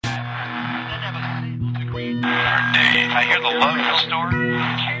I hear the local store.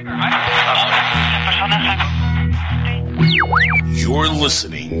 You're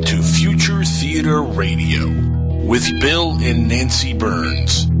listening to Future Theater Radio with Bill and Nancy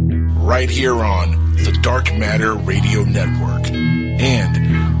Burns, right here on the Dark Matter Radio Network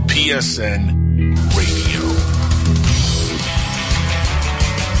and PSN Radio.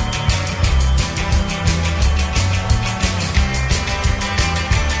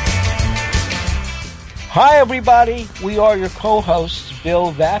 Hi, everybody. We are your co-hosts,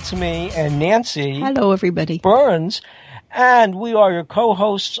 Bill, that's me, and Nancy. Hello, everybody. Burns. And we are your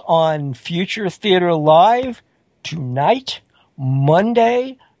co-hosts on Future Theater Live tonight,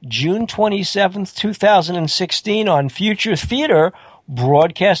 Monday, June 27th, 2016, on Future Theater,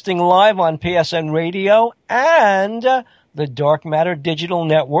 broadcasting live on PSN Radio and the Dark Matter Digital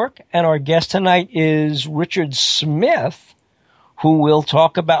Network. And our guest tonight is Richard Smith, who will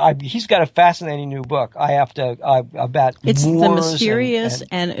talk about, he's got a fascinating new book. About it's wars the mysterious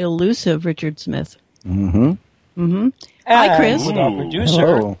and elusive Richard Smith. Mm-hmm. Mm-hmm. Hi, Chris.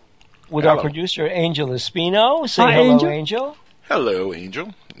 With our producer, Angel Espino. Say Hi, hello, Angel. Angel. Hello,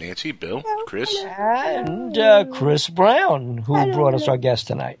 Angel, Nancy, Bill, Chris. And Chris Brown, who brought us our guest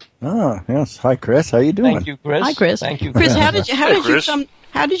tonight. Ah, yes. Hi, Chris. How you doing? Thank you, Chris. Hi, Chris. Thank you, Chris. Chris.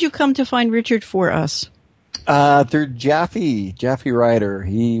 How did you come to find Richard for us? Through Jaffe Ryder.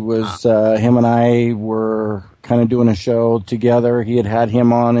 He was, him and I were kind of doing a show together. He had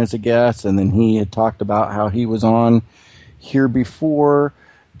him on as a guest, and then he had talked about how he was on here before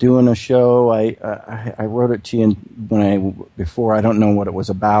doing a show. I wrote it to you before. I don't know what it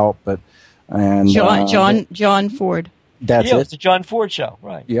was about, but John Ford. That's it. It. It's the John Ford show,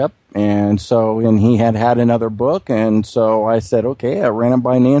 right? Yep. And he had another book, and so I said, okay. I ran him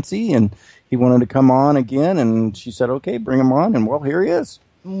by Nancy, and he wanted to come on again, and she said, okay, bring him on, and well, here he is.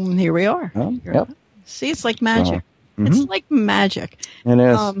 Here we are. Yep. See, it's like magic. It's like magic. It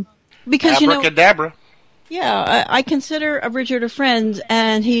is. Because Abracadabra. I consider Richard a friend,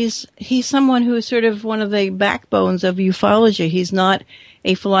 and he's someone who is sort of one of the backbones of ufology. He's not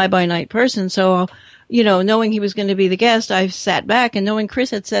a fly-by-night person, so, knowing he was going to be the guest, I sat back, and knowing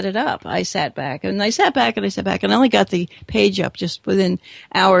Chris had set it up, I sat back, and I only got the page up just within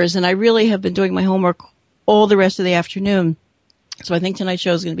hours, and I really have been doing my homework all the rest of the afternoon. So I think tonight's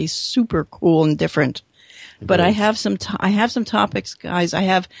show is going to be super cool and different. But I have some topics, guys. I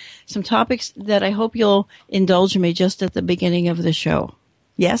have some topics that I hope you'll indulge me just at the beginning of the show.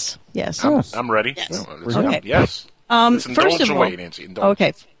 Yes? Yes. I'm ready. Yes. Okay. Yes. Let's indulge away, Nancy. Indulge.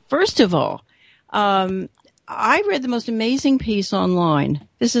 Okay. First of all, I read the most amazing piece online.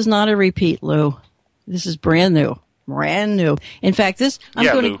 This is not a repeat, Lou. This is brand new. Brand new. In fact, I'm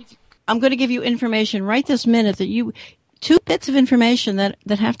going to give you information right this minute that two bits of information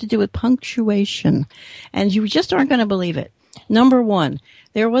that have to do with punctuation, and you just aren't going to believe it. Number one,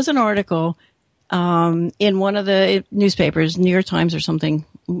 there was an article in one of the newspapers, New York Times or something,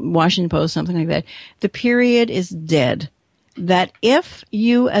 Washington Post, something like that. The period is dead. That if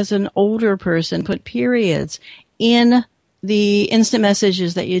you, as an older person, put periods in the instant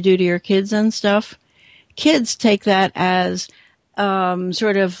messages that you do to your kids and stuff, kids take that as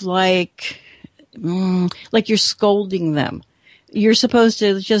sort of like you're scolding them. You're supposed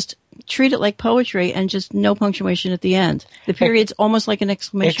to just treat it like poetry and just no punctuation at the end. The period's almost like an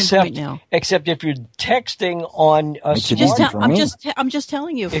exclamation point now. Except if you're texting on a smartphone. I'm just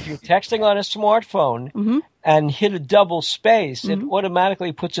telling you. If you're texting on a smartphone and hit a double space, it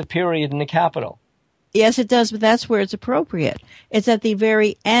automatically puts a period in the capital. Yes, it does, but that's where it's appropriate. It's at the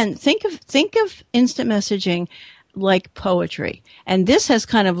very end. Think of instant messaging like poetry. And this has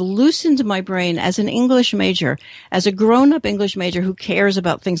kind of loosened my brain as an English major, as a grown-up English major who cares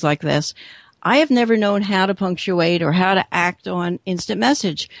about things like this. I have never known how to punctuate or how to act on instant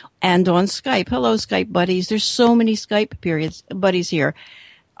message and on Skype. Hello, Skype buddies. There's so many Skype buddies here.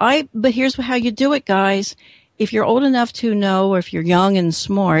 But here's how you do it, guys. If you're old enough to know, or if you're young and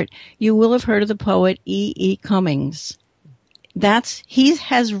smart, you will have heard of the poet E.E. Cummings. He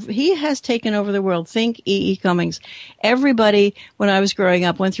has taken over the world. Think E.E. Cummings. Everybody, when I was growing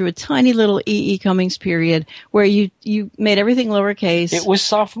up, went through a tiny little E.E. Cummings period where you made everything lowercase. It was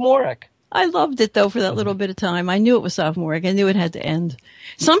sophomoric. I loved it, though, for that little bit of time. I knew it was sophomoric. I knew it had to end.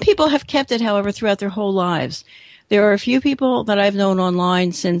 Some people have kept it, however, throughout their whole lives. There are a few people that I've known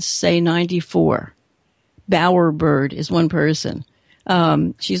online since, say, 94. Bowerbird is one person.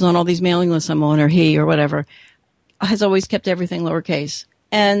 She's on all these mailing lists I'm on, or he, or whatever. Has always kept everything lowercase.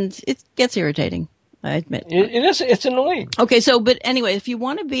 And it gets irritating, I admit. It is. It's annoying. Okay, but anyway, if you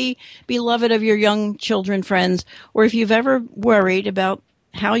want to be beloved of your young children friends, or if you've ever worried about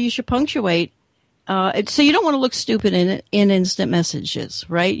how you should punctuate, So you don't want to look stupid in instant messages,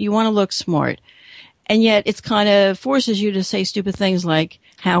 right? You want to look smart. And yet it's kind of forces you to say stupid things like,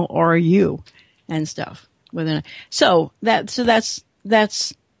 how are you? And stuff. So that's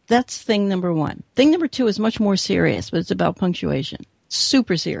thing number one. Thing number two is much more serious, but it's about punctuation.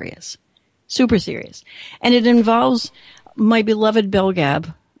 Super serious. Super serious. And it involves my beloved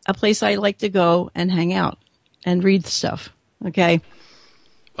BellGab, a place I like to go and hang out and read stuff. Okay?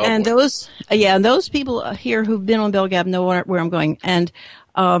 Oh, and boy. those people here who've been on BellGab know where I'm going. And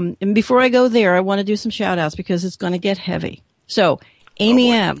before I go there, I want to do some shout outs because it's going to get heavy. So,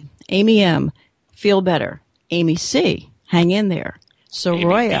 Amy M, feel better. Amy C, hang in there.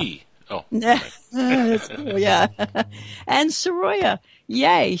 Soroya. Amy B. Oh. That's cool, yeah. And Soroya,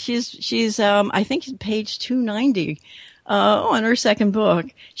 yay. She's I think page 290 on her second book.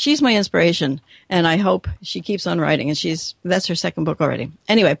 She's my inspiration, and I hope she keeps on writing, and that's her second book already.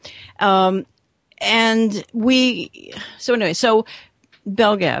 Anyway, so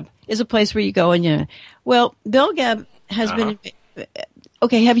BellGab is a place where you go and BellGab has been,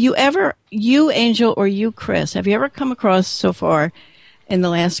 okay, have you ever, you Angel or you Chris, have you ever come across so far in the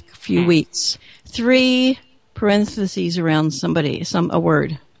last few weeks 3 parentheses around a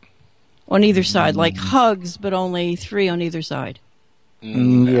word on either side, like hugs, but only 3 on either side?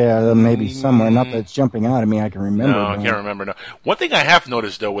 Yeah, maybe somewhere. Not that it's jumping out at me. I can remember. No, I can't remember. No. One thing I have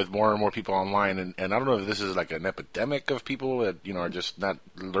noticed, though, with more and more people online, and I don't know if this is like an epidemic of people that, are just not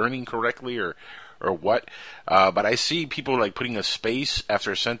learning correctly or what, but I see people like putting a space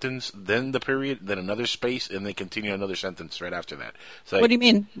after a sentence, then the period, then another space, and they continue another sentence right after that. So what do you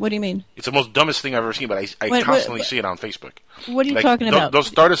mean? What do you mean? It's the most dumbest thing I've ever seen, but I constantly see it on Facebook. What are you talking about? They'll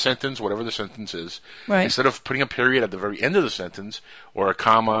start a sentence, whatever the sentence is, right. Instead of putting a period at the very end of the sentence, or a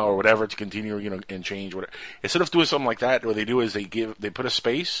comma, or whatever to continue, and change, whatever. Instead of doing something like that, what they do is they put a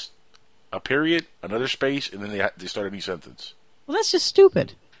space, a period, another space, and then they start a new sentence. Well, that's just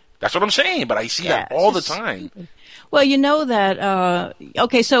stupid. That's what I'm saying, but I see that all the time. Stupid. Well, you know that,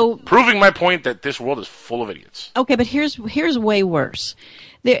 okay, so... Proving my point that this world is full of idiots. Okay, but here's way worse.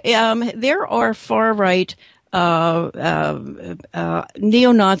 There are far-right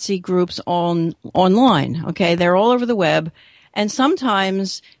neo-Nazi groups online, okay? They're all over the web, and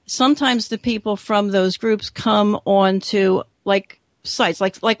sometimes the people from those groups come onto, like, sites.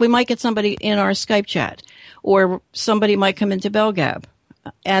 Like we might get somebody in our Skype chat, or somebody might come into BellGab.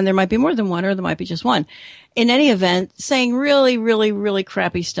 And there might be more than one, or there might be just one. In any event, saying really, really, really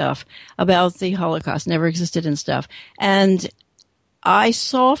crappy stuff about the Holocaust, never existed and stuff. And I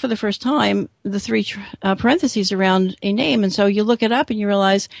saw for the first time the 3 parentheses around a name. And so you look it up and you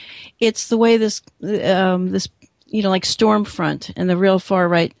realize it's the way this, like Stormfront and the real far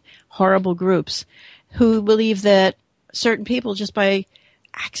right horrible groups who believe that certain people just by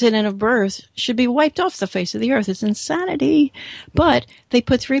accident of birth should be wiped off the face of the earth. It's insanity. But they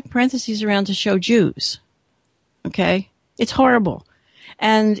put 3 parentheses around to show Jews. Okay? It's horrible.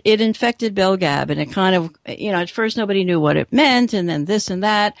 And it infected BellGab, and it kind of, at first nobody knew what it meant, and then this and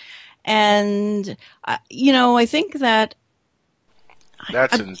that. And, I think that...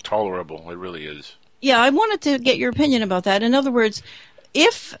 That's intolerable. It really is. Yeah, I wanted to get your opinion about that. In other words,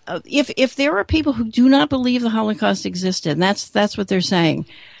 if there are people who do not believe the Holocaust existed, and that's what they're saying,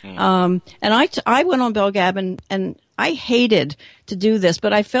 and I went on BellGab and I hated to do this,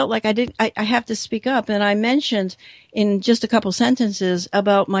 but I felt like I have to speak up, and I mentioned in just a couple sentences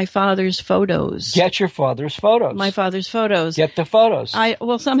about my father's photos. Get your father's photos. My father's photos. Get the photos.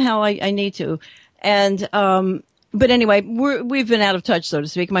 Somehow I need to, and but anyway, we've been out of touch, so to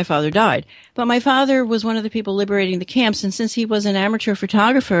speak. My father died. But my father was one of the people liberating the camps, and since he was an amateur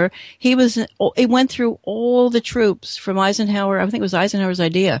photographer, he went through all the troops from Eisenhower. I think it was Eisenhower's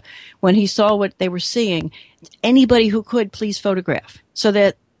idea when he saw what they were seeing. Anybody who could, please photograph. So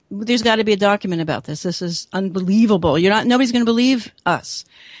that there's got to be a document about this. This is unbelievable. Nobody's going to believe us.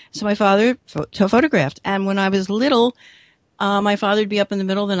 So my father photographed. And when I was little, my father would be up in the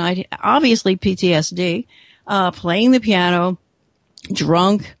middle of the night, obviously PTSD, playing the piano,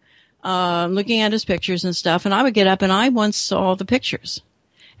 drunk, looking at his pictures and stuff. And I would get up, and I once saw the pictures,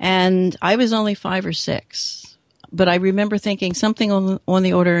 and I was only 5 or 6, but I remember thinking something on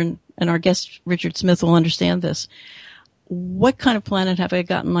the order, and our guest Richard Smith will understand this. What kind of planet have I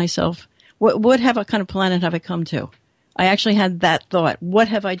gotten myself? What kind of planet have I come to? I actually had that thought. What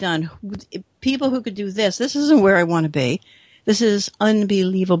have I done? People who could do this isn't where I want to be. This is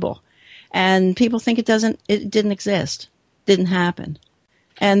unbelievable. And people think it didn't exist, didn't happen.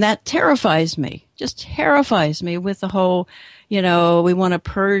 And that terrifies me, just terrifies me with the whole, we want to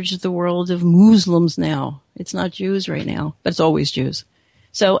purge the world of Muslims now. It's not Jews right now, but it's always Jews.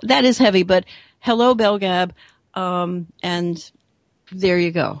 So that is heavy, but hello, Belgab, and there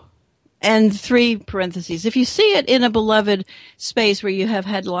you go. And 3 parentheses. If you see it in a beloved space where you have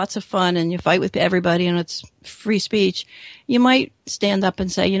had lots of fun and you fight with everybody and it's free speech, you might stand up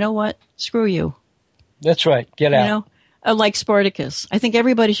and say, you know what? Screw you. That's right. Get out. You know, like Spartacus. I think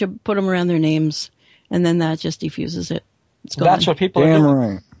everybody should put them around their names, and then that just diffuses it. It's gone. That's what people are Damn doing.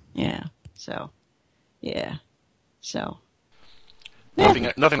 right. Yeah. So, yeah. So.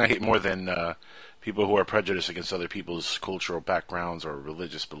 Nothing I hate more than people who are prejudiced against other people's cultural backgrounds or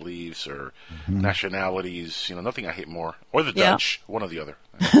religious beliefs or nationalities. You know, nothing I hate more. Or the Dutch. One or the other.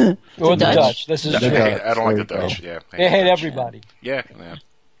 Or the Dutch. This is true. I don't like the Dutch. Yeah, They hate everybody. Yeah.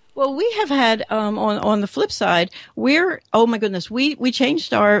 Well, we have had on the flip side, oh my goodness, we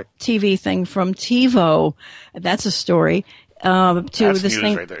changed our TV thing from TiVo, that's a story, to That's this news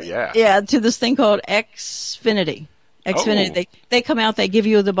thing right there. to this thing called Xfinity. Oh. They come out, they give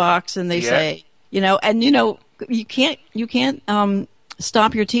you the box, and they say, you know, and you know, you can't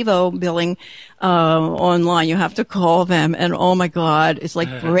stop your TiVo billing online. You have to call them, and oh my God, it's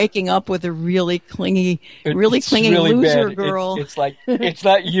like breaking up with a really clingy loser bad. girl. It's like, it's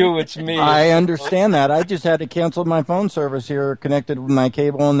not you, it's me. I understand that. I just had to cancel my phone service here, connected with my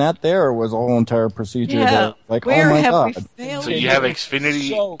cable, and that there was a whole entire procedure. Yeah, Like, where oh my have God. we failed? So you have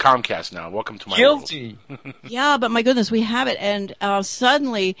Xfinity Comcast now. Welcome to my Guilty. Yeah, but my goodness, we have it, and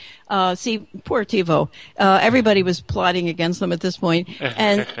suddenly, see, poor TiVo. Everybody was plotting against them at this point,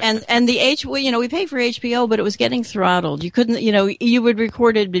 and the we paid for HBO, but it was getting throttled. You couldn't, you would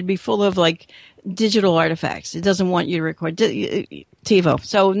record it, it'd be full of like digital artifacts. It doesn't want you to record TiVo.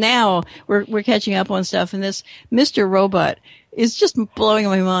 So now we're catching up on stuff, and this Mr. Robot is just blowing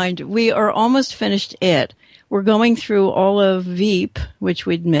my mind. We are almost finished it. We're going through all of Veep, which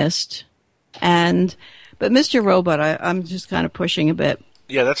we'd missed, but Mr. Robot, I'm just kind of pushing a bit.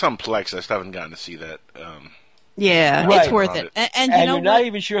 Yeah, that's on Plex. I still haven't gotten to see that. Yeah, Right. it's worth it. And And you know you're what? not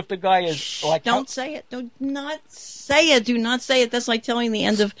even sure if the guy is like... Don't say it. Do not say it. Do not say it. That's like telling the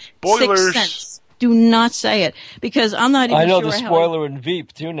end of Spoilers. Sixth Sense. Do not say it, because I'm not even I know sure the how spoiler in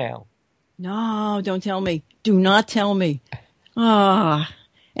Veep, too, now. No, don't tell me. Do not tell me.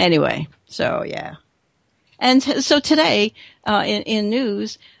 Anyway, so yeah. And so today, in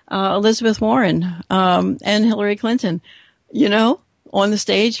news, Elizabeth Warren and Hillary Clinton, on the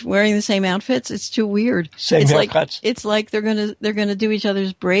stage wearing the same outfits. It's too weird. Same haircuts. It's like they're gonna do each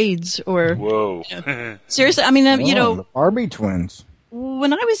other's braids or. Whoa. Seriously, I mean, The Barbie twins.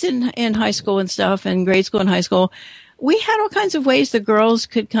 when I was in high school and stuff, and grade school and high school, we had all kinds of ways the girls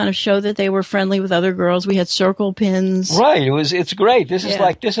could kind of show that they were friendly with other girls. We had circle pins. Right. It's great. This is Yeah.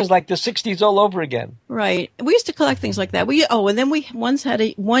 like the 60s all over again. Right. We used to collect things like that. And then we once had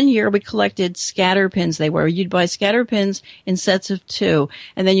one year we collected scatter pins. You'd buy scatter pins in sets of 2,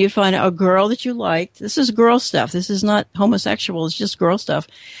 and then you'd find a girl that you liked. This is girl stuff. This is not homosexual. It's just girl stuff.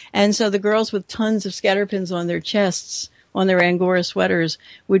 And so the girls with tons of scatter pins on their chests, on their Angora sweaters,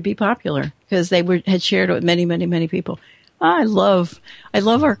 would be popular because they had shared it with many, many, many people. I love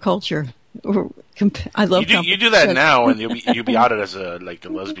our culture. I love You do that now, and you'll be outed as a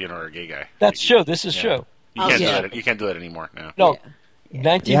lesbian or a gay guy. That's true. This is true. You can't do that. You can't do that anymore now. No.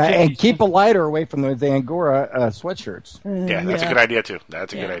 Yeah, 1950s. and keep a lighter away from those Angora sweatshirts. Yeah, that's a good idea too.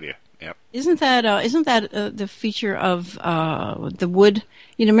 That's a good idea. Yep. Isn't that the feature of the Wood?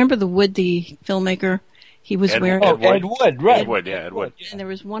 Remember the Wood, the filmmaker? He was wearing. Ed Wood, right? Ed Wood, yeah, Ed Wood. And there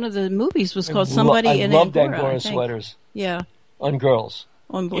was one of the movies was called Somebody in loved Angora. Angora I think. sweaters Yeah. on girls.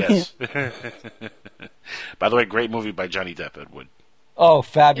 Yes. By the way, great movie by Johnny Depp, Ed Wood. Oh, It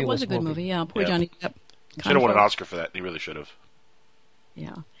fabulous was a good movie. Yeah, poor Yeah. Johnny Depp. Should have won an Oscar for that. He really should have.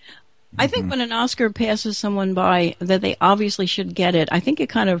 Yeah. I think when an Oscar passes someone by that they obviously should get it, I think it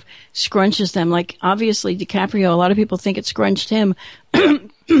kind of scrunches them. Like, obviously, DiCaprio, a lot of people think it scrunched him.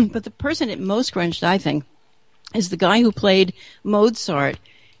 But the person it most scrunched, I think, is the guy who played Mozart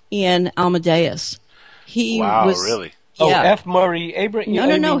in Amadeus. Wow, really? Oh, Yeah. F. Murray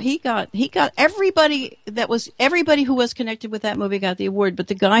Abraham. No. He got everybody who was connected with that movie got the award, but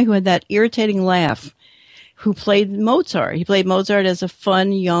the guy who had that irritating laugh, who played Mozart, he played Mozart as a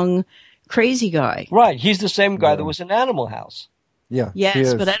fun, young, crazy guy. Right. He's the same guy that was in Animal House. Yeah. he Yes,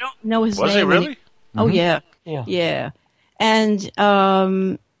 is. but I don't know his Was name. he really? Oh yeah, Yeah. yeah. And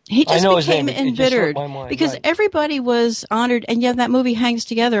he I just know his became name. It just embittered slipped my mind, because right. everybody was honored, and yet that movie hangs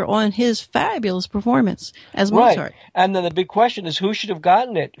together on his fabulous performance as Mozart. Right. And then the big question is, who should have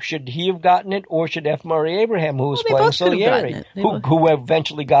gotten it? Should he have gotten it, or should F. Murray Abraham, who was Well, they playing both could have gotten Salieri, it. They who both-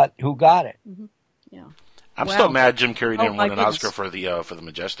 eventually got it? Yeah. I'm Wow. still mad Jim Carrey Oh, didn't my win an goodness. Oscar for the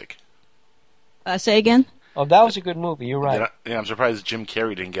Majestic. Say again. Oh, that was a good movie. You're right. I'm surprised Jim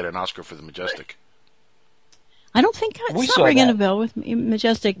Carrey didn't get an Oscar for The Majestic. I don't think it's not ringing a bell with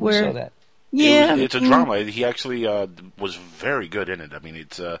Majestic. We saw that. Yeah, it's a drama. He actually was very good in it. I mean,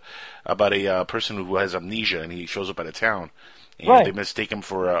 it's about a person who has amnesia, and he shows up at a town, and they mistake him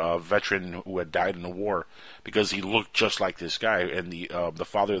for a veteran who had died in the war because he looked just like this guy. And the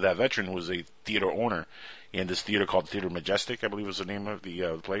father of that veteran was a theater owner in this theater called Theater Majestic, I believe was the name of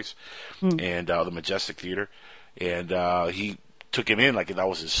the place, and the Majestic Theater. And he took him in like that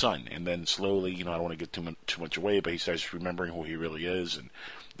was his son. And then slowly, I don't want to get too much away, but he starts remembering who he really is. And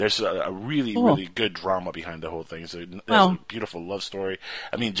there's a really, really good drama behind the whole thing. So it's a beautiful love story.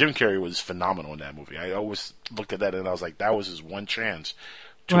 I mean, Jim Carrey was phenomenal in that movie. I always looked at that and I was like, that was his one chance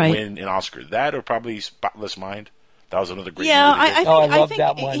to win an Oscar. That or probably Spotless Mind. That was another great movie. I think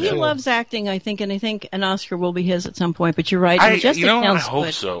that one. He loves acting, I think, and I think an Oscar will be his at some point. But you're right. I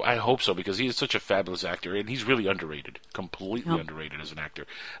hope so. I hope so because he is such a fabulous actor, and he's really underrated, completely underrated as an actor.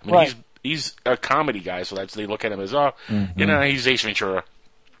 I mean, he's a comedy guy, so they look at him as he's Ace Ventura.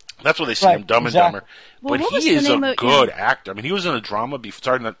 That's what they see him, Dumb and Dumber. Well, but he is a good actor. I mean, he was in a drama.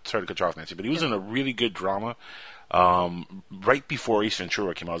 Sorry to cut you off, Nancy, but he was in a really good drama. Right before Ace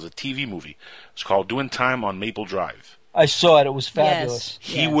Ventura came out, it was a TV movie. It's called Doing Time on Maple Drive. I saw it. It was fabulous.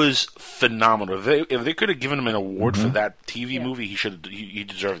 Yes. He was phenomenal. If they could have given him an award for that TV movie, he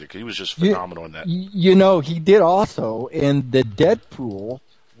deserved it because he was just phenomenal in that. He did also in the Deadpool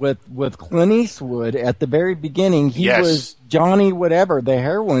with Clint Eastwood at the very beginning. He was Johnny whatever, the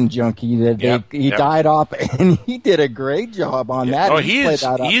heroin junkie that he died off, and he did a great job on that. Oh, he's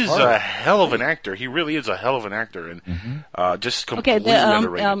a hell of an actor. He really is a hell of an actor, and just completely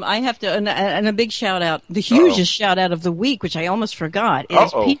underrated. I have to, and a big shout out, the hugest shout out of the week, which I almost forgot,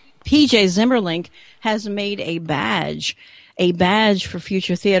 is PJ Zimmerlink has made a badge for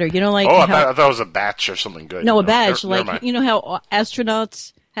Future Theater. I thought it was a batch or something good. No, a badge. How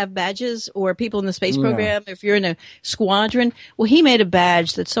astronauts have badges, or people in the space program, if you're in a squadron. Well, he made a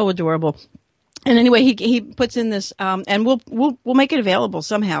badge that's so adorable. And anyway, he puts in this, and we'll make it available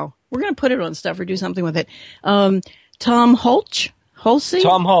somehow. We're going to put it on stuff or do something with it. Tom Hulce?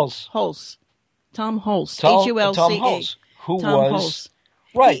 Tom Hulce. Tom Hulce. H-U-L-C-E. Tom Hulce. Tom Hulce.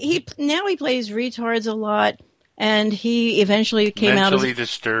 Right. He plays retards a lot. And he eventually came out as mentally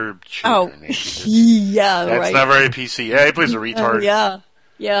disturbed. Yeah, that's not very PC. Yeah, he plays a retard. Yeah.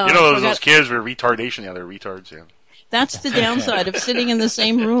 Those kids were retardation. Yeah, they're retards. Yeah. That's the downside of sitting in the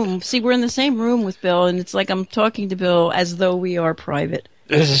same room. See, we're in the same room with Bill, and it's like I'm talking to Bill as though we are private.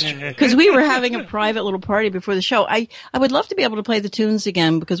 Because we were having a private little party before the show. I would love to be able to play the tunes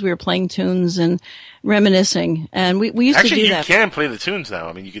again because we were playing tunes and reminiscing, and we used to do that. Actually, you can play the tunes now.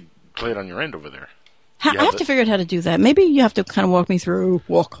 I mean, you could play it on your end over there. I have to figure out how to do that. Maybe you have to kind of walk me through.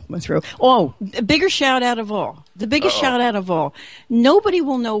 Oh, a bigger shout out of all. The biggest shout out of all. Nobody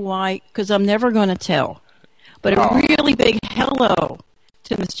will know why, because I'm never going to tell. But a really big hello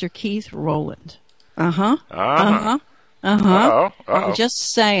to Mr. Keith Rowland. I'm just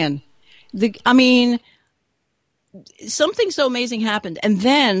saying. Something so amazing happened, and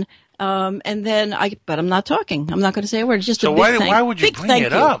then but I'm not talking. I'm not going to say a word. It's just a big thing. Why would you bring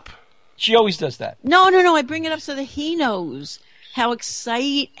it up? She always does that. No. I bring it up so that he knows how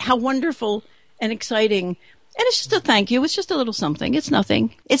wonderful and exciting. And it's just a thank you. It's just a little something. It's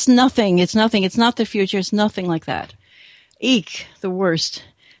nothing. It's nothing. It's not the future. It's nothing like that. Eek, the worst.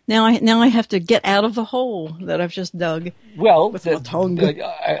 Now I have to get out of the hole that I've just dug. Well, with my tongue.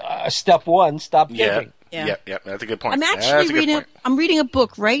 Step one, stop giving. Yeah. That's a good point. I'm actually reading a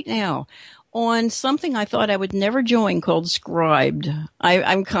book right now on something I thought I would never join called Scribed.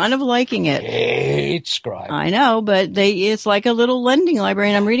 I'm kind of liking it. Hate Scribed. I know, but it's like a little lending library,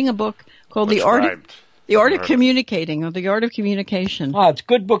 and I'm reading a book called The Art of Communicating, or The Art of Communication. It's a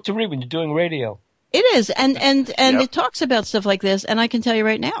good book to read when you're doing radio. It is, and it talks about stuff like this, and I can tell you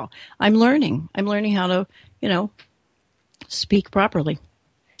right now, I'm learning how to, speak properly.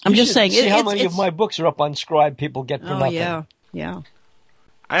 I'm just saying. See how many of my books are up on Scribe people get for nothing. Yeah.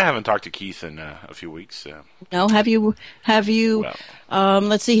 I haven't talked to Keith in a few weeks. No, have you? Well,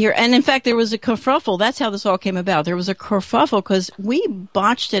 let's see here. And in fact, there was a kerfuffle. That's how this all came about. There was a kerfuffle because we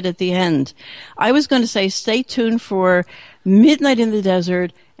botched it at the end. I was going to say, stay tuned for Midnight in the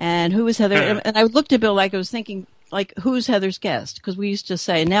Desert and Who is Heather? And I looked at Bill like I was thinking, like, who's Heather's guest? Because we used to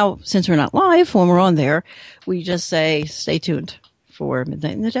say, now, since we're not live, when we're on there, we just say, stay tuned for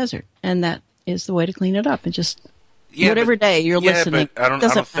Midnight in the Desert. And that is the way to clean it up. And just... whatever day you're listening. But I don't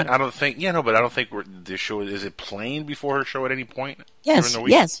think the show is it playing before her show at any point? Yes.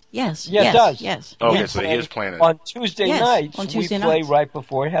 Yeah, it does. Yes. Okay, so he is playing it on Tuesday nights. We play right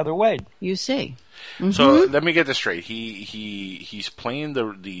before Heather Wade. You see. So let me get this straight. He's playing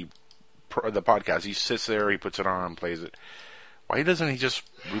the podcast. He sits there, he puts it on, and plays it. Why doesn't he just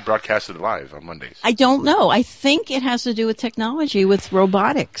rebroadcast it live on Mondays? I don't know. I think it has to do with technology, with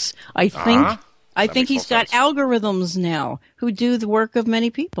robotics. I think he's got algorithms now who do the work of many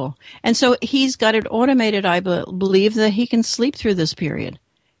people. And so he's got it automated, I believe, that he can sleep through this period.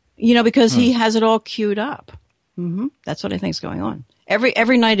 Because he has it all queued up. That's what I think is going on.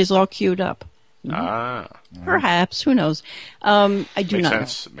 Every night is all queued up. Perhaps. Who knows? I do not know.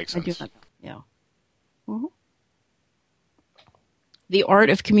 Makes sense. I do not know. Yeah. The Art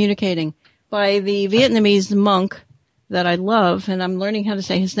of Communicating by the Vietnamese monk that I love, and I'm learning how to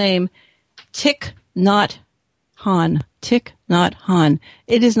say his name, Thich Nhat Hanh. Thich Nhat Hanh.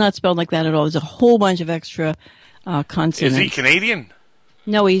 It is not spelled like that at all. There's a whole bunch of extra consonants. Is he Canadian?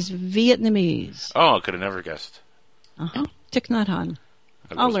 No, he's Vietnamese. Oh, I could have never guessed. Thich Nhat Hanh.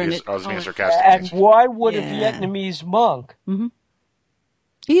 I'll learn it. I was being sarcastic. And why would a Vietnamese monk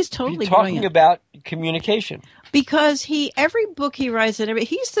He's totally be talking brilliant. about communication? Because every book he writes,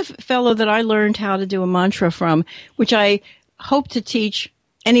 he's the fellow that I learned how to do a mantra from, which I hope to teach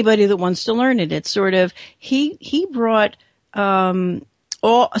anybody that wants to learn it. It's sort of, he brought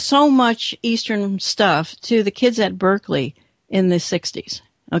so much Eastern stuff to the kids at Berkeley in the 60s.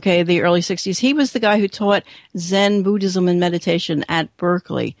 Okay, the early 60s. He was the guy who taught Zen, Buddhism, and meditation at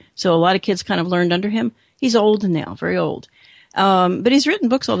Berkeley. So a lot of kids kind of learned under him. He's old now, very old. But he's written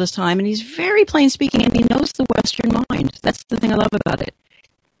books all this time, and he's very plain speaking, and he knows the Western mind. That's the thing I love about it.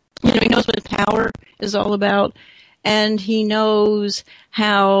 He knows what power is all about, and he knows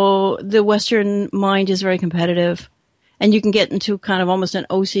how the Western mind is very competitive, and you can get into kind of almost an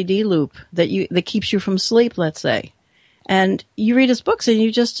OCD loop that keeps you from sleep, let's say. And you read his books, and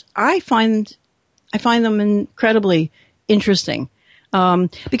I find them incredibly interesting,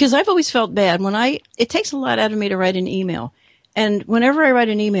 because I've always felt bad it takes a lot out of me to write an email. And whenever I write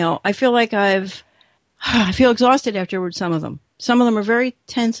an email, I feel like I feel exhausted afterwards, some of them. Some of them are very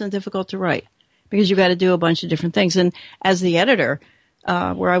tense and difficult to write because you've got to do a bunch of different things. And as the editor,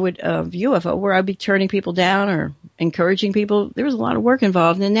 where I would, UFO, where I'd be turning people down or encouraging people, there was a lot of work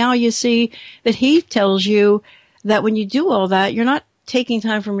involved. And now you see that he tells you that when you do all that, you're not taking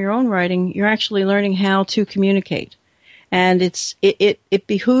time from your own writing, you're actually learning how to communicate. And it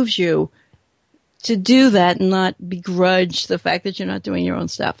behooves you to do that and not begrudge the fact that you're not doing your own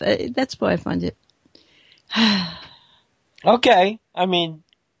stuff. That's why I find it. Okay. I mean,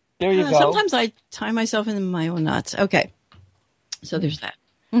 there you go. Sometimes I tie myself in my own knots. Okay. So there's that.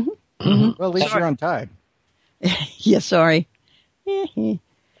 Well, at least you're untied. Yeah, sorry. Yeah.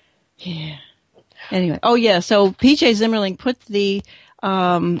 Anyway. Oh, yeah. So PJ Zimmerling put the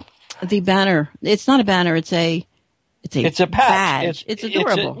banner. It's not a banner. It's a patch. Badge. It's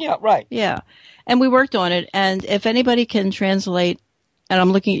adorable. Yeah, right. Yeah. And we worked on it. And if anybody can translate, and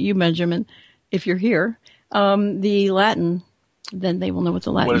I'm looking at you, Benjamin, if you're here, the Latin, then they will know what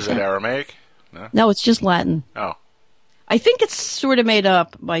the Latin is. What is it, Aramaic? No, it's just Latin. Oh. I think it's sort of made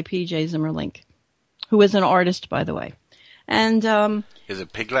up by P.J. Zimmerling, who is an artist, by the way. And is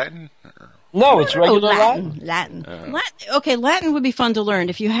it Pig Latin? No, it's regular Latin. Latin. Okay, Latin would be fun to learn.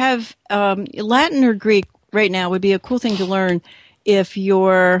 If you have Latin or Greek right now would be a cool thing to learn if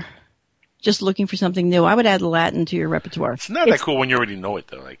you're just looking for something new. I would add Latin to your repertoire. It's not that cool when you already know it,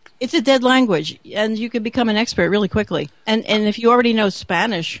 though. It's a dead language, and you could become an expert really quickly. And if you already know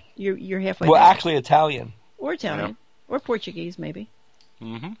Spanish, you're halfway there. Well, actually Italian. Or Italian. Yeah. Or Portuguese, maybe.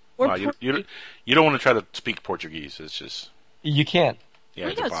 Mm-hmm. Or you don't want to try to speak Portuguese. It's just... You can't. Yeah,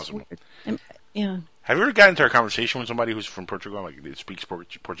 it's impossible. Yeah. Have you ever gotten into a conversation with somebody who's from Portugal, like that speaks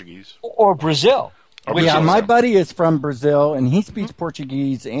Portuguese? Or Brazil. Yeah, my buddy is from Brazil, and he speaks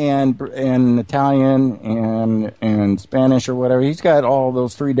Portuguese and Italian and Spanish or whatever. He's got all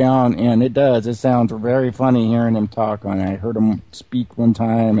those three down, and it sounds very funny hearing him talk on it. I heard him speak one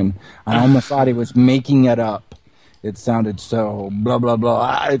time, and I almost thought he was making it up. It sounded so blah blah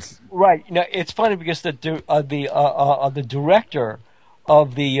blah. It's right. You know, it's funny because the director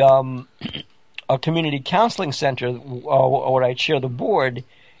of the community counseling center, where I chair the board,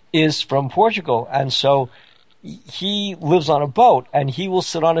 is from Portugal, and so he lives on a boat, and he will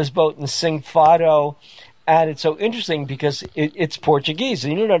sit on his boat and sing fado, and it's so interesting because it's Portuguese,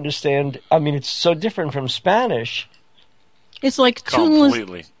 and you don't understand. I mean, it's so different from Spanish. It's like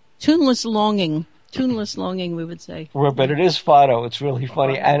tuneless longing. Tuneless longing, we would say. Well, but it is fado. It's really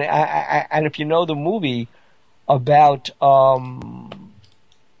funny, and if you know the movie about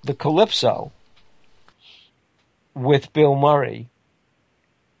the Calypso with Bill Murray.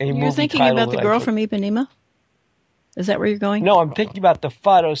 You're thinking about the girl from Ipanema? Is that where you're going? No, I'm thinking about the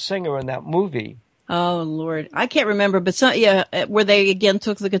fado singer in that movie. Oh Lord, I can't remember, but where they again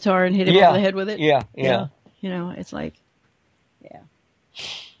took the guitar and hit him over the head with it. Yeah. You know, it's like,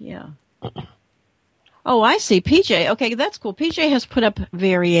 yeah. Oh, I see. PJ. Okay, that's cool. PJ has put up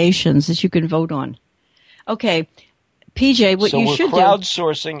variations that you can vote on. Okay, PJ, what you should do. We're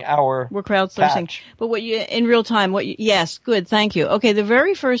crowdsourcing our. We're crowdsourcing, patch. but what you in real time? Yes, good. Thank you. Okay, the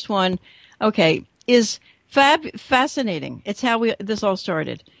very first one. Okay, is fascinating. It's how this all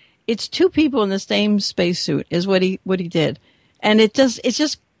started. It's two people in the same spacesuit is what he did, and it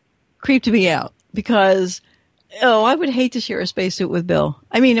just creeped me out because I would hate to share a spacesuit with Bill.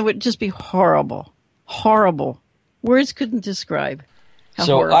 I mean, it would just be horrible. Words couldn't describe. How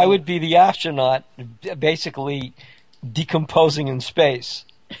horrible. I would be the astronaut, basically decomposing in space,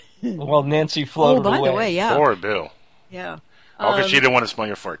 while Nancy floated away. Oh, by the way, yeah. Poor Bill. Yeah. Because she didn't want to smell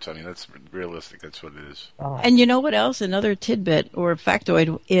your farts, honey. That's realistic. That's what it is. And you know what else? Another tidbit or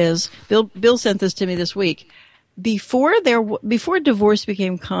factoid is Bill sent this to me this week. Before divorce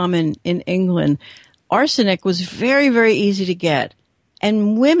became common in England, arsenic was very, very easy to get,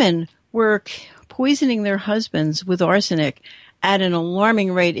 and women were poisoning their husbands with arsenic at an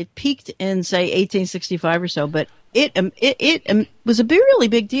alarming rate. It peaked in, say, 1865 or so, but it was a really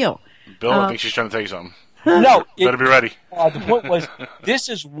big deal. Bill, I think she's trying to tell you something. No. Better be ready. The point was, this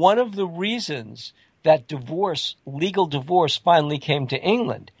is one of the reasons that legal divorce finally came to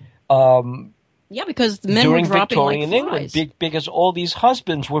England. Because the men during were dropping Victorian like England, because all these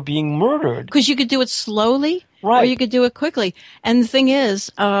husbands were being murdered. Because you could do it slowly, right, or you could do it quickly. And the thing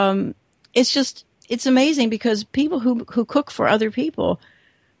is, it's amazing because people who cook for other people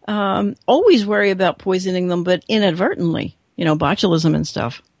always worry about poisoning them, but inadvertently, botulism and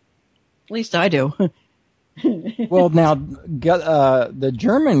stuff. At least I do. Well, now the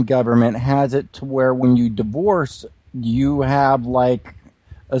German government has it to where when you divorce, you have like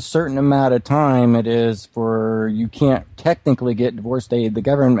a certain amount of time it is for you can't technically get divorced. The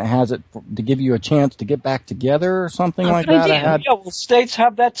government has it to give you a chance to get back together or something like that. States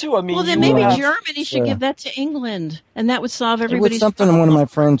have that too. I mean, well, then maybe Germany should give that to England, and that would solve everybody's something problem. One of my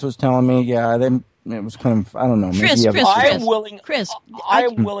friends was telling me. Yeah, it was kind of, I don't know.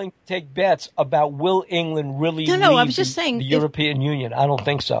 I'm willing to take bets about will England really leave I was just saying, the European Union. I don't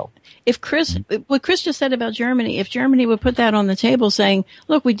think so. What Chris just said about Germany, if Germany would put that on the table saying,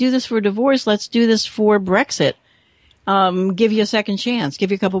 look, we do this for divorce, let's do this for Brexit, give you a second chance,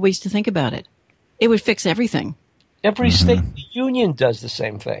 give you a couple of weeks to think about it, it would fix everything. Every state in the Union does the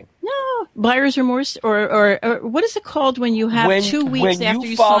same thing. No, buyer's remorse, or what is it called when you have 2 weeks after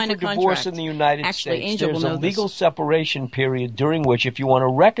you sign a contract? When you file for divorce in the United States, Angel there's will a know legal this. separation period during which, if you want to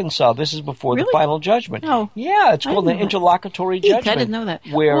reconcile, this is before the final judgment. No. Yeah, it's called an interlocutory judgment. I didn't know that.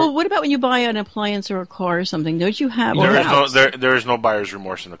 Where, well, what about when you buy an appliance or a car or something? Don't you have... There is no buyer's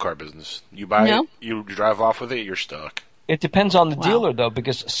remorse in the car business. You buy it, you drive off with it, you're stuck. It depends on the dealer, though,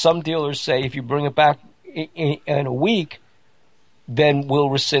 because some dealers say if you bring it back in a week, then we'll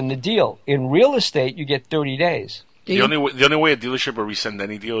rescind the deal. In real estate, you get 30 days. The only way a dealership will rescind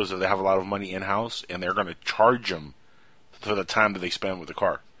any deal is if they have a lot of money in-house, and they're going to charge them for the time that they spend with the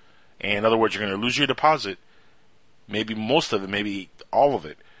car. And in other words, you're going to lose your deposit, maybe most of it, maybe all of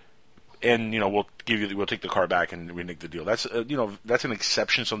it, and we'll take the car back and renege the deal. That's that's an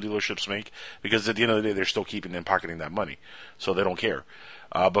exception some dealerships make, because at the end of the day, they're still keeping and pocketing that money, so they don't care.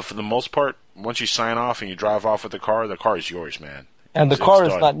 But for the most part, once you sign off and you drive off with the car is yours, man. And the car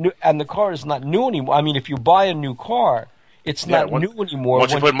is not new. And the car is not new anymore. I mean, if you buy a new car, it's not new anymore.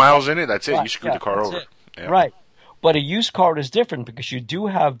 Once you put miles in it, that's it. You screwed the car over. Yeah. Right. But a used car is different because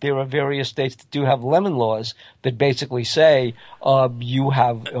there are various states that do have lemon laws that basically say you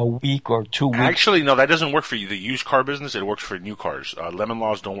have a week or 2 weeks. Actually, no, that doesn't work for the used car business. It works for new cars. Lemon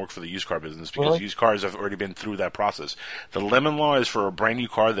laws don't work for the used car business because used cars have already been through that process. The lemon law is for a brand new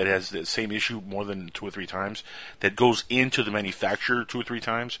car that has the same issue more than 2 or 3 times, that goes into the manufacturer 2 or 3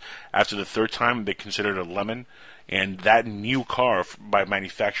 times. After the third time, they consider it a lemon. And that new car, by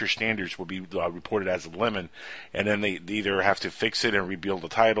manufacturer standards, will be reported as a lemon, and then they either have to fix it and rebuild the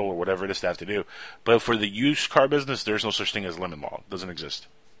title or whatever it is they have to do. But for the used car business, there's no such thing as lemon law. It doesn't exist.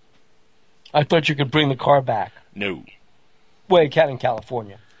 I thought you could bring the car back. No. Well, you can in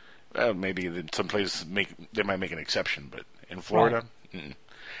California. Well, maybe some places they might make an exception, but in Florida, in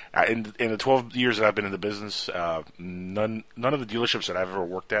the 12 years that I've been in the business, none of the dealerships that I've ever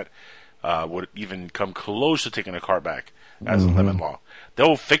worked at would even come close to taking a car back as a lemon law.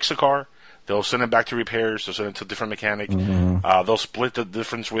 They'll fix a car. They'll send it back to repairs. They'll send it to a different mechanic. They'll split the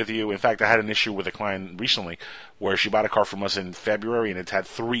difference with you. In fact, I had an issue with a client recently where she bought a car from us in February, and it had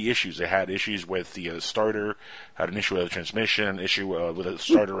 3 issues. It had issues with the starter, had an issue with the transmission, an issue with the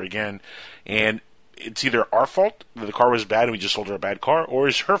starter again. And it's either our fault that the car was bad and we just sold her a bad car, or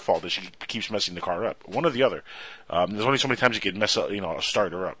it's her fault that she keeps messing the car up. One or the other. There's only so many times you can mess up, a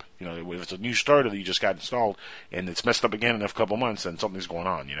starter up. If it's a new starter that you just got installed and it's messed up again in a couple months, then something's going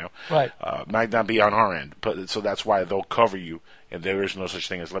on. Right. Might not be on our end, but so that's why they'll cover you. And there is no such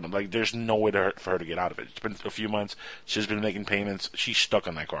thing as limit. Like, there's no way for her to get out of it. It's been a few months. She's been making payments. She's stuck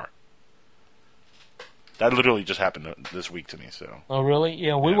on that car. That literally just happened this week to me. So. Oh, really?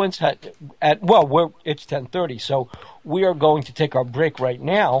 Yeah, we once had it's 10:30, so we are going to take our break right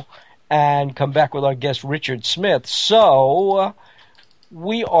now and come back with our guest Richard Smith. So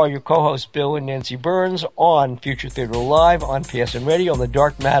we are your co-hosts Bill and Nancy Burns on Future Theater Live on PSN Radio on the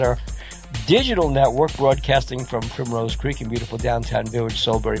Dark Matter Digital Network, broadcasting from Primrose Creek in beautiful downtown Village,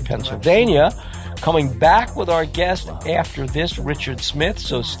 Salisbury, Pennsylvania. Coming back with our guest after this, Richard Smith.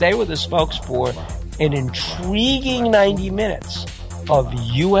 So stay with us, folks, for an intriguing 90 minutes of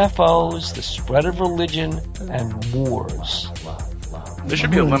UFOs, the spread of religion, and wars. There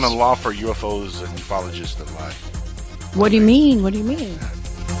should be a limit law for UFOs and ufologists that lie. What do you mean? What do you mean?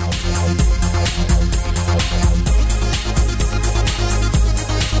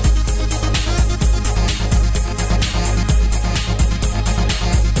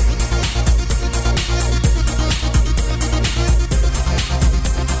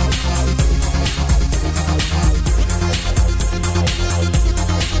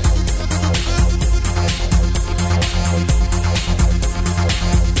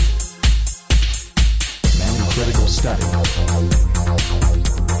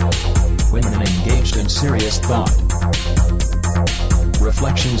 Serious thought.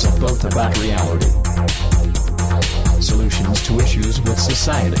 Reflections of both about reality. Solutions to issues with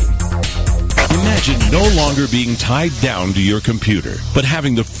society. Imagine no longer being tied down to your computer, but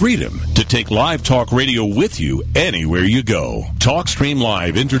having the freedom to take live talk radio with you anywhere you go. TalkStream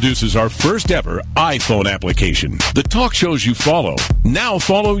Live introduces our first ever iPhone application. The talk shows you follow now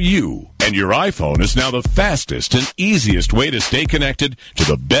follow you. And your iPhone is now the fastest and easiest way to stay connected to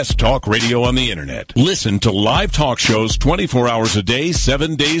the best talk radio on the internet. Listen to live talk shows 24 hours a day,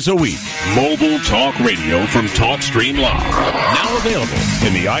 7 days a week. Mobile talk radio from TalkStream Live. Now available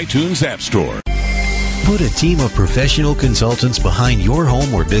in the iTunes App Store. Put a team of professional consultants behind your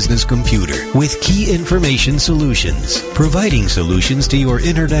home or business computer with Key Information Solutions, providing solutions to your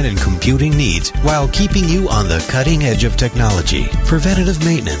internet and computing needs while keeping you on the cutting edge of technology. Preventative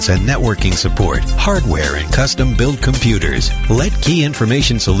maintenance and networking support, hardware and custom-built computers. Let Key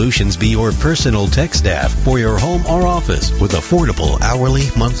Information Solutions be your personal tech staff for your home or office with affordable hourly,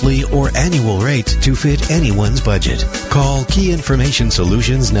 monthly, or annual rates to fit anyone's budget. Call Key Information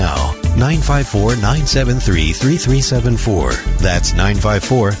Solutions now. 954-973-3374. That's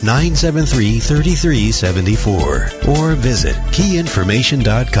 954-973-3374. Or visit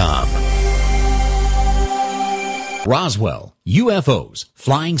keyinformation.com. Roswell, UFOs,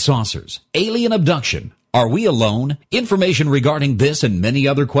 flying saucers, alien abduction. Are we alone? Information regarding this and many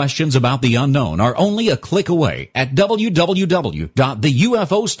other questions about the unknown are only a click away at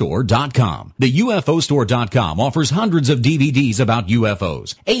www.theufostore.com. Theufostore.com offers hundreds of DVDs about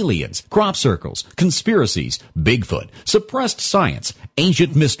UFOs, aliens, crop circles, conspiracies, Bigfoot, suppressed science,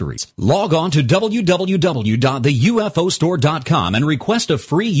 ancient mysteries. Log on to www.theufostore.com and request a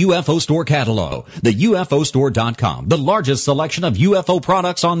free UFO Store catalog. Theufostore.com, the largest selection of UFO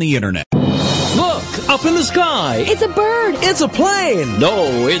products on the internet. Look, up in the sky. It's a bird. It's a plane.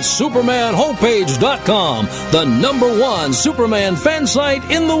 No, it's SupermanHomepage.com, the #1 Superman fan site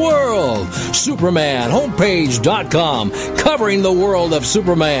in the world. SupermanHomepage.com, covering the world of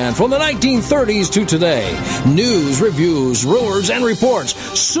Superman from the 1930s to today. News, reviews, rumors, and reports.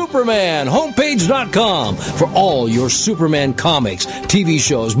 SupermanHomepage.com for all your Superman comics, TV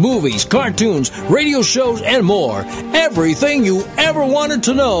shows, movies, cartoons, radio shows, and more. Everything you ever wanted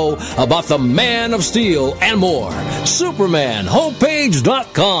to know about the Man of Steel and more.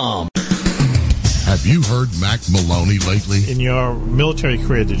 SupermanHomepage.com. Have you heard Mac Maloney lately? In your military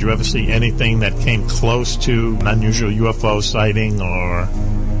career, did you ever see anything that came close to an unusual UFO sighting or...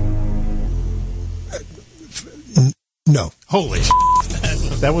 No. Holy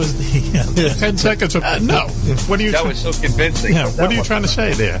that was the 10 seconds of no. What are you? That was so convincing. Yeah. What are you trying to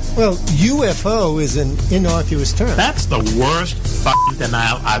say there? Well, UFO is an innocuous term. That's the worst fucking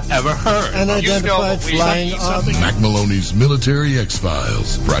denial I've ever heard. Unidentified flying object. Mac Maloney's Military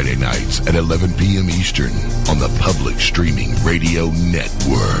X-Files, Friday nights at 11 p.m. Eastern on the Public Streaming Radio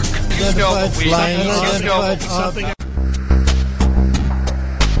Network. Unidentified flying object.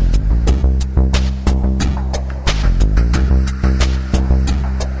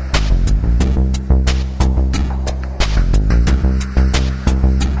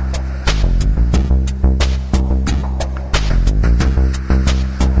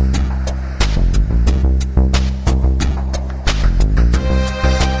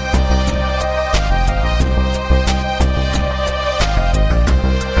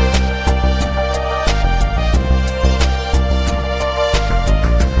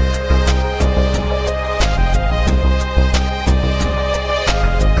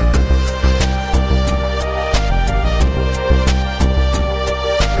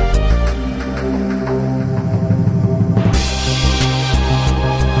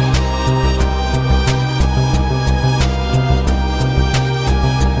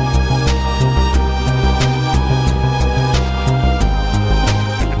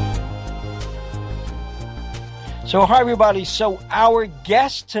 So, hi, everybody. So, our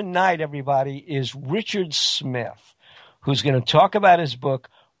guest tonight, everybody, is Richard Smith, who's going to talk about his book,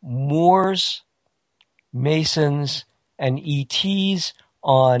 Moors, Masons, and ETs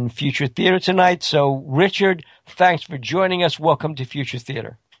on Future Theater tonight. So, Richard, thanks for joining us. Welcome to Future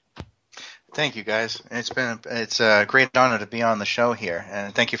Theater. Thank you, guys. It's a great honor to be on the show here,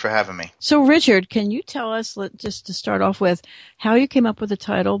 and thank you for having me. So, Richard, can you tell us, just to start off with, how you came up with the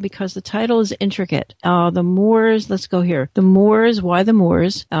title? Because the title is intricate. The Moors, let's go here. The Moors, why the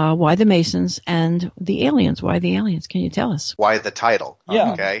Moors, why the Masons, and the aliens, why the aliens? Can you tell us? Why the title?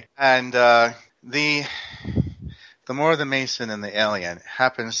 Yeah. Okay. And the Moor, the Mason, and the alien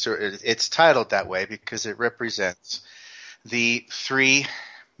it's titled that way because it represents the three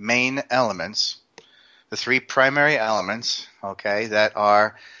main elements, the three primary elements, okay, that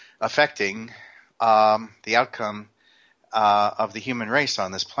are affecting the outcome of the human race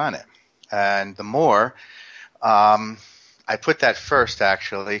on this planet. And the Moor, I put that first,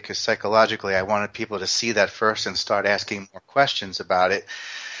 actually, because psychologically I wanted people to see that first and start asking more questions about it.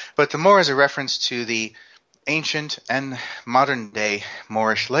 But the Moor is a reference to the ancient and modern-day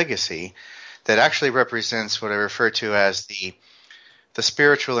Moorish legacy that actually represents what I refer to as the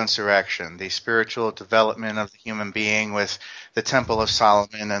spiritual insurrection, the spiritual development of the human being with the Temple of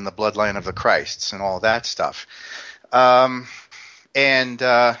Solomon and the bloodline of the Christs and all that stuff. And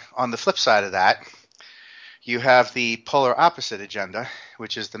on the flip side of that, you have the polar opposite agenda,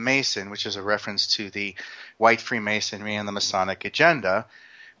 which is the Mason, which is a reference to the white Freemasonry and the Masonic agenda,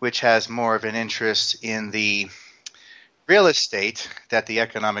 which has more of an interest in the real estate that the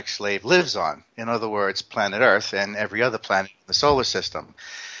economic slave lives on. In other words, planet Earth and every other planet in the solar system.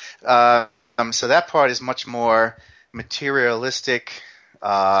 So that part is much more materialistic,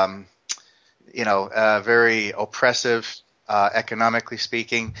 very oppressive, economically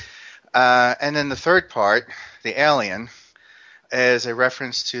speaking. And then the third part, the alien, is a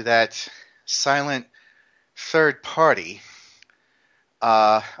reference to that silent third party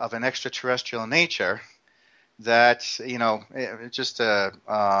of an extraterrestrial nature that, just in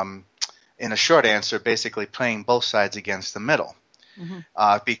a short answer, basically playing both sides against the middle.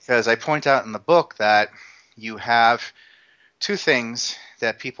 Mm-hmm. Because I point out in the book that you have two things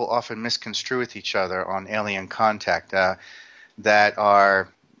that people often misconstrue with each other on alien contact that are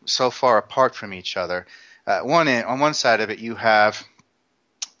so far apart from each other. On one side of it, you have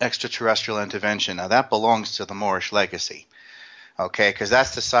extraterrestrial intervention. Now, that belongs to the Moorish legacy, okay, because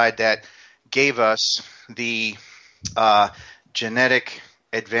that's the side that gave us the genetic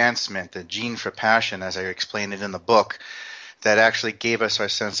advancement, the gene for passion, as I explained it in the book, that actually gave us our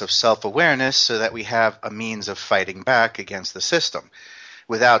sense of self-awareness so that we have a means of fighting back against the system.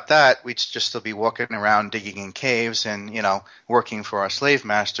 Without that, we'd just still be walking around digging in caves and, working for our slave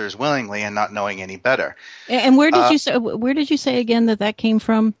masters willingly and not knowing any better. And where did you say again that came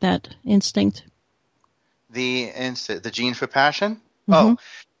from, that instinct? The gene for passion? Mm-hmm. Oh,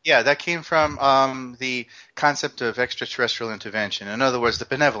 yeah, that came from the concept of extraterrestrial intervention. In other words, the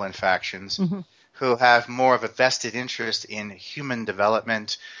benevolent factions who have more of a vested interest in human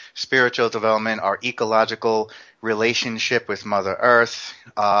development, spiritual development, our ecological relationship with Mother Earth,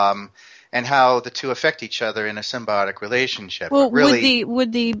 and how the two affect each other in a symbiotic relationship. Well,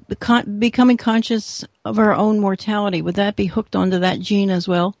 would the becoming conscious of our own mortality, would that be hooked onto that gene as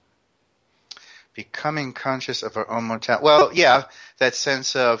well? Becoming conscious of our own mortality. Well, yeah, that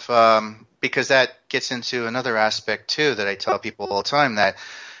sense of because that gets into another aspect too that I tell people all the time, that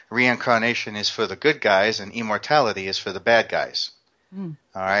reincarnation is for the good guys and immortality is for the bad guys. All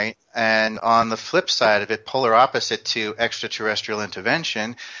right. And on the flip side of it, polar opposite to extraterrestrial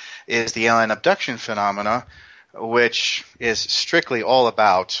intervention, is the alien abduction phenomena, which is strictly all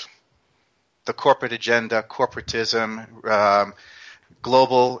about the corporate agenda, corporatism,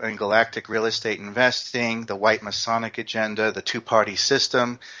 global and galactic real estate investing, the white Masonic agenda, the two-party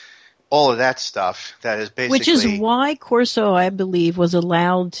system, all of that stuff that is basically... Which is why Corso, I believe, was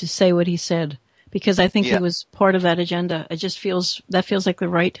allowed to say what he said, because I think he was part of that agenda. It just feels like the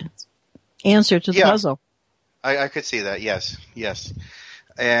right answer to the puzzle. I could see that, yes.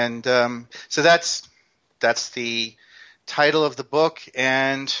 And so that's the title of the book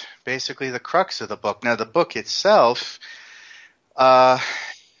and basically the crux of the book. Now, the book itself kind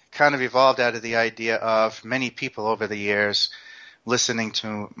of evolved out of the idea of many people over the years listening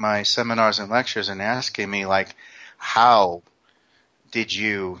to my seminars and lectures and asking me, like, how did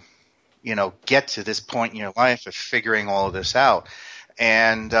you get to this point in your life of figuring all of this out?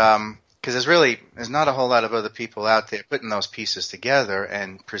 And because there's not a whole lot of other people out there putting those pieces together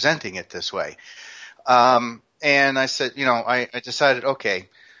and presenting it this way. And I said, I decided, okay,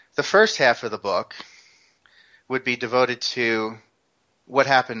 the first half of the book would be devoted to what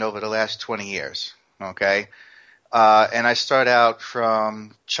happened over the last 20 years, okay? And I start out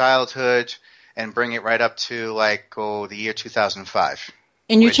from childhood and bring it right up to, the year 2005.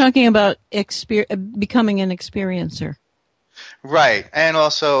 And you're talking about becoming an experiencer. Right, and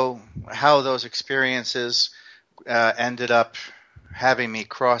also how those experiences ended up having me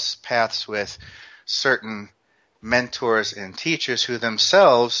cross paths with certain mentors and teachers who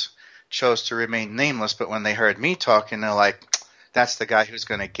themselves chose to remain nameless, but when they heard me talking, they're like, that's the guy who's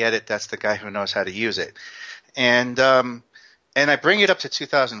going to get it, that's the guy who knows how to use it. And I bring it up to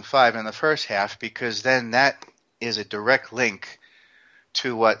 2005 in the first half because then that is a direct link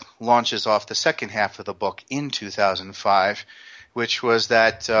to what launches off the second half of the book in 2005, which was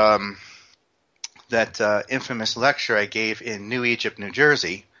that infamous lecture I gave in New Egypt, New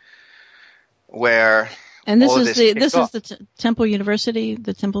Jersey, where this is the Temple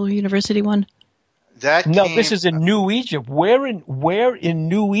University one. This is in New Egypt. Where in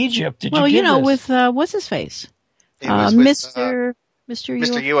New Egypt did you give this? With what's his face? Mr.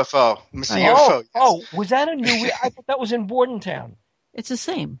 UFO. Oh, was that in New Egypt? I thought that was in Bordentown. It's the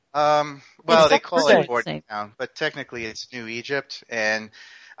same. They call it Bordentown, but technically it's New Egypt, and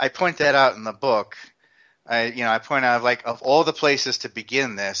I point that out in the book. I point out, of all the places to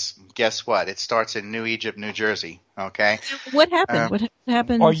begin this, guess what? It starts in New Egypt, New Jersey. Okay. What happened? What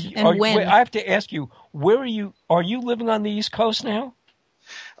happened? When? I have to ask you, where are you? Are you living on the East Coast now?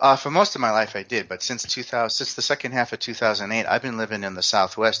 For most of my life, I did, but since the second half of 2008, I've been living in the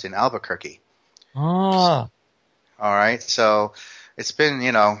Southwest in Albuquerque. Ah. All right. So it's been,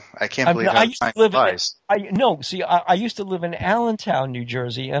 I can't believe I used to live I used to live in Allentown, New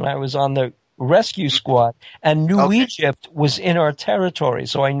Jersey, and I was on the rescue squad, and New Egypt was in our territory,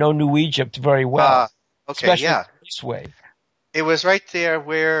 so I know New Egypt very well. Especially this way. It was right there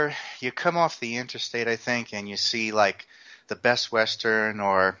where you come off the interstate, I think, and you see the Best Western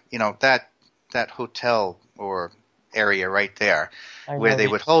or that hotel or area right there where they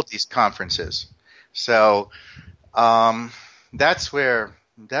would hold these conferences. So that's where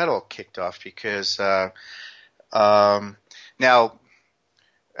that all kicked off because now.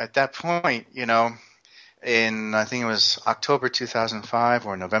 At that point, in I think it was October 2005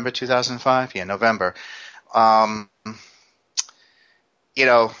 or November 2005, November.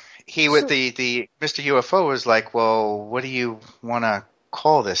 He with the Mr. UFO was like, well, what do you want to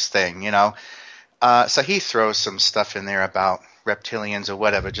call this thing? So he throws some stuff in there about reptilians or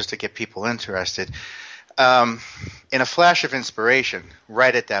whatever just to get people interested. In a flash of inspiration,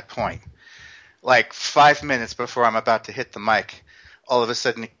 right at that point, 5 minutes before I'm about to hit the mic. All of a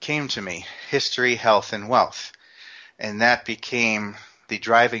sudden it came to me, history, health, and wealth. And that became the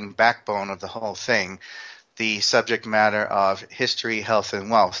driving backbone of the whole thing, the subject matter of history, health, and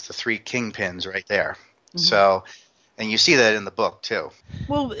wealth, the three kingpins right there. Mm-hmm. So, and you see that in the book too.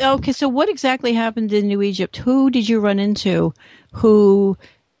 Well, okay, so what exactly happened in New Egypt? Who did you run into who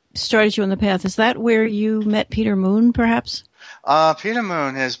started you on the path? Is that where you met Peter Moon, perhaps? Peter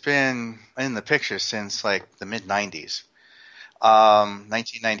Moon has been in the picture since the mid-90s.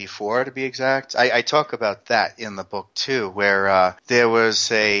 1994 to be exact. I talk about that in the book too, where there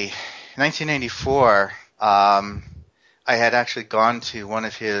was a 1994. I had actually gone to one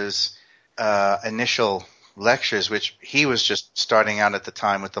of his initial lectures, which he was just starting out at the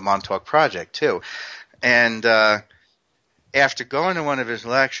time with the Montauk Project too, and after going to one of his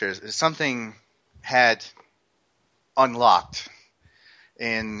lectures, something had unlocked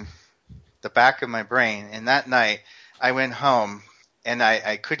in the back of my brain, and that night I went home and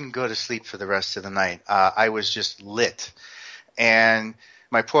I couldn't go to sleep for the rest of the night. I was just lit. And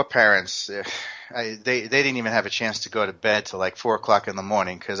my poor parents, they didn't even have a chance to go to bed till 4 o'clock in the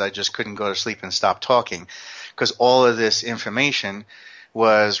morning because I just couldn't go to sleep and stop talking because all of this information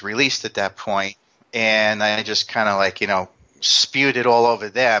was released at that point. And I just kind of spewed it all over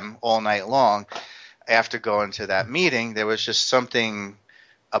them all night long. After going to that meeting, there was just something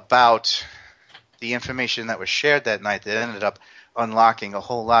about the information that was shared that night that ended up unlocking a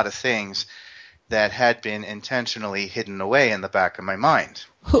whole lot of things that had been intentionally hidden away in the back of my mind.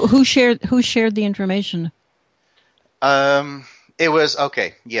 Who shared the information? It was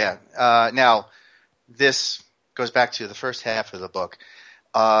now this goes back to the first half of the book.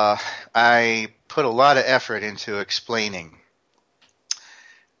 I put a lot of effort into explaining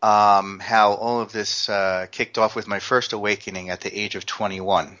how all of this kicked off with my first awakening at the age of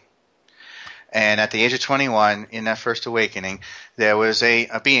 21. And at the age of 21, in that first awakening, there was a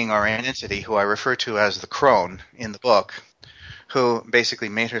being or an entity who I refer to as the crone in the book, who basically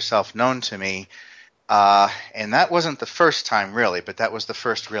made herself known to me. And that wasn't the first time, really, but that was the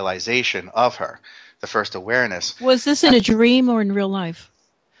first realization of her. the first awareness. Was this in a dream or in real life?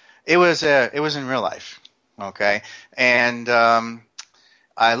 It was in real life, okay? And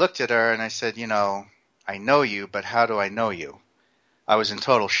I looked at her and I said, I know you, but how do I know you? I was in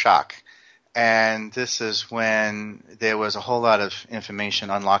total shock. And this is when there was a whole lot of information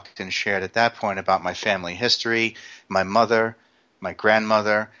unlocked and shared at that point about my family history, my mother, my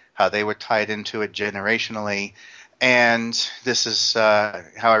grandmother, how they were tied into it generationally. And this is how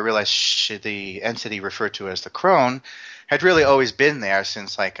I realized the entity referred to as the crone had really always been there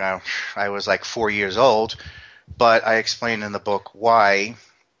since I was 4 years old. But I explained in the book why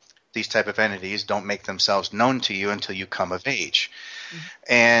these type of entities don't make themselves known to you until you come of age.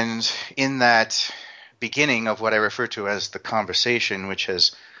 Mm-hmm. And in that beginning of what I refer to as the conversation, which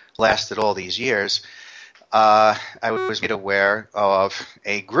has lasted all these years, I was made aware of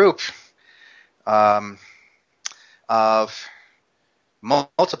a group of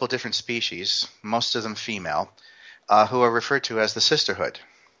multiple different species, most of them female, who are referred to as the Sisterhood.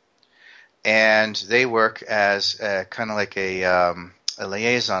 And they work as kind of like a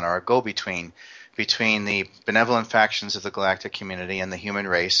liaison or a go-between between the benevolent factions of the galactic community and the human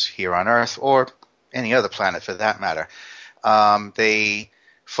race here on Earth, or any other planet for that matter. They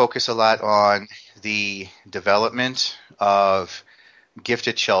focus a lot on the development of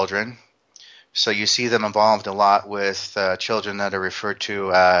gifted children. So you see them involved a lot with children that are referred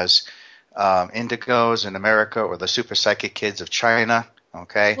to as indigos in America, or the super psychic kids of China.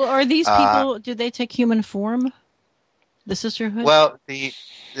 Okay. Well, are these people, do they take human form? The Sisterhood? Well,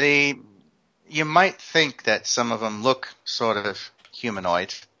 you might think that some of them look sort of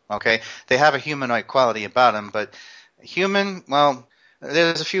humanoid. Okay, they have a humanoid quality about them, but human, well,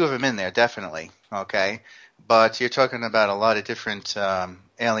 there's a few of them in there, definitely. Okay, but you're talking about a lot of different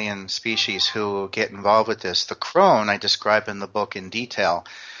alien species who get involved with this. The crone I describe in the book in detail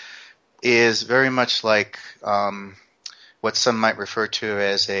is very much like what some might refer to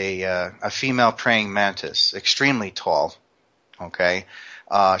as a female praying mantis, extremely tall. Okay,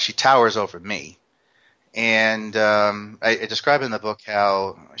 she towers over me, and I describe in the book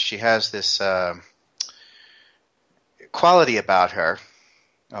how she has this quality about her.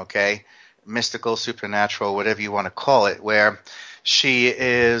 Okay, mystical, supernatural, whatever you want to call it, where she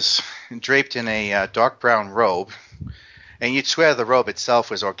is draped in a dark brown robe. And you'd swear the robe itself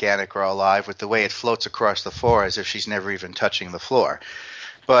was organic or alive with the way it floats across the floor as if she's never even touching the floor.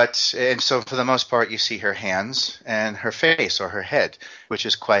 And so for the most part, you see her hands and her face, or her head, which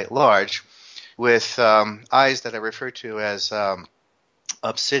is quite large, with eyes that I refer to as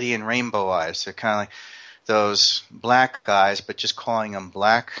obsidian rainbow eyes. They're kind of like those black eyes, but just calling them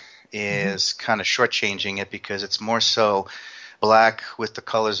black is kind of shortchanging it, because it's more so black with the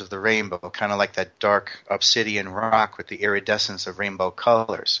colors of the rainbow, kind of like that dark obsidian rock with the iridescence of rainbow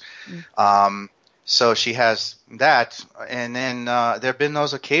colors. So she has that, and then there have been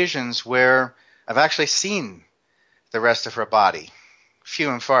those occasions where I've actually seen the rest of her body. Few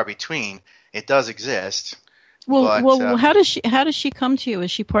and far between. It does exist. Well, how does she come to you? Is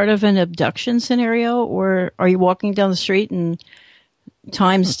she part of an abduction scenario, or are you walking down the street and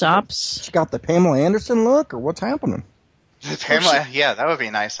time stops? She got the Pamela Anderson look, or what's happening? Pamela, yeah, that would be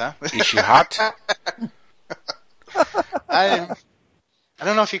nice, huh? Is she hot? I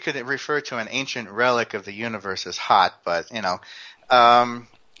don't know if you could refer to an ancient relic of the universe as hot, but you know.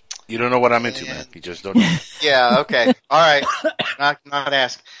 You don't know what I'm into, man. You just don't know. Yeah. Okay. All right. Not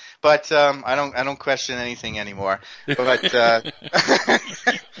ask, but I don't question anything anymore. But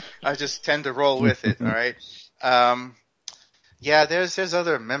I just tend to roll with it. All right. Yeah, there's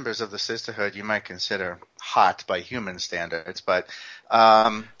other members of the Sisterhood you might consider hot by human standards, but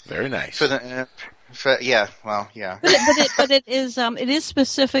very nice. Yeah, well, yeah. But it is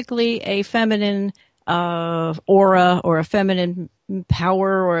specifically a feminine aura, or a feminine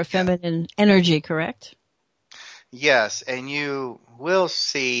power, or a feminine energy, correct? Yes, and you will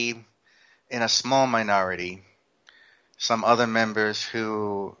see in a small minority some other members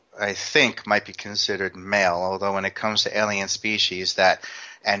who I think might be considered male, although when it comes to alien species, that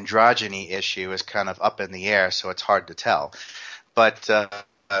androgyny issue is kind of up in the air, so it's hard to tell. But a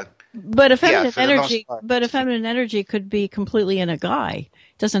feminine energy could be completely in a guy.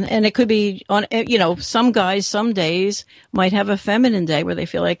 And it could be on, some guys some days might have a feminine day where they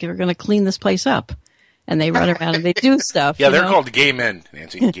feel like they're going to clean this place up, and they run around and they do stuff. Yeah, they're called gay men,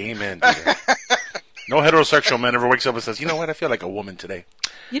 Nancy. Gay men. No heterosexual man ever wakes up and says, "You know what? I feel like a woman today."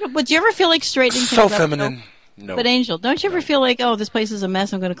 But do you ever feel like straightening so things feminine? Up? No. But Angel, don't you ever feel like, oh, this place is a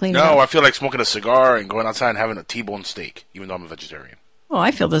mess, I'm going to clean it up? No, I feel like smoking a cigar and going outside and having a T-bone steak, even though I'm a vegetarian. Well,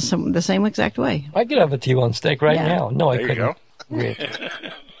 I feel the same exact way. I could have a T-bone steak right now. No, I there couldn't. You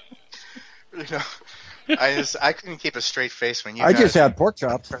go. I couldn't keep a straight face when I just had pork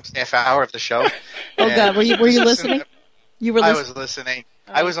chops. First half hour of the show. Oh God, were you listening? You were listening? I was listening.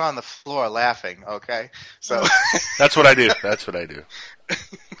 I was on the floor laughing. Okay, so that's what I do. That's what I do.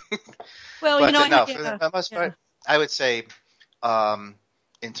 Well, but, you know, no, for the most part, I would say,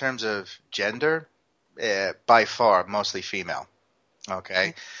 in terms of gender, by far mostly female.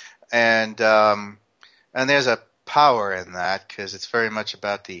 Okay, and there's a power in that because it's very much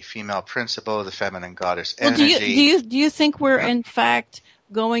about the female principle, the feminine goddess energy. Well, do you think we're in fact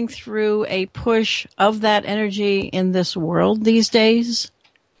going through a push of that energy in this world these days?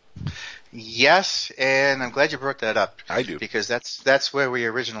 Yes, and I'm glad you brought that up. I do. Because that's where we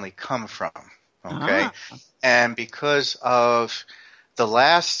originally come from, okay? And because of the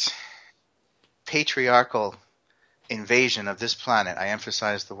last patriarchal invasion of this planet, I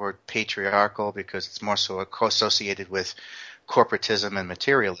emphasize the word patriarchal because it's more so associated with corporatism and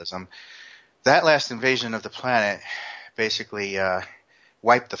materialism. That last invasion of the planet basically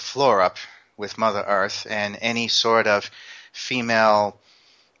wiped the floor up with Mother Earth and any sort of female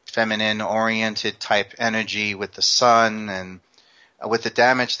feminine-oriented type energy with the sun and with the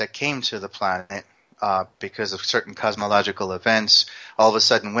damage that came to the planet because of certain cosmological events. All of a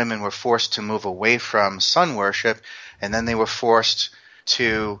sudden, women were forced to move away from sun worship, and then they were forced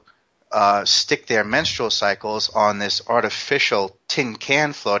to stick their menstrual cycles on this artificial tin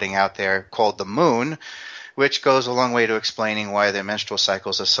can floating out there called the moon, which goes a long way to explaining why their menstrual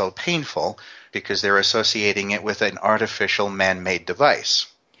cycles are so painful, because they're associating it with an artificial man-made device.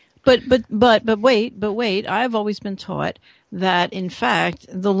 But wait, I've always been taught that, in fact,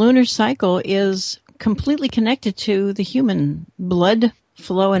 the lunar cycle is completely connected to the human blood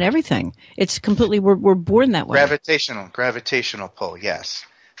flow and everything. It's completely, we're born that way. Gravitational pull, yes.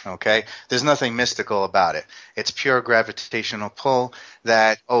 Okay? There's nothing mystical about it. It's pure gravitational pull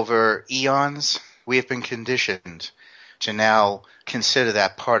that over eons we have been conditioned to now consider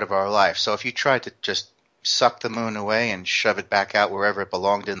that part of our life. So if you try to just suck the moon away and shove it back out wherever it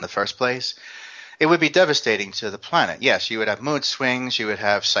belonged in the first place, it would be devastating to the planet. Yes, you would have mood swings, you would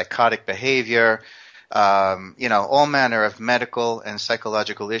have psychotic behavior, all manner of medical and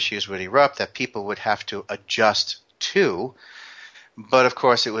psychological issues would erupt that people would have to adjust to. But of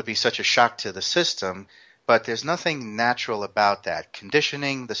course, it would be such a shock to the system. But there's nothing natural about that.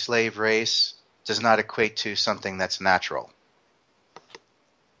 Conditioning the slave race does not equate to something that's natural.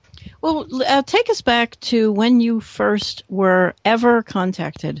 Well, take us back to when you first were ever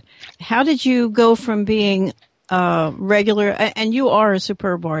contacted. How did you go from being regular, and you are a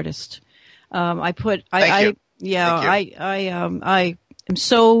superb artist. I am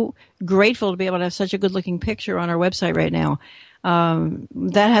so grateful to be able to have such a good-looking picture on our website right now.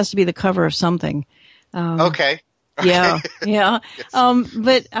 That has to be the cover of something. Okay. Yeah. Yes.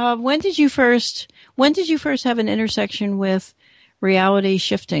 But when did you first have an intersection with reality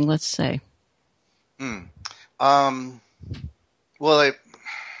shifting, let's say? Well,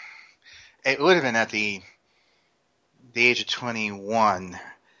 it would have been at the age of 21,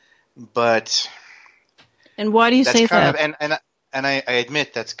 but. And why do you say that? And I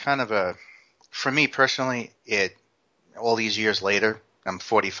admit that's kind of for me personally, all these years later, I'm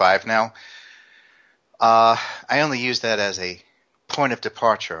 45 now. I only use that as a point of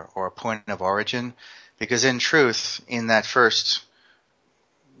departure or a point of origin, because in truth, in that first,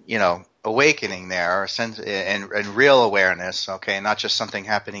 awakening there, and real awareness, okay, not just something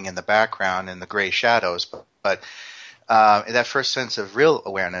happening in the background in the gray shadows, but that first sense of real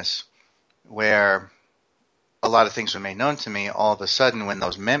awareness, where a lot of things were made known to me, all of a sudden when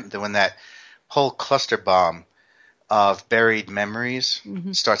that whole cluster bomb of buried memories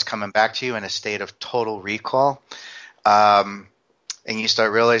starts coming back to you in a state of total recall, and you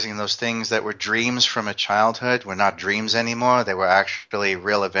start realizing those things that were dreams from a childhood were not dreams anymore, they were actually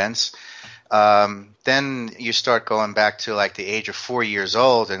real events. Then you start going back to like the age of 4 years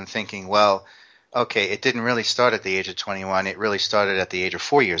old and thinking, well, okay, it didn't really start at the age of 21, it really started at the age of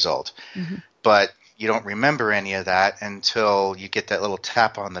 4 years old. But you don't remember any of that until you get that little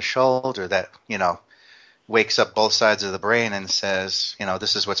tap on the shoulder that, wakes up both sides of the brain and says,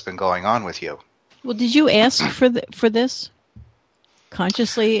 this is what's been going on with you. Well, did you ask for this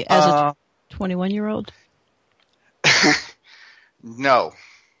consciously as a 21-year-old? No.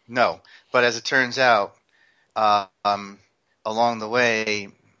 But as it turns out, along the way,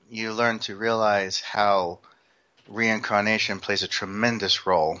 you learn to realize how reincarnation plays a tremendous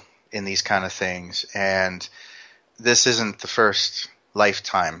role in these kind of things. And this isn't the first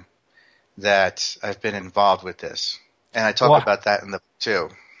lifetime that I've been involved with this. And I talk about that in the book too.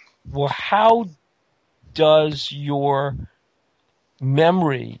 Well, how does your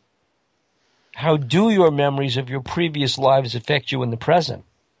memory, how do your memories of your previous lives affect you in the present,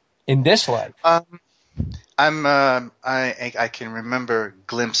 in this life? I can remember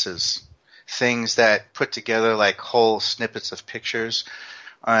glimpses, things that put together like whole snippets of pictures,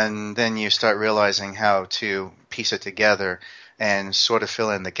 and then you start realizing how to piece it together and sort of fill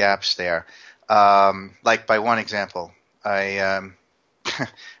in the gaps there. Like by one example, I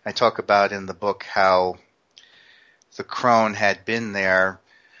talk about in the book how the crone had been there,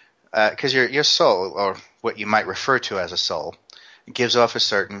 because your soul, or what you might refer to as a soul, gives off a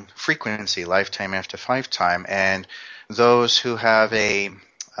certain frequency, lifetime after lifetime, and those who have a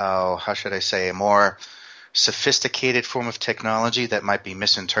more sophisticated form of technology that might be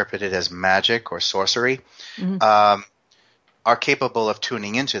misinterpreted as magic or sorcery, are capable of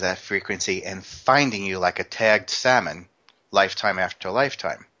tuning into that frequency and finding you like a tagged salmon, lifetime after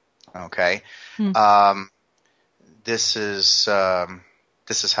lifetime. Okay, this is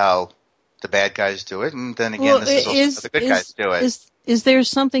how the bad guys do it, and then again, this is also how the good guys do it. Is there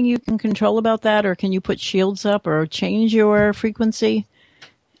something you can control about that, or can you put shields up or change your frequency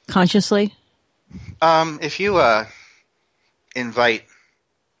consciously? If you invite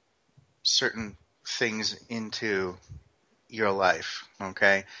certain things into your life,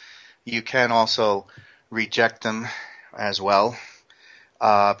 okay, you can also reject them as well,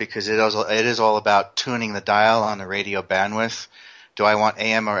 because it is all about tuning the dial on the radio bandwidth. Do I want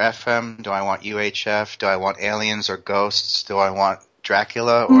AM or FM? Do I want UHF? Do I want aliens or ghosts? Do I want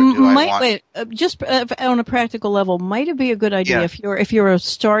Dracula, or do I want? Wait, just on a practical level, might it be a good idea if you're a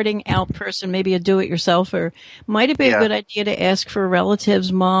starting out person, maybe a do-it-yourself, or might it be a good idea to ask for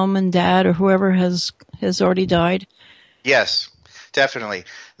relatives, mom and dad, or whoever has already died? Yes, definitely.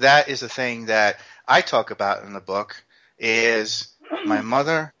 That is the thing that I talk about in the book. Is my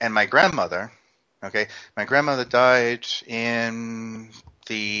mother and my grandmother. Okay, my grandmother died in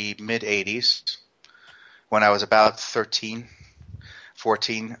the mid-'80s when I was about 13.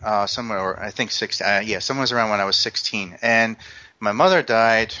 14, somewhere, or I think 16. Somewhere around when I was 16. And my mother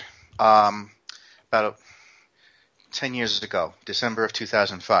died about 10 years ago, December of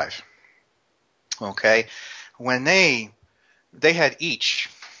 2005. Okay, when they had each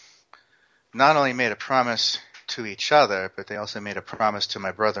not only made a promise to each other, but they also made a promise to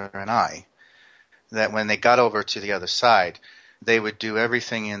my brother and I that when they got over to the other side, they would do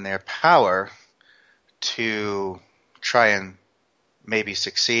everything in their power to try and maybe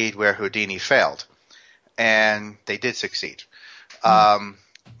succeed where Houdini failed. And they did succeed.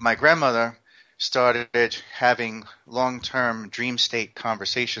 My grandmother started having long-term dream state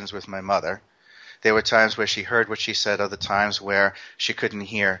conversations with my mother. There were times where she heard what she said, other times where she couldn't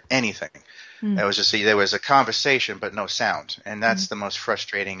hear anything. It was just there was a conversation but no sound, and that's the most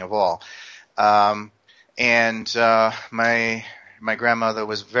frustrating of all. My grandmother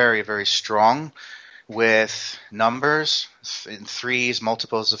was very, very strong with numbers in threes,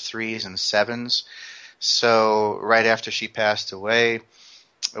 multiples of threes and sevens. So right after she passed away,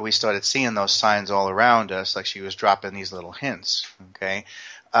 we started seeing those signs all around us, like she was dropping these little hints. Okay,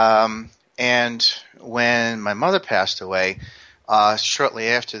 and when my mother passed away, shortly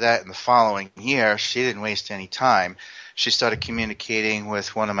after that, in the following year, she didn't waste any time. She started communicating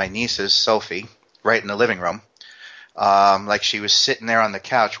with one of my nieces, Sophie, right in the living room. Like she was sitting there on the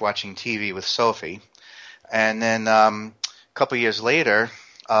couch watching TV with Sophie. And then a couple years later...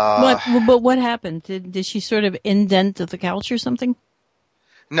 But what happened? Did she sort of indent the couch or something?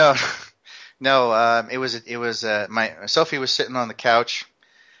 No. It was Sophie was sitting on the couch,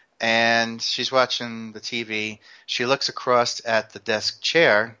 and she's watching the TV. She looks across at the desk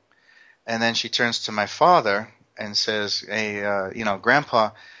chair, and then she turns to my father and says, "Hey,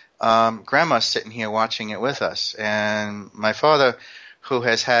 Grandpa, Grandma's sitting here watching it with us." And my father, who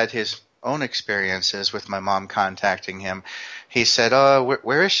has had his own experiences with my mom contacting him, he said,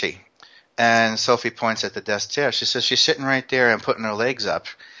 where is she? And Sophie points at the desk chair. She says, she's sitting right there and putting her legs up.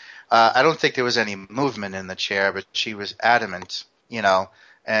 I don't think there was any movement in the chair, but she was adamant,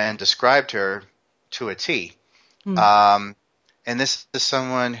 and described her to a T. And this is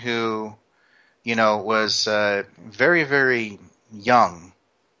someone who, was very, very young,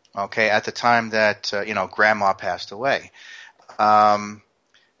 okay, at the time that, Grandma passed away.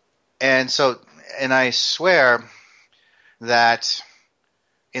 And I swear that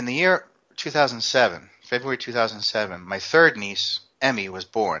in the year 2007, February 2007, my third niece, Emmy, was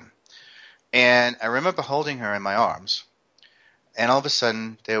born. And I remember holding her in my arms. And all of a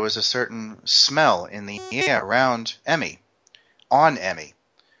sudden, there was a certain smell in the air around Emmy, on Emmy.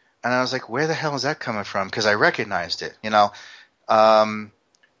 And I was like, where the hell is that coming from? Because I recognized it, my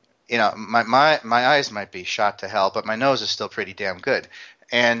eyes might be shot to hell, but my nose is still pretty damn good.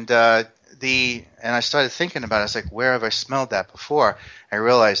 And I started thinking about it. I was like, where have I smelled that before? I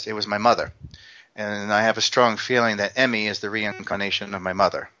realized it was my mother. And I have a strong feeling that Emmy is the reincarnation of my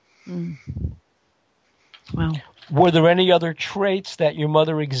mother. Mm. Wow. Were there any other traits that your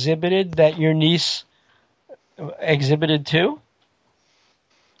mother exhibited that your niece exhibited too?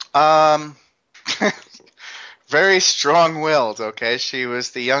 Very strong-willed, okay? She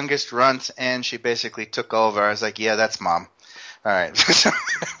was the youngest runt, and she basically took over. I was like, yeah, that's Mom. All right.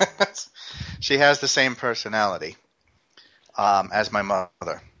 She has the same personality as my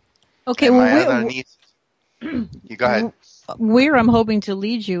mother. Okay, and well, my other niece, you go ahead. Where I'm hoping to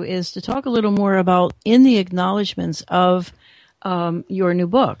lead you is to talk a little more about in the acknowledgments of your new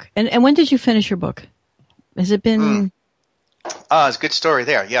book. And when did you finish your book? Has it been... It's a good story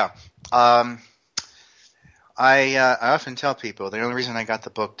there, yeah. I often tell people the only reason I got the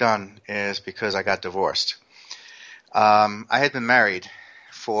book done is because I got divorced. I had been married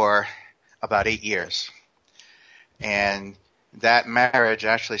for about 8 years. And that marriage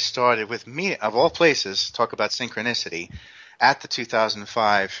actually started with me, of all places, talk about synchronicity, at the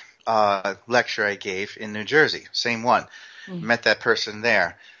 2005 lecture I gave in New Jersey. Same one. Mm-hmm. Met that person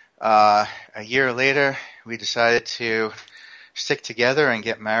there. A year later, we decided to stick together and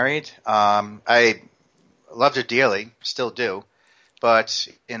get married. I loved her dearly, still do. But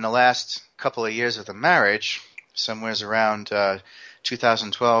in the last couple of years of the marriage, somewhere around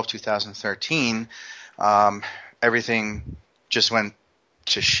 2012, 2013, everything just went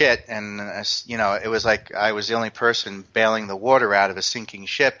to shit. And, it was like I was the only person bailing the water out of a sinking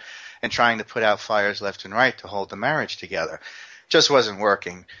ship and trying to put out fires left and right to hold the marriage together. Just wasn't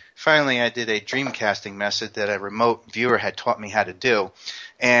working. Finally, I did a dreamcasting method that a remote viewer had taught me how to do,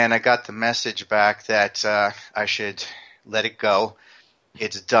 and I got the message back that I should let it go.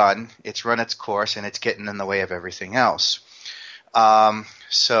 It's done. It's run its course, and it's getting in the way of everything else.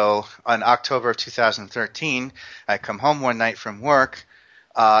 So on October of 2013, I come home one night from work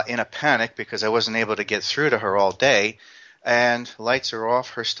in a panic because I wasn't able to get through to her all day. And lights are off,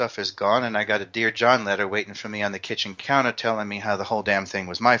 her stuff is gone, and I got a Dear John letter waiting for me on the kitchen counter telling me how the whole damn thing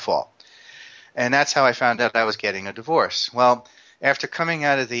was my fault. And that's how I found out I was getting a divorce. Well, after coming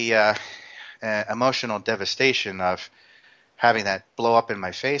out of the emotional devastation of having that blow up in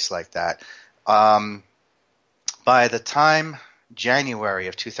my face like that, by the time January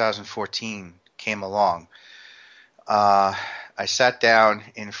of 2014 came along, I sat down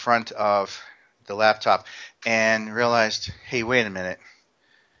in front of the laptop and realized, hey, wait a minute.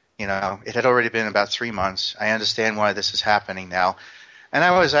 It had already been about 3 months. I understand why this is happening now. And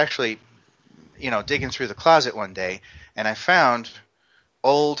I was actually, digging through the closet one day, and I found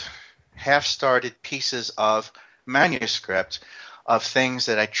old, half-started pieces of manuscript of things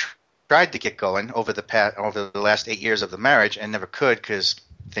that I tried to get going over the last 8 years of the marriage and never could because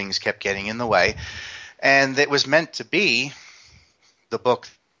things kept getting in the way. And it was meant to be the book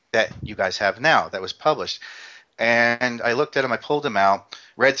that you guys have now that was published. And I looked at them, I pulled them out,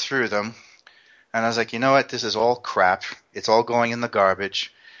 read through them, and I was like, you know what, this is all crap. It's all going in the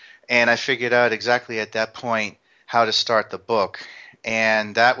garbage. And I figured out exactly at that point how to start the book.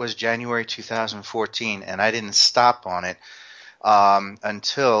 And that was January 2014, and I didn't stop on it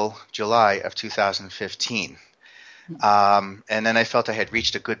until July of 2015. And then I felt I had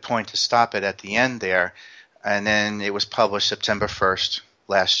reached a good point to stop it at the end there, and then it was published September 1st.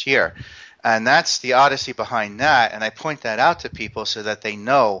 Last year. And that's the odyssey behind that, and I point that out to people so that they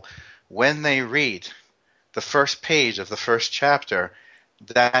know when they read the first page of the first chapter,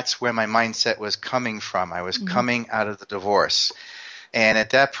 that's where my mindset was coming from. I was coming out of the divorce. And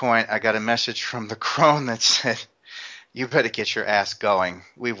at that point, I got a message from the crone that said, you better get your ass going.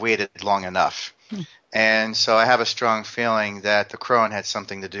 We've waited long enough. And so I have a strong feeling that the crone had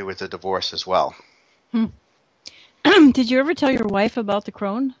something to do with the divorce as well. Did you ever tell your wife about the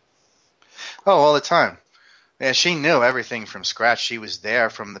crone? Oh, all the time. Yeah, she knew everything from scratch. She was there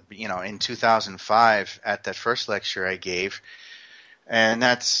from in 2005 at that first lecture I gave, and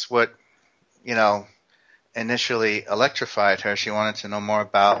that's what, initially electrified her. She wanted to know more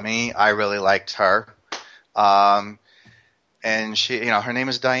about me. I really liked her, and she, her name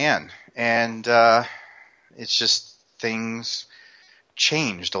is Diane, and it's just things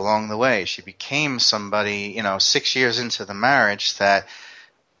changed along the way. She became somebody, 6 years into the marriage that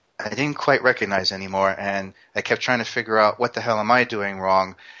I didn't quite recognize anymore, and I kept trying to figure out what the hell am I doing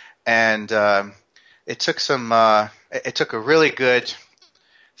wrong. And it took a really good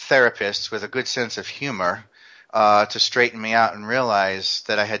therapist with a good sense of humor to straighten me out and realize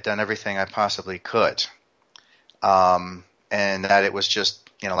that I had done everything I possibly could, and that it was just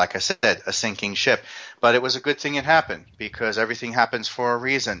like I said, a sinking ship. But it was a good thing it happened, because everything happens for a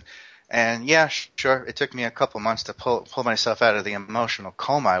reason. And yeah, sure, it took me a couple months to pull myself out of the emotional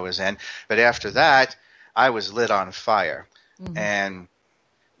coma I was in. But after that, I was lit on fire. Mm-hmm. And,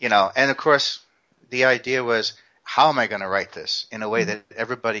 and of course, the idea was, how am I going to write this in a way that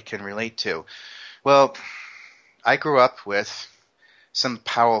everybody can relate to? Well, I grew up with some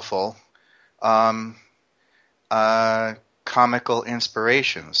powerful comical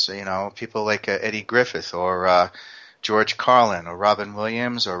inspirations, people like Eddie Griffith or George Carlin or Robin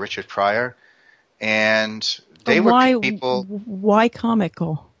Williams or Richard Pryor. And they were people... Why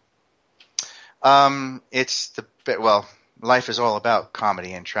comical? Life is all about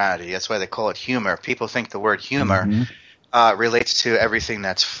comedy and tragedy. That's why they call it humor. People think the word humor relates to everything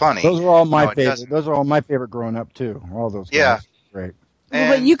that's funny. Those are all my favorite. Those are all my favorite growing up too. All those guys. Yeah, great.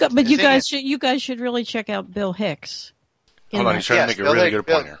 But you guys should really check out Bill Hicks. Hold on, he's trying to make a really good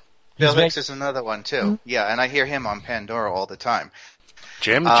point here. Bill Hicks is another one too. Mm-hmm. Yeah, and I hear him on Pandora all the time.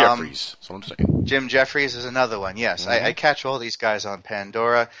 Jim Jeffries. That's what I'm saying. Jim Jeffries is another one. Yes, mm-hmm. I catch all these guys on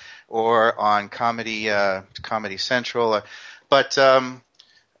Pandora or on Comedy Central, but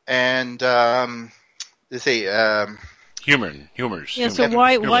humors. Yeah. So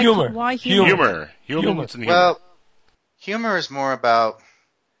why humor? Humor. Well, humor is more about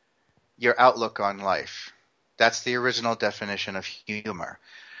your outlook on life. That's the original definition of humor.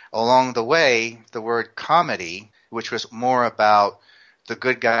 Along the way, the word comedy, which was more about the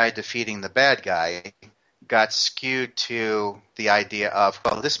good guy defeating the bad guy, got skewed to the idea of,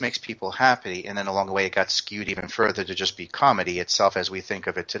 well, this makes people happy, and then along the way it got skewed even further to just be comedy itself as we think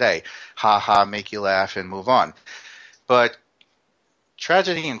of it today. Ha ha, make you laugh and move on. But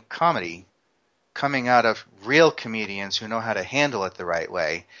tragedy and comedy, coming out of real comedians who know how to handle it the right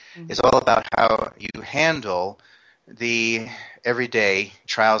way, is all about how you handle the everyday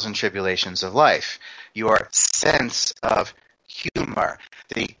trials and tribulations of life. Your sense of humor,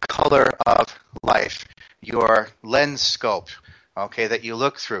 the color of life, your lens scope, okay, that you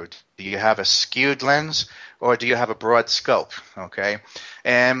look through. Do you have a skewed lens or do you have a broad scope, okay?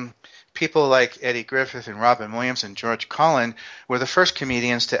 And people like Eddie Griffith and Robin Williams and George Carlin were the first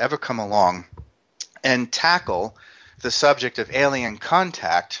comedians to ever come along and tackle the subject of alien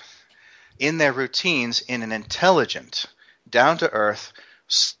contact in their routines in an intelligent, down-to-earth,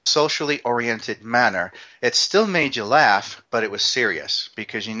 socially oriented manner. It still made you laugh, but it was serious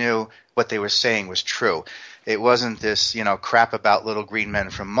because you knew what they were saying was true. It wasn't this, crap about little green men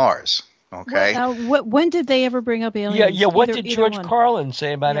from Mars. Okay. When did they ever bring up aliens? Yeah. What did George Carlin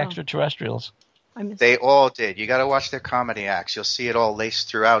say about extraterrestrials? They all did. You got to watch their comedy acts. You'll see it all laced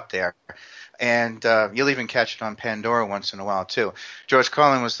throughout there. And you'll even catch it on Pandora once in a while, too. George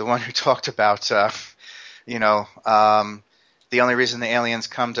Carlin was the one who talked about, the only reason the aliens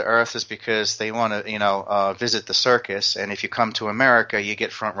come to Earth is because they want to, visit the circus. And if you come to America, you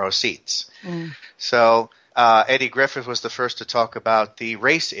get front row seats. Mm. So Eddie Griffith was the first to talk about the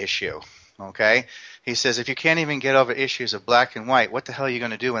race issue, okay? He says, if you can't even get over issues of black and white, what the hell are you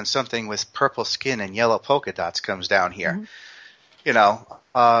going to do when something with purple skin and yellow polka dots comes down here?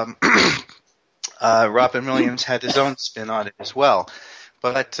 Mm-hmm. Robin Williams had his own spin on it as well.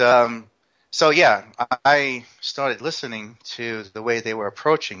 But I started listening to the way they were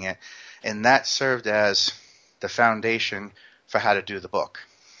approaching it, and that served as the foundation for how to do the book.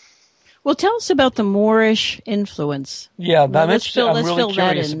 Well, tell us about the Moorish influence. Yeah, I'm really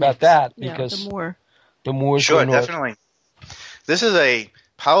curious about that because the Moors. Sure, definitely. This is a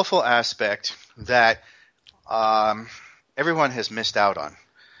powerful aspect that everyone has missed out on,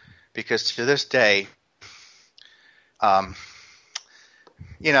 because to this day, there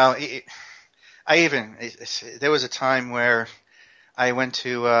was a time where I went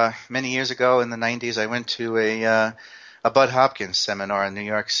to many years ago in the 90s. I went to a Bud Hopkins seminar in New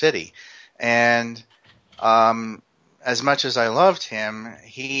York City, and as much as I loved him,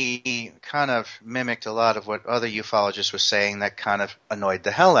 he kind of mimicked a lot of what other ufologists were saying that kind of annoyed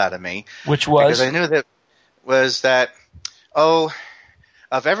the hell out of me. Which was? Because I knew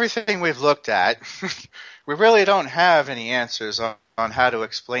of everything we've looked at, we really don't have any answers on how to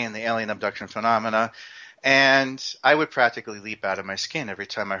explain the alien abduction phenomena, and I would practically leap out of my skin every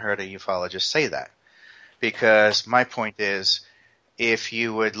time I heard a ufologist say that. Because my point is, if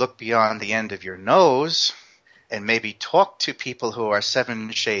you would look beyond the end of your nose and maybe talk to people who are 7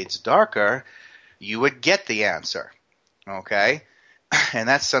 shades darker, you would get the answer, okay? And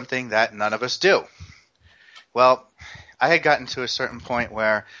that's something that none of us do. Well, I had gotten to a certain point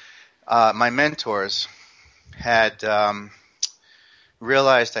where my mentors had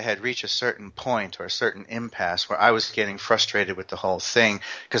realized I had reached a certain point or a certain impasse where I was getting frustrated with the whole thing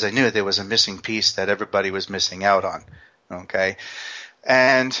because I knew there was a missing piece that everybody was missing out on. Okay?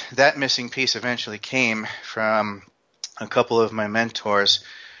 And that missing piece eventually came from a couple of my mentors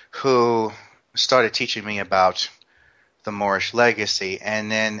who started teaching me about the Moorish legacy,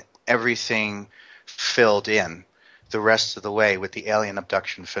 and then everything filled in the rest of the way with the alien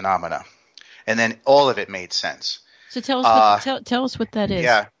abduction phenomena. And then all of it made sense. So tell us tell us what that is.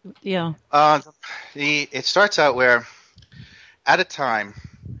 Yeah. It starts out where, at a time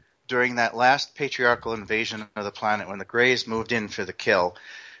during that last patriarchal invasion of the planet, when the Greys moved in for the kill,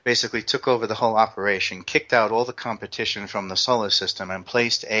 basically took over the whole operation, kicked out all the competition from the solar system, and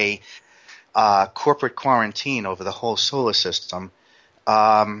placed a corporate quarantine over the whole solar system,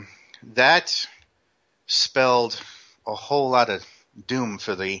 that spelled a whole lot of doom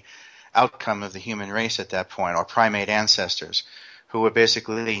for the outcome of the human race at that point, or primate ancestors, who were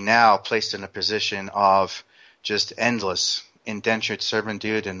basically now placed in a position of just endless indentured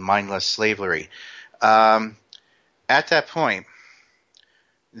servitude and mindless slavery. At that point,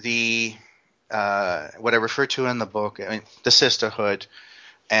 the what I refer to in the book, the sisterhood,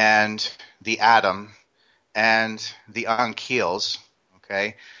 and the Atom, and the Ankyls,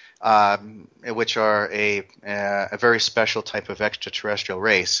 okay, which are a very special type of extraterrestrial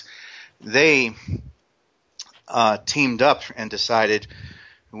race, they teamed up and decided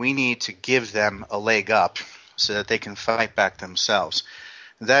we need to give them a leg up so that they can fight back themselves.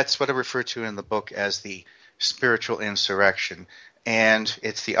 That's what I refer to in the book as the spiritual insurrection. And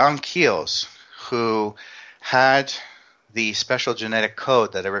it's the Ankyls who had the special genetic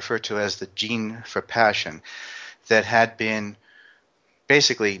code that I refer to as the gene for passion that had been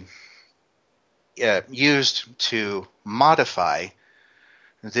basically used to modify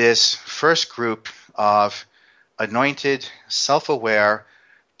this first group of anointed, self-aware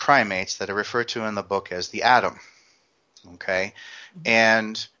primates that I refer to in the book as the Atom. Okay?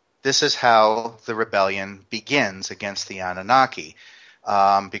 And this is how the rebellion begins against the Anunnaki,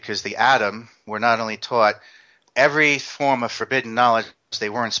 because the Atom were not only taught every form of forbidden knowledge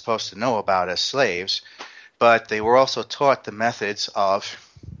they weren't supposed to know about as slaves, but they were also taught the methods of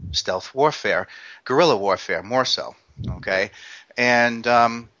stealth warfare, guerrilla warfare, more so. Okay? And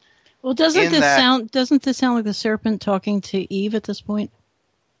well, doesn't this sound like the serpent talking to Eve at this point?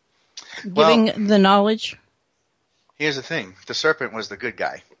 Giving the knowledge? Here's the thing. The serpent was the good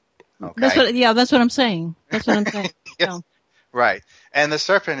guy. Okay? That's what I'm saying. That's what I'm saying. Yes. Oh. Right. And the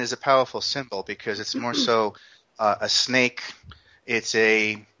serpent is a powerful symbol because it's more so a snake. It's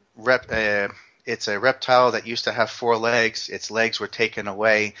a reptile that used to have 4 legs. Its legs were taken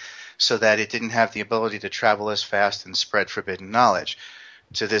away so that it didn't have the ability to travel as fast and spread forbidden knowledge.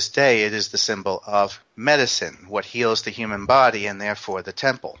 To this day, it is the symbol of medicine, what heals the human body and therefore the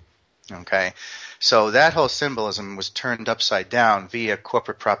temple. Okay? So that whole symbolism was turned upside down via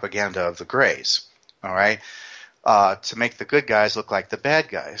corporate propaganda of the Greys. All right? To make the good guys look like the bad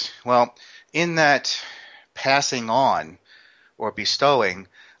guys. Well, in that passing on or bestowing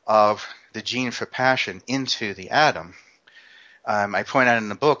of the gene for passion into the Atom, I point out in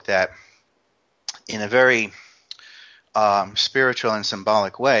the book that in a very spiritual and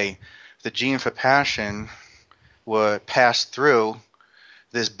symbolic way, the gene for passion was passed through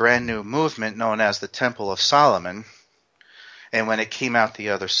this brand new movement known as the Temple of Solomon, and when it came out the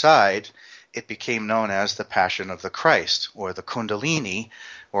other side, it became known as the Passion of the Christ, or the Kundalini,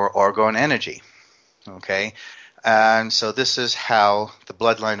 or Orgone energy. Okay? And so this is how the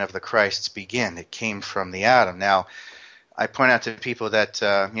bloodline of the Christs begin. It came from the Atom. Now, I point out to people that,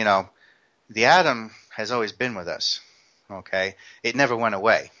 the Atom has always been with us. Okay? It never went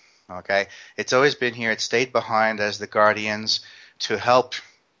away. Okay? It's always been here. It stayed behind as the guardians to help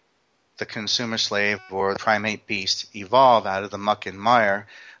the consumer slave or the primate beast evolve out of the muck and mire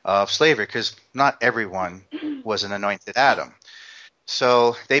of slavery, because not everyone was an anointed Atom.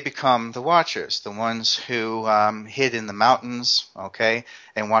 So they become the watchers, the ones who hid in the mountains, okay,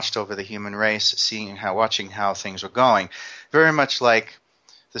 and watched over the human race, watching how things were going. Very much like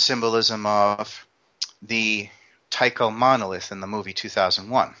the symbolism of the Tycho monolith in the movie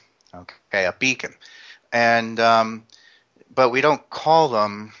 2001, okay, a beacon. And but we don't call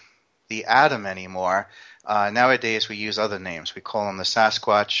them the Atom anymore. Nowadays we use other names. We call them the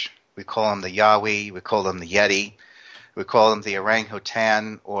Sasquatch, we call them the Yahweh, we call them the Yeti, we call them the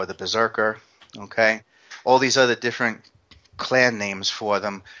Orangutan or the Berserker, okay? All these other different clan names for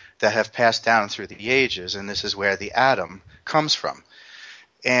them that have passed down through the ages, and this is where the Atom comes from.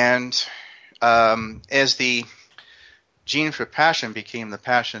 And as the gene for passion became the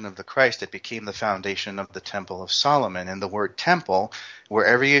passion of the Christ. It became the foundation of the Temple of Solomon. And the word temple,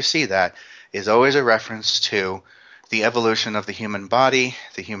 wherever you see that, is always a reference to the evolution of the human body,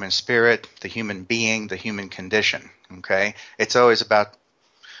 the human spirit, the human being, the human condition. Okay? It's always about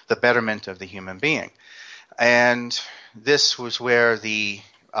the betterment of the human being. And this was where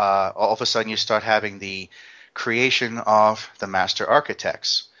all of a sudden you start having the creation of the master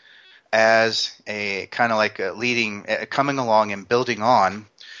architects as a kind of like coming along and building on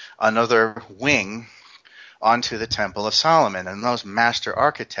another wing onto the Temple of Solomon. And those master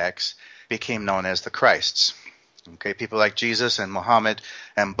architects became known as the Christs. Okay, people like Jesus and Muhammad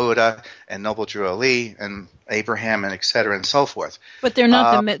and Buddha and Noble Drew Ali and Abraham and et cetera and so forth. But they're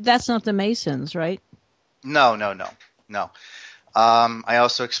not that's not the Masons, right? No. I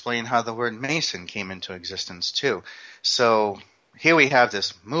also explained how the word Mason came into existence too. So here we have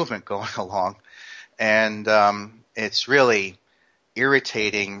this movement going along, and it's really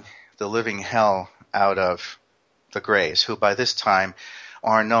irritating the living hell out of the Greys, who by this time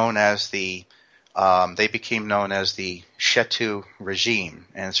are known as they became known as the Chetu regime,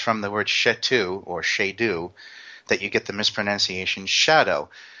 and it's from the word Chetu or Shedu that you get the mispronunciation shadow.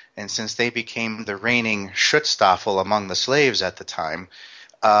 And since they became the reigning Schutzstaffel among the slaves at the time,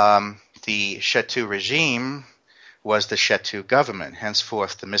 the Chetu regime was the Chetu government,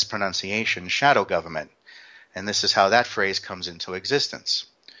 henceforth the mispronunciation shadow government. And this is how that phrase comes into existence.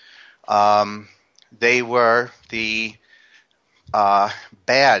 They were the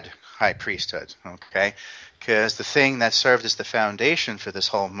bad high priesthood, okay? Because the thing that served as the foundation for this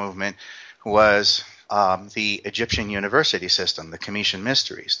whole movement was the Egyptian university system, the Comitian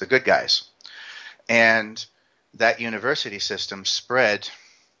Mysteries, the good guys. And that university system spread,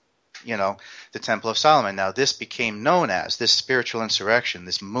 the Temple of Solomon. Now, this became known as, this spiritual insurrection,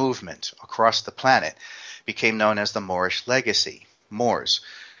 this movement across the planet, became known as the Moorish legacy, Moors.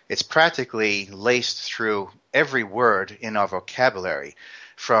 It's practically laced through every word in our vocabulary,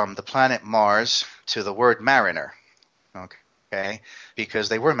 from the planet Mars to the word mariner, okay? Because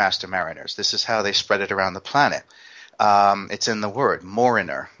they were master mariners. This is how they spread it around the planet. It's in the word,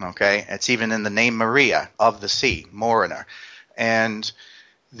 moriner, okay? It's even in the name Maria, of the sea, moriner. And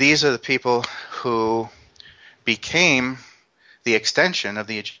these are the people who became the extension of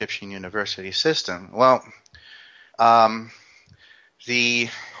the Egyptian university system. Well,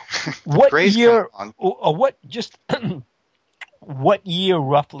 what year? What year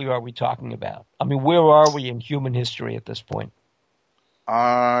roughly are we talking about? I mean, where are we in human history at this point?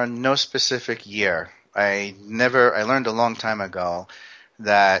 No specific year. I learned a long time ago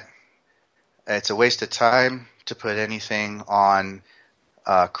that it's a waste of time to put anything on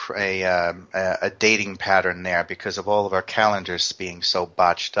a dating pattern there because of all of our calendars being so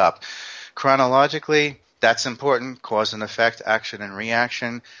botched up. Chronologically, that's important, cause and effect, action and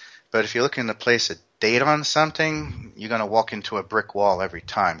reaction. But if you're looking to place a date on something, you're going to walk into a brick wall every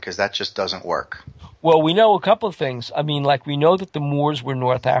time because that just doesn't work. Well, we know a couple of things. I mean, like we know that the Moors were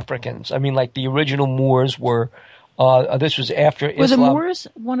North Africans. I mean, like the original Moors were, this was after Islam. Were the Moors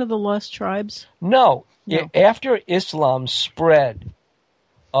one of the lost tribes? No. After Islam spread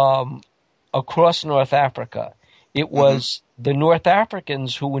across North Africa, it was the North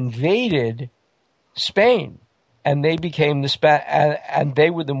Africans who invaded Spain, and they became and they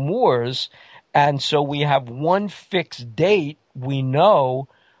were the Moors. And so we have one fixed date. We know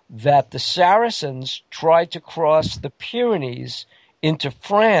that the Saracens tried to cross the Pyrenees into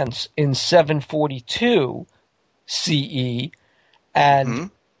France in 742 CE,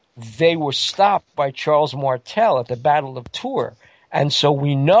 and they were stopped by Charles Martel at the Battle of Tours. And so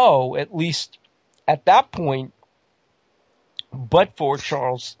we know, at least at that point, but for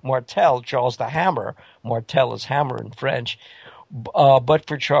Charles Martel, Charles the Hammer, Martel is hammer in French, but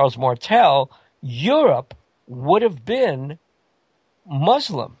for Charles Martel, Europe would have been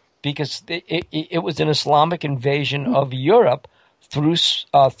Muslim because it was an Islamic invasion of Europe through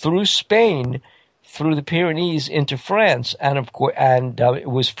Spain, through the Pyrenees into France, and of course, it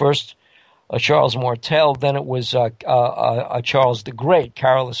was first Charles Martel, then it was Charles the Great,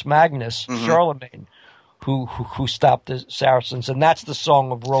 Carolus Magnus, Charlemagne, who stopped the Saracens, and that's the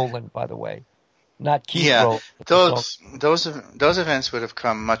Song of Roland, by the way, not Keith Roland. Those events would have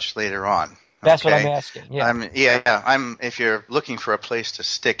come much later on. That's what I'm asking. Yeah. If you're looking for a place to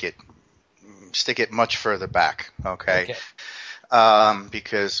stick it much further back. Okay.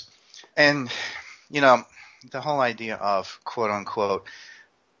 Because, the whole idea of quote unquote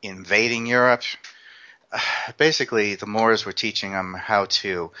invading Europe, basically the Moors were teaching them how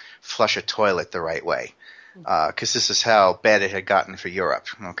to flush a toilet the right way. Because this is how bad it had gotten for Europe.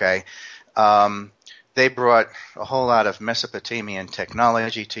 Okay. they brought a whole lot of Mesopotamian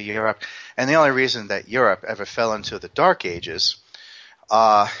technology to Europe, and the only reason that Europe ever fell into the Dark Ages,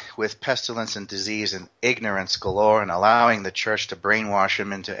 with pestilence and disease and ignorance galore, and allowing the church to brainwash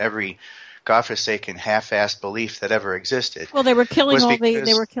them into every godforsaken, half-assed belief that ever existed. Well, they were killing all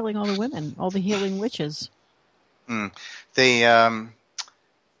the women, all the healing witches. There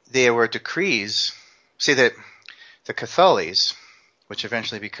were decrees. See, that the Catholicos, which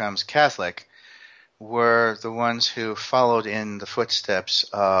eventually becomes Catholic, were the ones who followed in the footsteps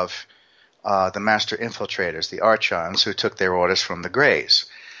of the master infiltrators, the archons, who took their orders from the Greys.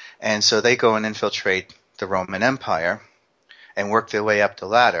 And so they go and infiltrate the Roman Empire and work their way up the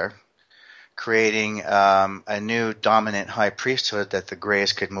ladder, creating a new dominant high priesthood that the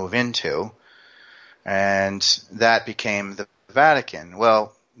Greys could move into, and that became the Vatican.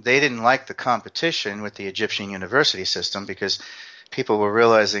 Well, they didn't like the competition with the Egyptian university system because people were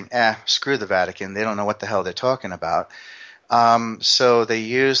realizing, screw the Vatican, they don't know what the hell they're talking about. So they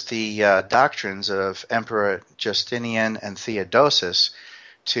used the doctrines of Emperor Justinian and Theodosius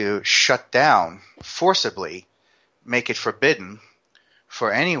to shut down, forcibly make it forbidden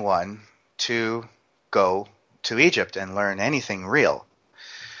for anyone to go to Egypt and learn anything real.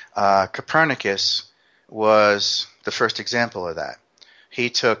 Copernicus was the first example of that. He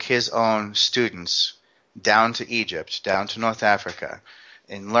took his own students down to Egypt, down to North Africa,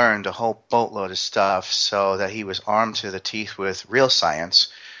 and learned a whole boatload of stuff so that he was armed to the teeth with real science,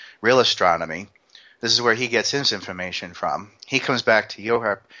 real astronomy. This is where he gets his information from. He comes back to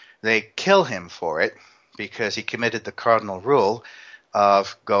Europe. They kill him for it because he committed the cardinal rule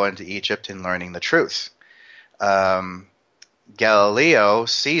of going to Egypt and learning the truth. Galileo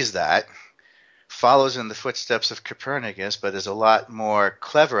sees that, follows in the footsteps of Copernicus, but is a lot more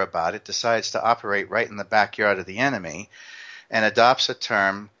clever about it, decides to operate right in the backyard of the enemy, and adopts a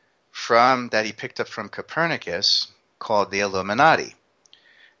term that he picked up from Copernicus called the Illuminati.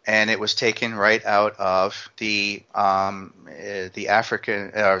 And it was taken right out of the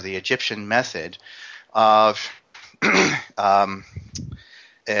African or the Egyptian method of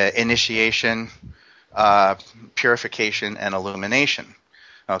initiation, purification, and illumination.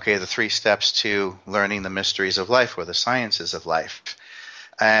 Okay, the 3 steps to learning the mysteries of life, or the sciences of life.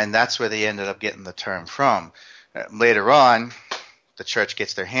 And that's where they ended up getting the term from. Later on, the church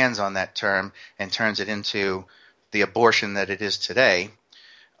gets their hands on that term and turns it into the abortion that it is today,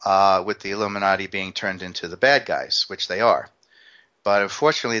 with the Illuminati being turned into the bad guys, which they are. But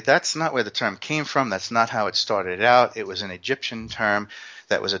unfortunately, that's not where the term came from. That's not how it started out. It was an Egyptian term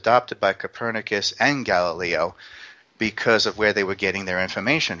that was adopted by Copernicus and Galileo because of where they were getting their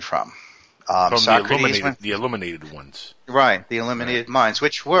information from. From the illuminated ones. Right, the illuminated minds,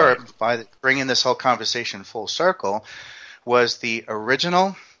 which were, by bringing this whole conversation full circle, was the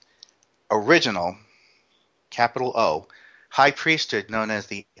original, capital O, high priesthood known as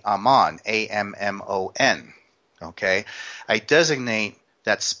the Ammon, A-M-M-O-N. Okay, I designate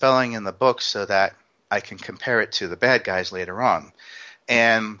that spelling in the book so that I can compare it to the bad guys later on.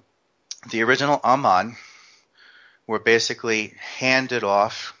 And the original Ammon were basically handed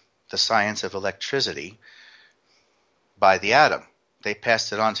off the science of electricity by the atom. They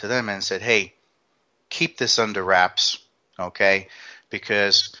passed it on to them and said, hey, keep this under wraps, okay?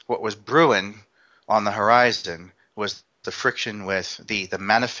 Because what was brewing on the horizon was the friction with the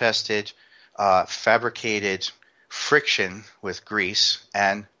manifested, fabricated friction with Greece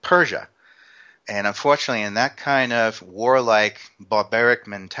and Persia. And unfortunately, in that kind of warlike, barbaric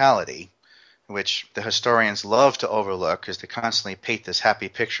mentality, which the historians love to overlook because they constantly paint this happy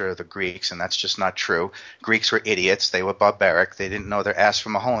picture of the Greeks, and that's just not true. Greeks were idiots. They were barbaric. They didn't know their ass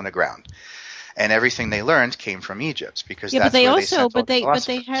from a hole in the ground. And everything they learned came from Egypt because that's where they sent all the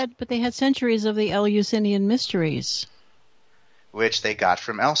philosophers. But they had centuries of the Eleusinian mysteries, which they got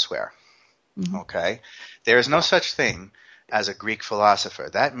from elsewhere. Mm-hmm. Okay? There is no such thing as a Greek philosopher.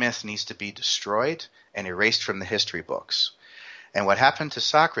 That myth needs to be destroyed and erased from the history books. And what happened to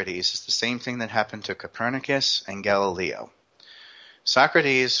Socrates is the same thing that happened to Copernicus and Galileo.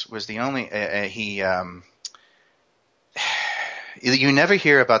 Socrates was the only you never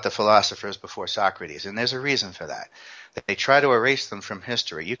hear about the philosophers before Socrates, and there's a reason for that. They try to erase them from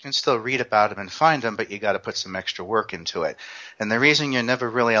history. You can still read about them and find them, but you got to put some extra work into it. And the reason you're never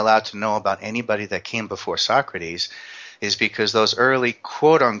really allowed to know about anybody that came before Socrates is because those early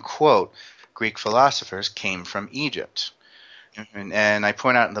quote-unquote Greek philosophers came from Egypt. And I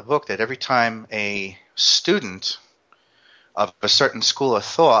point out in the book that every time a student of a certain school of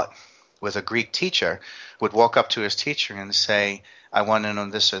thought with a Greek teacher would walk up to his teacher and say, I want to know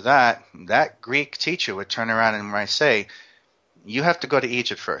this or that, that Greek teacher would turn around and might say, you have to go to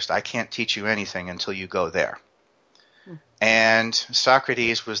Egypt first. I can't teach you anything until you go there. And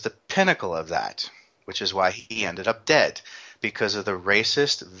Socrates was the pinnacle of that, which is why he ended up dead, because of the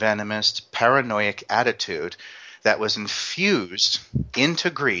racist, venomous, paranoid attitude that was infused into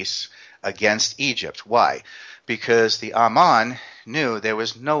Greece against Egypt. Why? Because the Aman knew there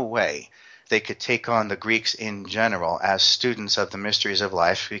was no way they could take on the Greeks in general as students of the mysteries of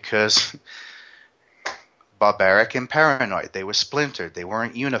life, because barbaric and paranoid, they were splintered, they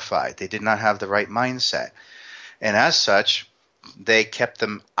weren't unified, they did not have the right mindset. And as such, they kept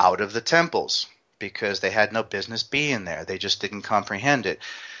them out of the temples because they had no business being there. They just didn't comprehend it.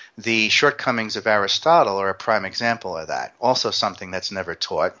 The shortcomings of Aristotle are a prime example of that. Also something that's never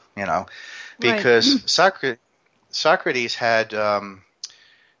taught, because right. Socrates had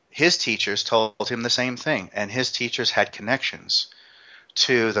his teachers told him the same thing, and his teachers had connections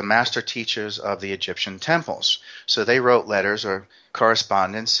to the master teachers of the Egyptian temples. So they wrote letters or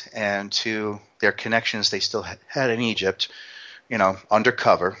correspondence, and to their connections they still had in Egypt,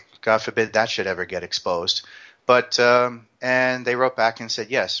 undercover. God forbid that should ever get exposed. But and they wrote back and said,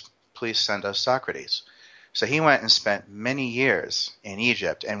 yes, please send us Socrates. So he went and spent many years in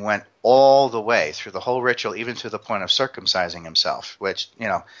Egypt and went all the way through the whole ritual, even to the point of circumcising himself, which,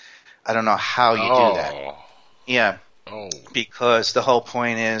 I don't know how you do that. Yeah. Oh. Because the whole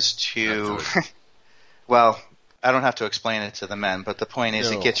point is to, well, I don't have to explain it to the men, but the point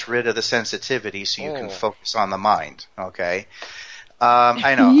is it gets rid of the sensitivity so you can focus on the mind, okay?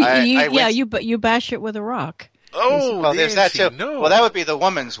 I know. You bash it with a rock. Oh, well, there's that too. No. Well, that would be the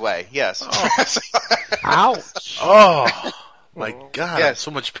woman's way, yes. Oh. Ouch. Oh, my God. Yes. I'm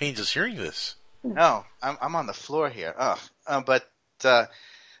so much pain just hearing this. No, I'm on the floor here.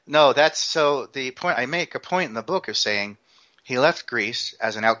 No, that's so the point. I make a point in the book of saying he left Greece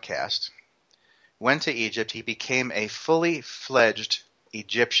as an outcast, went to Egypt, he became a fully fledged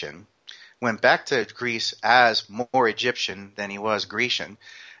Egyptian, went back to Greece as more Egyptian than he was Grecian,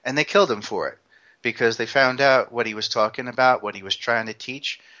 and they killed him for it because they found out what he was talking about, what he was trying to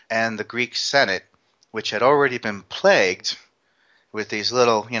teach, and the Greek Senate, which had already been plagued with these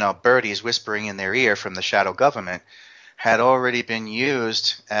little, birdies whispering in their ear from the shadow government, had already been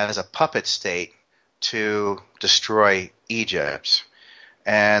used as a puppet state to destroy Egypt.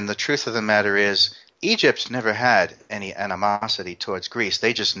 And the truth of the matter is, Egypt never had any animosity towards Greece.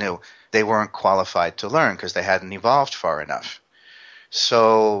 They just knew they weren't qualified to learn because they hadn't evolved far enough.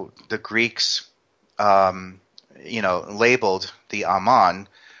 So the Greeks, labeled the Aman,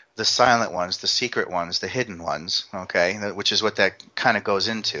 the silent ones, the secret ones, the hidden ones, okay, which is what that kind of goes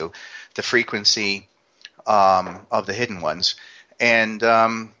into, the frequency of the hidden ones. And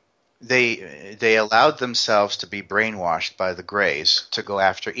they allowed themselves to be brainwashed by the Greys to go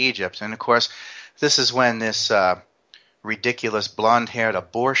after Egypt. And, of course, this is when this ridiculous blonde-haired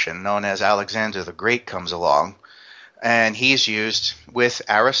abortion known as Alexander the Great comes along, and he's used with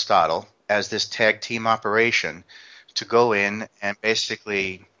Aristotle as this tag team operation to go in and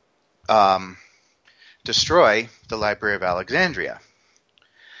basically destroy the Library of Alexandria.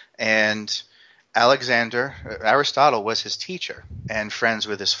 And Aristotle was his teacher and friends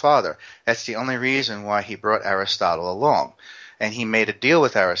with his father. That's the only reason why he brought Aristotle along. And he made a deal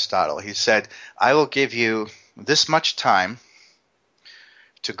with Aristotle. He said, I will give you this much time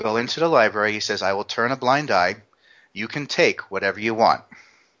to go into the library. He says, I will turn a blind eye. You can take whatever you want.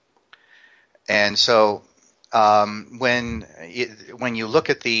 And so when you look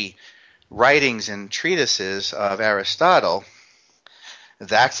at the writings and treatises of Aristotle,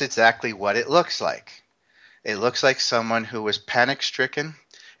 that's exactly what it looks like. It looks like someone who was panic-stricken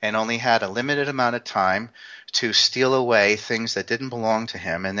and only had a limited amount of time to steal away things that didn't belong to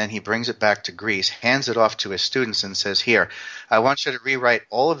him, and then he brings it back to Greece, hands it off to his students, and says, here, I want you to rewrite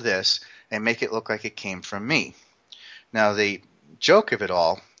all of this and make it look like it came from me. Now, the joke of it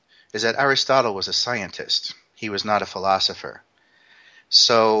all is that Aristotle was a scientist. He was not a philosopher.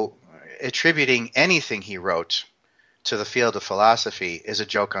 So attributing anything he wrote to the field of philosophy is a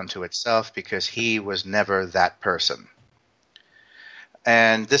joke unto itself because he was never that person.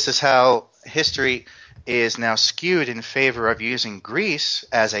 And this is how history is now skewed in favor of using Greece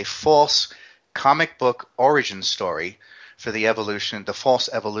as a false comic book origin story for the false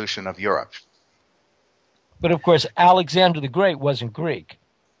evolution of Europe. But of course, Alexander the Great wasn't Greek.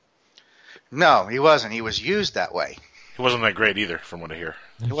 No, he wasn't. He was used that way. He wasn't that great either, from what I hear.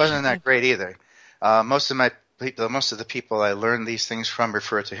 He wasn't that great either. Most of the people I learned these things from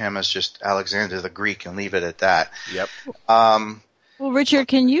refer to him as just Alexander the Greek and leave it at that. Yep. Well, Richard,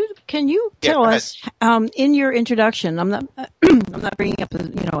 can you tell us in your introduction? I'm not bringing up the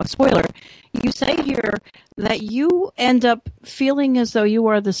a spoiler. You say here that you end up feeling as though you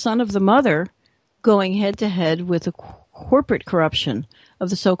are the son of the mother, going head to head with the corporate corruption of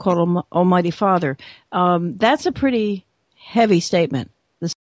the so-called Almighty Father. That's a pretty heavy statement.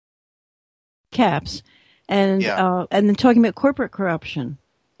 The caps, and then talking about corporate corruption.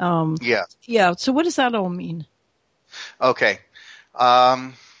 Yeah. So what does that all mean? Okay.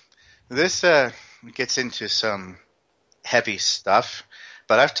 This gets into some heavy stuff,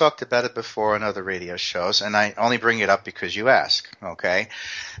 but I've talked about it before on other radio shows, and I only bring it up because you ask, okay?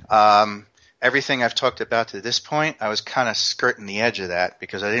 Everything I've talked about to this point, I was kind of skirting the edge of that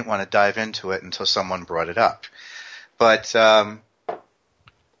because I didn't want to dive into it until someone brought it up. But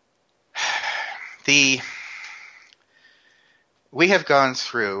we have gone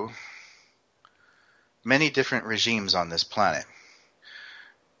through many different regimes on this planet,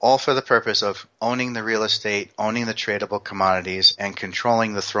 all for the purpose of owning the real estate, owning the tradable commodities, and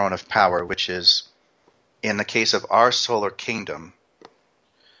controlling the throne of power, which is, in the case of our solar kingdom,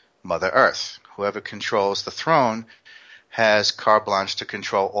 Mother Earth. Whoever controls the throne has carte blanche to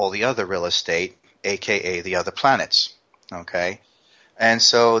control all the other real estate, aka the other planets. Okay? And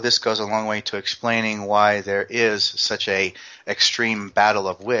so this goes a long way to explaining why there is such a extreme battle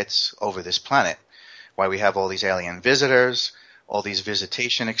of wits over this planet. Why we have all these alien visitors, all these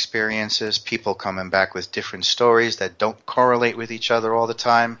visitation experiences, people coming back with different stories that don't correlate with each other all the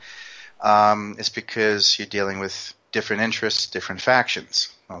time. It's because you're dealing with different interests, different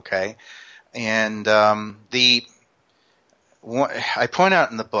factions, okay? And I point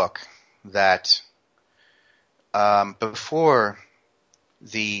out in the book that before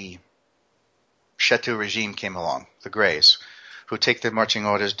the Shetu regime came along, the Greys, who take their marching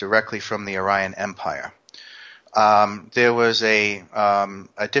orders directly from the Orion Empire, there was a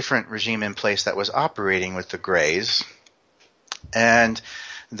different regime in place that was operating with the Greys, and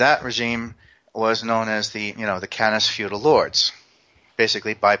that regime was known as the Canis feudal lords,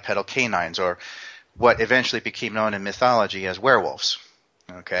 basically bipedal canines, or what eventually became known in mythology as werewolves.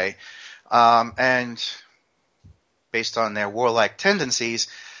 Okay, and based on their warlike tendencies,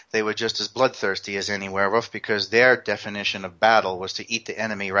 they were just as bloodthirsty as any werewolf because their definition of battle was to eat the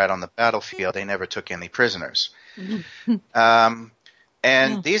enemy right on the battlefield. They never took any prisoners. These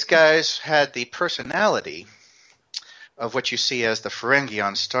guys had the personality of what you see as the Ferengi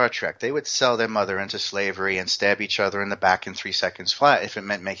on Star Trek. They would sell their mother into slavery and stab each other in the back in 3 seconds flat if it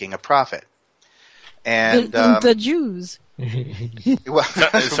meant making a profit. And the Jews. Well,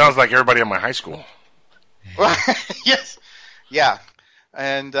 it sounds like everybody in my high school. Well, yes. Yeah.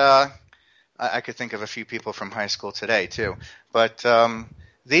 And I could think of a few people from high school today, too. But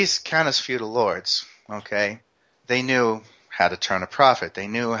these Canis feudal lords, okay, they knew how to turn a profit. They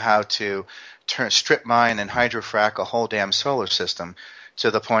knew how to strip mine and hydrofrack a whole damn solar system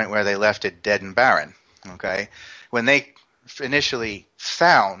to the point where they left it dead and barren, okay? When they initially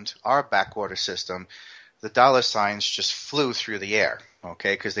found our backwater system, the dollar signs just flew through the air,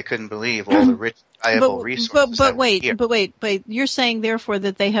 okay, because they couldn't believe all the rich, valuable resources. But wait, you're saying therefore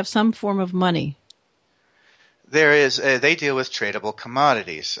that they have some form of money. There is. They deal with tradable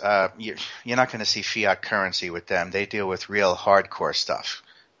commodities. You're not going to see fiat currency with them. They deal with real hardcore stuff.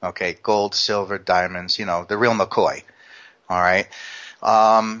 Okay, gold, silver, diamonds. The real McCoy. All right,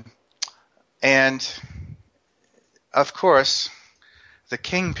 and of course, the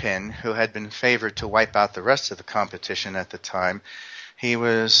kingpin, who had been favored to wipe out the rest of the competition at the time, he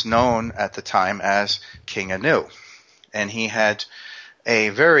was known at the time as King Anu, and he had a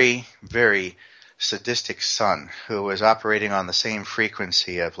very, very sadistic son who was operating on the same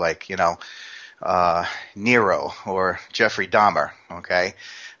frequency of Nero or Jeffrey Dahmer, okay?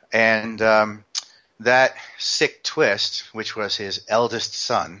 And that sick twist, which was his eldest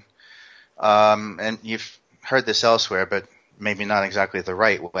son, and you've heard this elsewhere, but maybe not exactly the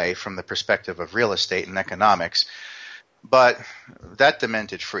right way from the perspective of real estate and economics, but that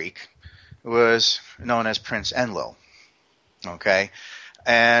demented freak was known as Prince Enlil, okay?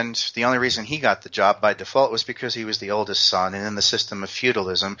 And the only reason he got the job by default was because he was the oldest son, and in the system of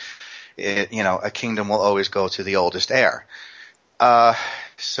feudalism, a kingdom will always go to the oldest heir.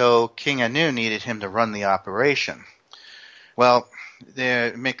 So King Anu needed him to run the operation. Well,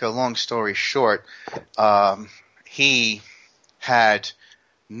 to make a long story short, he had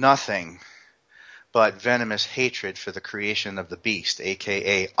nothing but venomous hatred for the creation of the beast,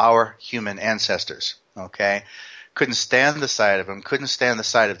 a.k.a. our human ancestors, okay? Couldn't stand the sight of him, couldn't stand the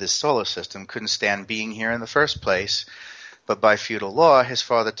sight of this solar system, couldn't stand being here in the first place. But by feudal law, his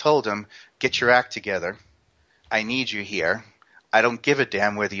father told him, get your act together. I need you here. I don't give a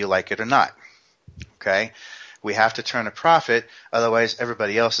damn whether you like it or not. Okay? We have to turn a profit, otherwise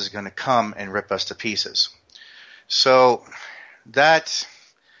everybody else is going to come and rip us to pieces. So that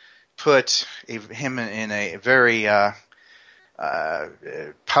put him in a very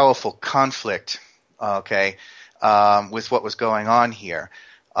powerful conflict, okay, with what was going on here.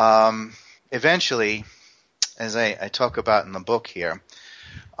 Eventually, as I talk about in the book here,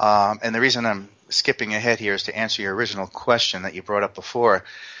 and the reason I'm skipping ahead here is to answer your original question that you brought up before.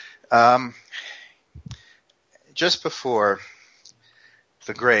 Just before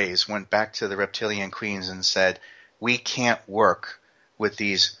the Greys went back to the reptilian queens and said, we can't work with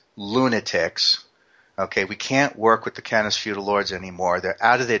these lunatics, okay, we can't work with the Canis feudal lords anymore, they're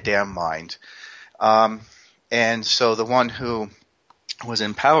out of their damn mind. And so the one who was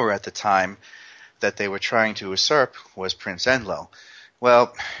in power at the time that they were trying to usurp was Prince Enlil.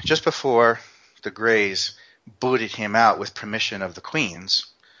 Well, just before the Greys booted him out with permission of the queens,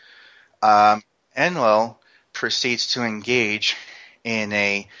 Enlil proceeds to engage in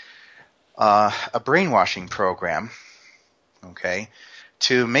a brainwashing program, okay,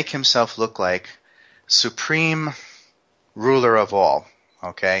 to make himself look like supreme ruler of all,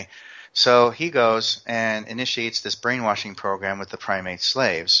 okay. So he goes and initiates this brainwashing program with the primate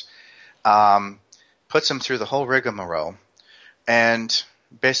slaves, puts them through the whole rigmarole, and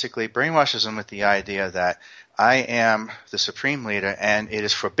basically brainwashes them with the idea that I am the supreme leader and it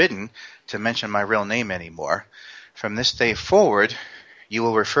is forbidden to mention my real name anymore. From this day forward, you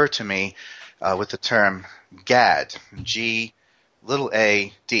will refer to me with the term Gad, G-A-D,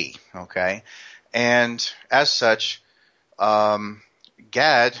 okay? And as such,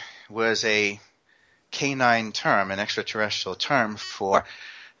 Gad was a canine term, an extraterrestrial term for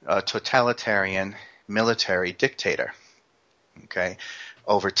a totalitarian military dictator, okay?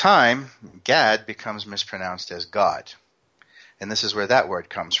 Over time, Gad becomes mispronounced as God. And this is where that word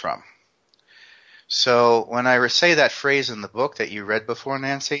comes from. So when I say that phrase in the book that you read before,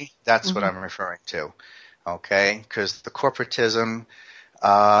 Nancy, that's what I'm referring to, okay? Because the corporatism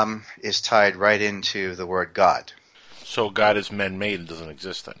is tied right into the word God. So God is man-made and doesn't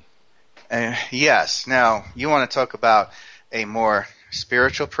exist then? Yes. Now, you want to talk about a more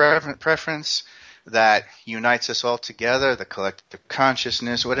spiritual preference that unites us all together, the collective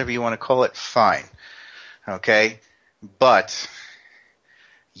consciousness, whatever you want to call it, fine. Okay? But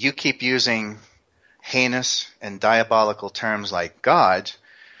you keep using heinous and diabolical terms like God,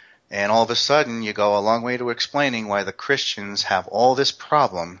 and all of a sudden you go a long way to explaining why the Christians have all this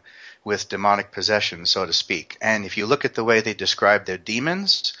problem with demonic possession, so to speak. And if you look at the way they describe their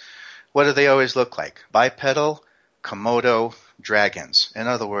demons, what do they always look like? Bipedal, Komodo, dragons. In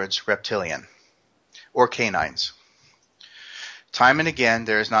other words, reptilian. Or canines. Time and again,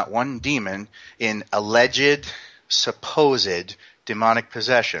 there is not one demon in alleged, supposed demonic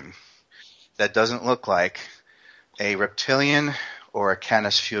possession that doesn't look like a reptilian or a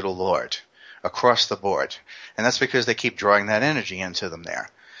Canis feudal lord across the board. And that's because they keep drawing that energy into them there.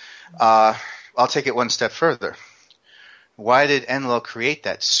 I'll take it one step further. Why did Enlil create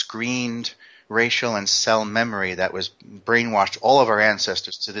that screened racial and cell memory that was brainwashed all of our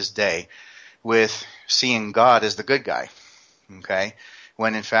ancestors to this day with seeing God as the good guy, okay,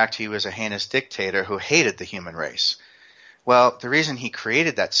 when in fact he was a heinous dictator who hated the human race? Well, the reason he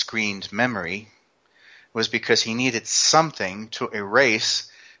created that screened memory was because he needed something to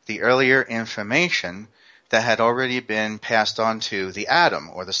erase the earlier information that had already been passed on to the Adam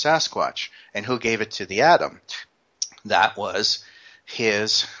or the Sasquatch. And who gave it to the Adam? That was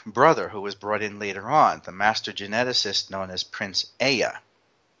his brother, who was brought in later on, the master geneticist known as Prince Ea.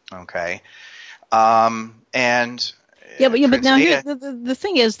 Okay? But now here, the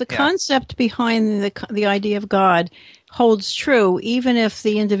thing is, the concept behind the idea of God holds true, even if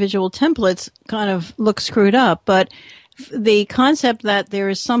the individual templates kind of look screwed up. But the concept that there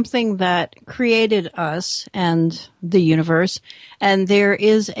is something that created us and the universe, and there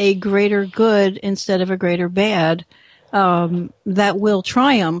is a greater good instead of a greater bad that will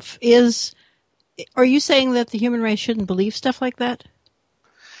triumph is. Are you saying that the human race shouldn't believe stuff like that?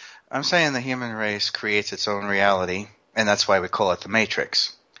 I'm saying the human race creates its own reality, and that's why we call it the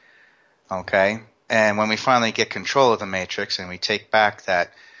Matrix. Okay? And when we finally get control of the Matrix and we take back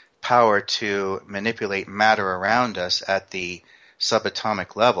that power to manipulate matter around us at the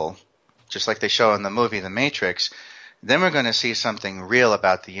subatomic level, just like they show in the movie The Matrix, then we're going to see something real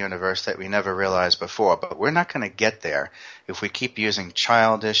about the universe that we never realized before. But we're not going to get there if we keep using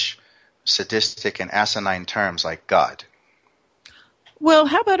childish, sadistic, and asinine terms like God. Well,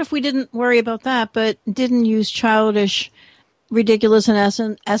 how about if we didn't worry about that, but didn't use childish, ridiculous,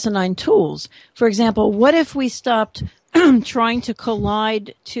 and asinine tools? For example, what if we stopped trying to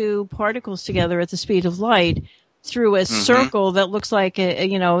collide two particles together at the speed of light through a circle that looks like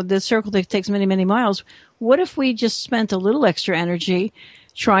the circle that takes many, many miles. What if we just spent a little extra energy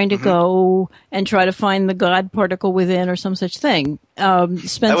trying to go and try to find the God particle within or some such thing?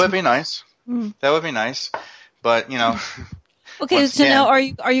 That would be nice. That would be nice. But, Okay, so now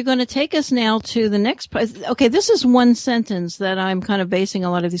are you going to take us now to the next? Okay, this is one sentence that I'm kind of basing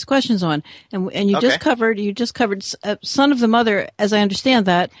a lot of these questions on, and you just covered son of the mother, as I understand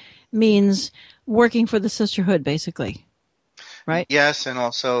that, means working for the sisterhood, basically, right? Yes, and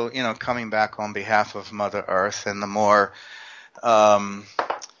also coming back on behalf of Mother Earth, and the more, the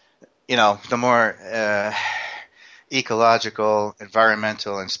more ecological,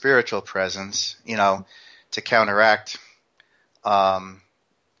 environmental, and spiritual presence, to counteract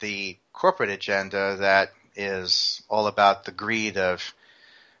the corporate agenda that is all about the greed of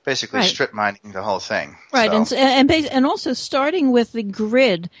basically strip mining the whole thing. Right, so. and also starting with the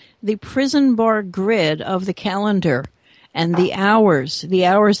grid, the prison bar grid of the calendar and the hours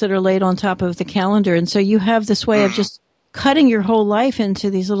that are laid on top of the calendar. And so you have this way of just cutting your whole life into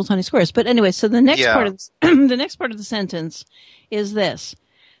these little tiny squares. But anyway, so the next part of the next part of the sentence is this.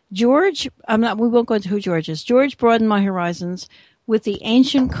 George, we won't go into who George is. George broadened my horizons with the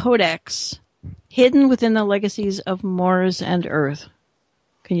ancient codex hidden within the legacies of Mars and Earth.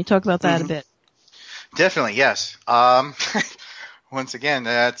 Can you talk about that a bit? Definitely, yes. Once again,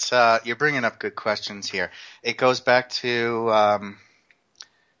 that's you're bringing up good questions here. It goes back to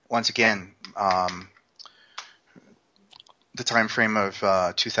once again the time frame of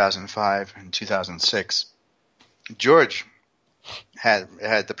 2005 and 2006. George had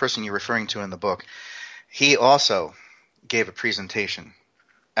the person you're referring to in the book. He also gave a presentation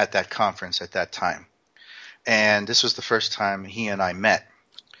at that conference at that time, and this was the first time he and I met.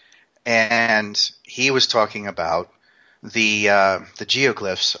 And he was talking about the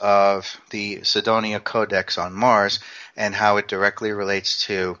geoglyphs of the Cydonia Codex on Mars and how it directly relates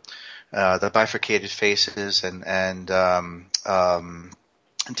to the bifurcated faces and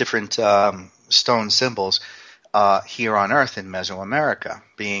different stone symbols here on Earth in Mesoamerica,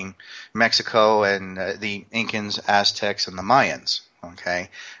 being Mexico and the Incans, Aztecs, and the Mayans, okay,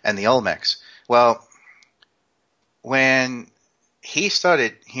 and the Olmecs. Well, when he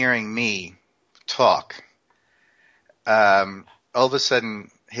started hearing me talk, all of a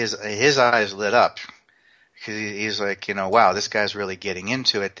sudden his eyes lit up, because he's like, wow, this guy's really getting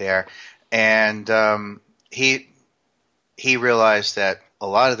into it there, and he realized that a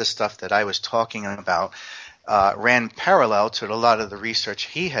lot of the stuff that I was talking about ran parallel to a lot of the research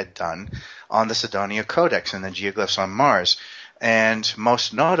he had done on the Cydonia Codex and the geoglyphs on Mars. And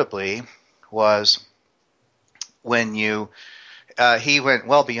most notably was when he went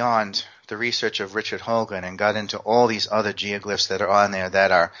well beyond the research of Richard Hoagland and got into all these other geoglyphs that are on there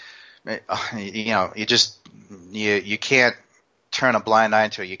that are, you can't turn a blind eye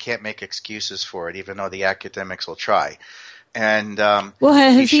to it. You can't make excuses for it, even though the academics will try. And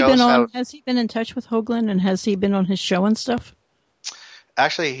has he been in touch with Hoagland, and has he been on his show and stuff?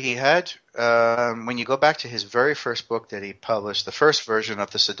 Actually, he had. When you go back to his very first book that he published, the first version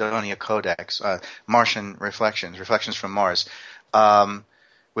of the Cydonia Codex, Martian Reflections from Mars,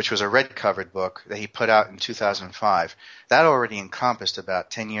 which was a red-covered book that he put out in 2005, that already encompassed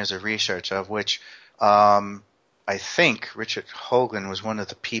about 10 years of research, of which I think Richard Hoagland was one of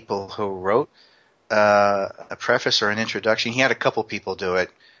the people who wrote a preface or an introduction. He had a couple people do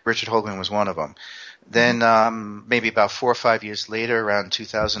it. Richard Hoagland was one of them. Then maybe about 4 or 5 years later, around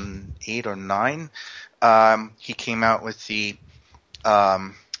 2008 or 9, he came out with the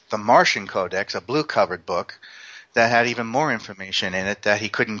Martian Codex, a blue-covered book that had even more information in it that he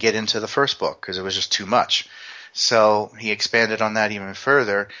couldn't get into the first book because it was just too much. So he expanded on that even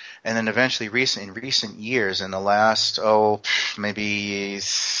further, and then eventually, in recent years, in the last maybe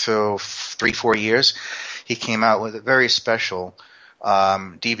 3-4 years, he came out with a very special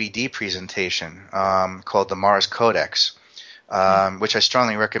DVD presentation called the Mars Codex, which I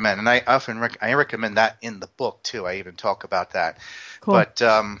strongly recommend, and I often I recommend that in the book too. I even talk about that. Cool. But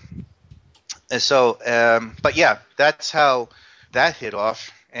yeah, that's how that hit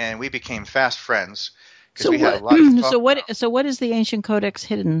off, and we became fast friends. So what is the ancient codex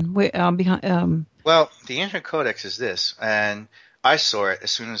hidden behind? Well, the ancient codex is this, and I saw it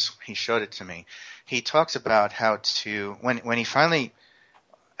as soon as he showed it to me. He talks about how to when he finally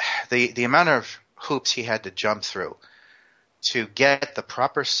the amount of hoops he had to jump through to get the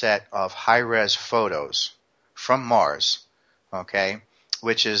proper set of high-res photos from Mars, okay,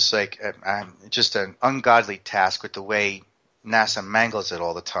 which is like just an ungodly task with the way NASA mangles it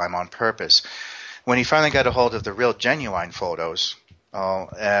all the time on purpose. when he finally got a hold of the real genuine photos,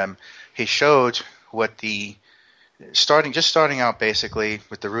 he showed what starting out basically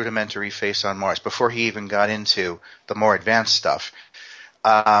with the rudimentary face on Mars, before he even got into the more advanced stuff.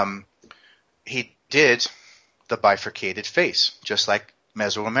 He did the bifurcated face, just like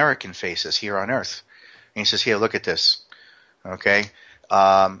Mesoamerican faces here on Earth. And he says, here, look at this. Okay?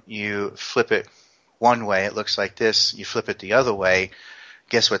 You flip it one way, it looks like this. You flip it the other way,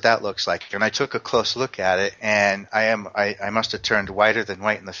 guess what that looks like? And I took a close look at it, and I must have turned whiter than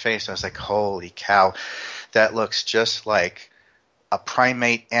white in the face. I was like, holy cow, that looks just like a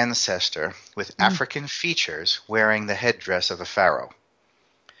primate ancestor with African features wearing the headdress of a pharaoh.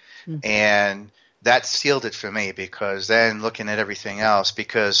 And that sealed it for me, because then looking at everything else,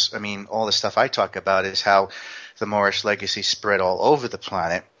 because, I mean, all the stuff I talk about is how the Moorish legacy spread all over the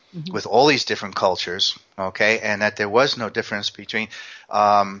planet with all these different cultures, okay, and that there was no difference between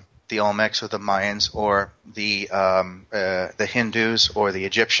the Olmecs or the Mayans or the Hindus or the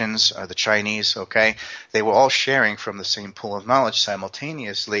Egyptians or the Chinese, okay? They were all sharing from the same pool of knowledge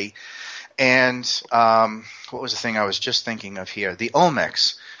simultaneously. And what was the thing I was just thinking of here? The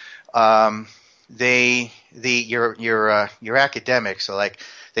Olmecs. Your academics are like,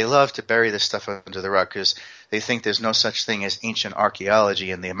 they love to bury this stuff under the rug because they think there's no such thing as ancient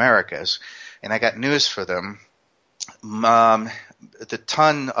archaeology in the Americas. And I got news for them. The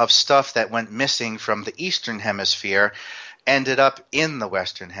ton of stuff that went missing from the Eastern Hemisphere ended up in the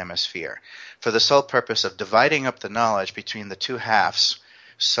Western Hemisphere for the sole purpose of dividing up the knowledge between the two halves,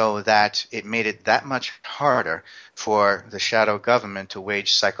 so that it made it that much harder for the shadow government to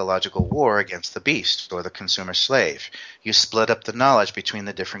wage psychological war against the beast or the consumer slave. You split up the knowledge between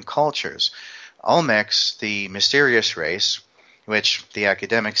the different cultures. Olmecs, the mysterious race, which the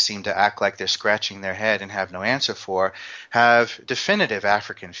academics seem to act like they're scratching their head and have no answer for, have definitive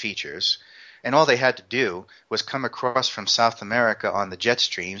African features. And all they had to do was come across from South America on the jet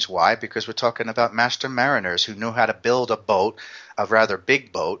streams. Why? Because we're talking about master mariners who knew how to build a boat, a rather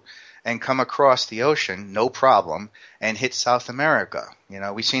big boat, and come across the ocean, no problem, and hit South America. You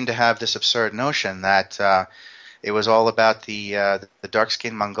know, we seem to have this absurd notion that it was all about the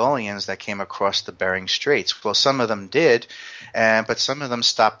dark-skinned Mongolians that came across the Bering Straits. Well, some of them did, but some of them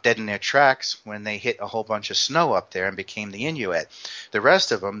stopped dead in their tracks when they hit a whole bunch of snow up there and became the Inuit. The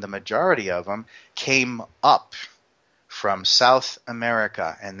rest of them, the majority of them, came up from South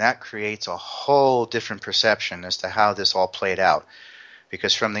America, and that creates a whole different perception as to how this all played out.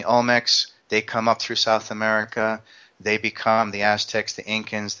 Because from the Olmecs, they come up through South America, they become the Aztecs, the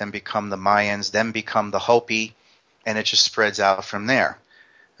Incans, then become the Mayans, then become the Hopi, and it just spreads out from there.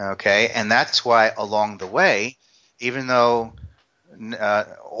 Okay, and that's why along the way, even though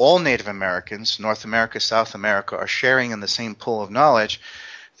all Native Americans, North America, South America, are sharing in the same pool of knowledge,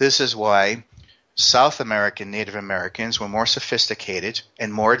 this is why South American Native Americans were more sophisticated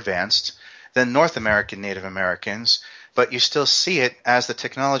and more advanced than North American Native Americans, but you still see it as the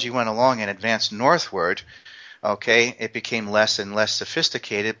technology went along and advanced northward. Okay, it became less and less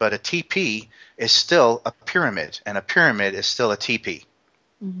sophisticated, but a teepee is still a pyramid, and a pyramid is still a teepee.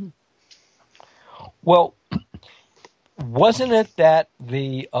 Mm-hmm. Well, wasn't it that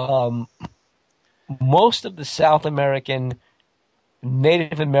the most of the South American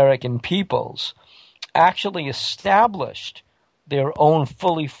Native American peoples actually established their own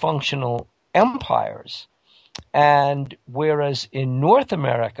fully functional empires, and whereas in North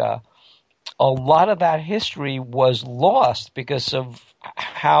America, a lot of that history was lost because of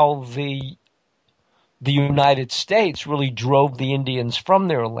how the United States really drove the Indians from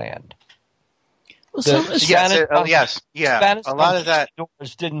their land. Well, Spanish a lot of that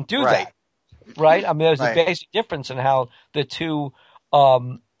didn't do that, right? I mean, there's a basic difference in how the two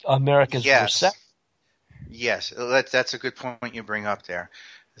Americas were set. Yes, that's a good point you bring up there.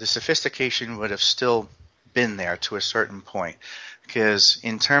 The sophistication would have still been there to a certain point, because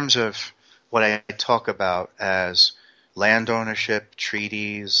in terms of what I talk about as land ownership,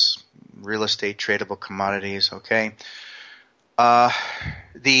 treaties, real estate, tradable commodities, okay?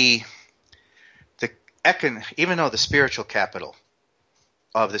 Even though the spiritual capital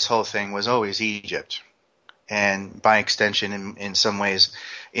of this whole thing was always Egypt, and by extension, in some ways,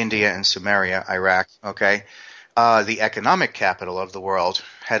 India and Sumeria, Iraq, okay? The economic capital of the world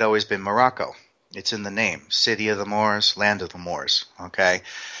had always been Morocco. It's in the name, City of the Moors, Land of the Moors, okay?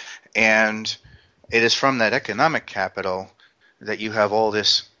 And it is from that economic capital that you have all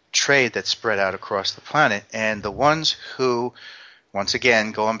this trade that's spread out across the planet. And the ones who, once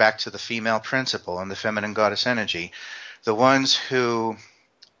again, going back to the female principle and the feminine goddess energy, the ones who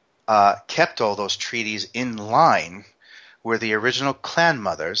kept all those treaties in line were the original clan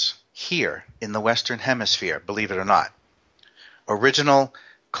mothers here in the Western Hemisphere, believe it or not. Original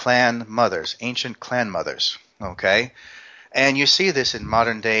clan mothers, ancient clan mothers, okay? And you see this in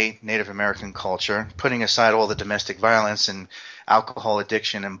modern-day Native American culture, putting aside all the domestic violence and alcohol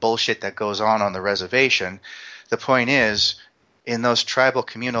addiction and bullshit that goes on the reservation. The point is, in those tribal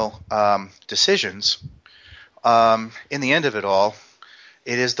communal decisions, in the end of it all,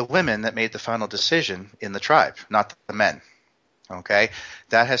 it is the women that made the final decision in the tribe, not the men. Okay?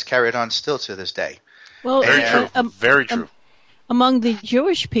 That has carried on still to this day. Well, very true. Among the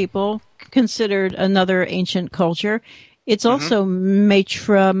Jewish people, considered another ancient culture, it's also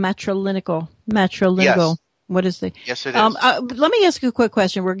matrilineal. Yes. What is the? Yes, it is. Let me ask you a quick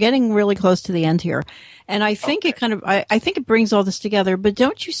question. We're getting really close to the end here, and I think it kind of, I think it brings all this together. But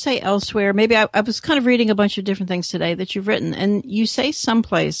don't you say elsewhere? Maybe I was kind of reading a bunch of different things today that you've written, and you say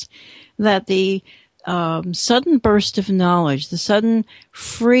someplace that the sudden burst of knowledge, the sudden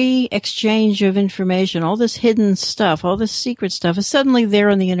free exchange of information, all this hidden stuff, all this secret stuff is suddenly there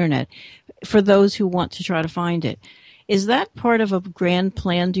on the internet for those who want to try to find it. Is that part of a grand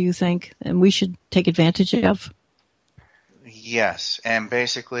plan, do you think, and we should take advantage of? Yes, and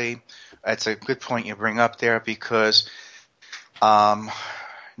basically, it's a good point you bring up there because no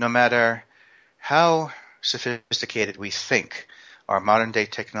matter how sophisticated we think our modern-day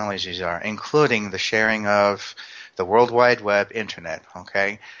technologies are, including the sharing of the World Wide Web Internet,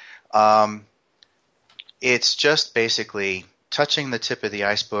 okay, it's just basically touching the tip of the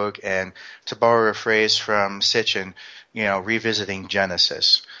iceberg, and to borrow a phrase from Sitchin, revisiting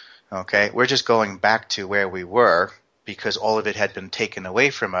Genesis. Okay, we're just going back to where we were because all of it had been taken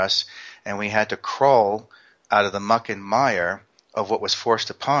away from us, and we had to crawl out of the muck and mire of what was forced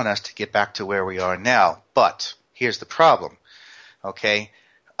upon us to get back to where we are now. But here's the problem. Okay,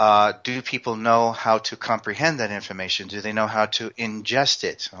 do people know how to comprehend that information? Do they know how to ingest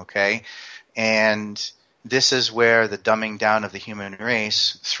it? Okay, and this is where the dumbing down of the human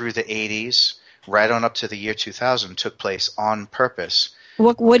race through the 80s, right on up to the year 2000, took place on purpose.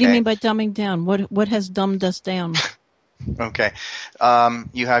 What do you mean by dumbing down? What has dumbed us down? Okay.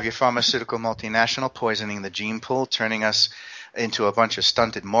 You have your pharmaceutical multinational poisoning the gene pool, turning us into a bunch of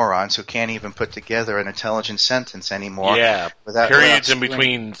stunted morons who can't even put together an intelligent sentence anymore. Yeah, periods in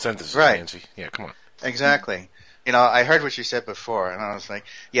between sentences, right. Nancy. Yeah, come on. Exactly. I heard what you said before, and I was like,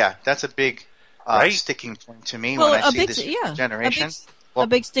 yeah, that's a big sticking point to me when I see this generation. A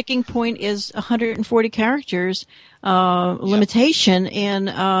big sticking point is 140 characters limitation in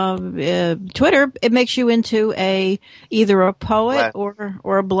Twitter. It makes you into either a poet or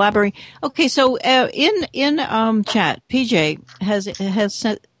a blabbering. Okay, so in chat, PJ has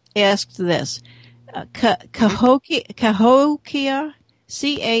asked this. Cahokia, Cahokia. That's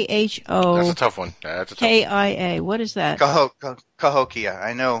a tough one. K-I-A. What is that? Cahokia.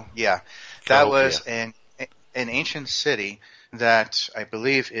 I know. Yeah, that was an ancient city that I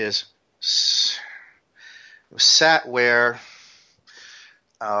believe is sat where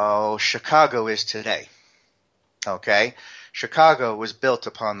Chicago is today. Okay, Chicago was built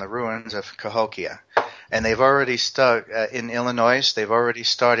upon the ruins of Cahokia, and they've already in Illinois. They've already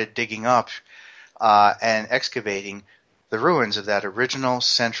started digging up and excavating the ruins of that original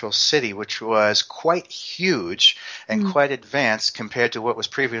central city, which was quite huge and quite advanced compared to what was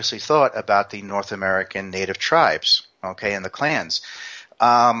previously thought about the North American native tribes, okay, and the clans.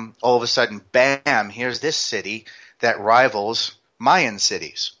 All of a sudden, bam, here's this city that rivals Mayan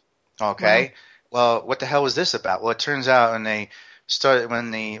cities, okay? Well, what the hell was this about? Well, it turns out when they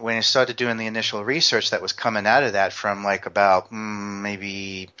started doing the initial research that was coming out of that from like about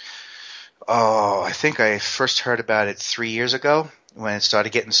I think I first heard about it 3 years ago when it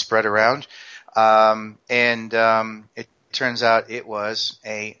started getting spread around. It turns out it was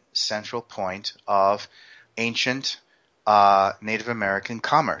a central point of ancient Native American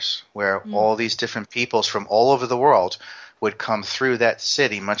commerce where all these different peoples from all over the world would come through that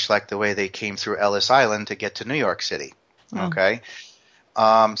city, much like the way they came through Ellis Island to get to New York City. Okay?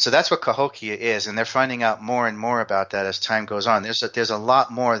 So that's what Cahokia is, and they're finding out more and more about that as time goes on. There's a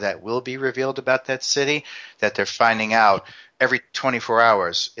lot more that will be revealed about that city that they're finding out. Every 24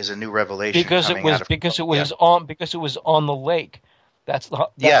 hours is a new revelation because it was on the lake. That's the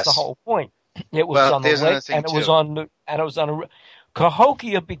whole point. It was on the lake, and it was on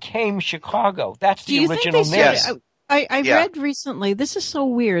Cahokia became Chicago. That's the original name. Yes. I read recently, this is so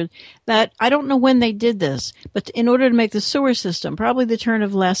weird, that I don't know when they did this, but in order to make the sewer system, probably the turn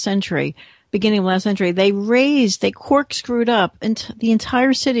of beginning of last century, they corkscrewed up the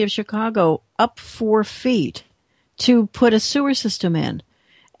entire city of Chicago up 4 feet to put a sewer system in.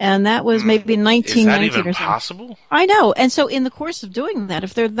 And that was maybe 1919 Is that even or something. possible? I know. And so in the course of doing that,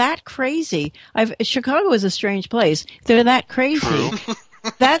 if they're that crazy, Chicago is a strange place. If they're that crazy. True.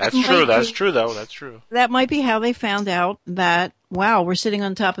 That's true. That's true, though. That's true. That might be how they found out that, wow, we're sitting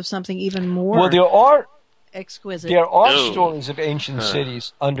on top of something even more Well, there are exquisite. There are stories of ancient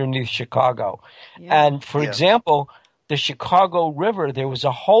cities underneath Chicago. Yeah. And, for example, the Chicago River, there was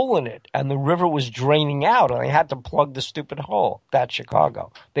a hole in it, and the river was draining out, and they had to plug the stupid hole. That's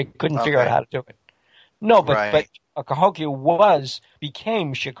Chicago. They couldn't figure out how to do it. No, but Cahokia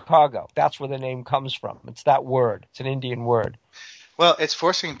became Chicago. That's where the name comes from. It's that word. It's an Indian word. Well, it's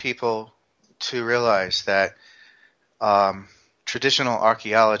forcing people to realize that traditional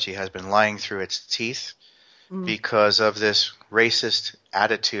archaeology has been lying through its teeth because of this racist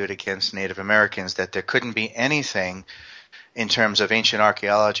attitude against Native Americans, that there couldn't be anything in terms of ancient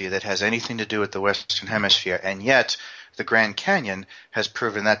archaeology that has anything to do with the Western Hemisphere, and yet the Grand Canyon has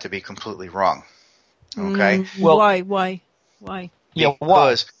proven that to be completely wrong. Okay? Well, why? Yeah,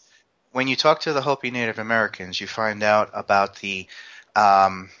 because when you talk to the Hopi Native Americans, you find out about the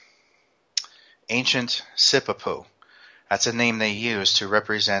ancient Sipapu. That's a name they use to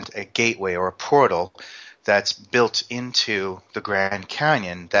represent a gateway or a portal that's built into the Grand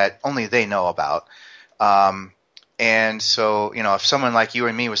Canyon that only they know about. And so, if someone like you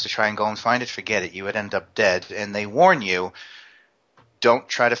and me was to try and go and find it, forget it. You would end up dead. And they warn you, don't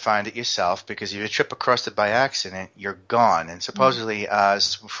try to find it yourself, because if you trip across it by accident, you're gone. And supposedly,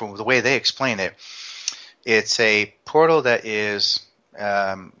 from the way they explain it, it's a portal that is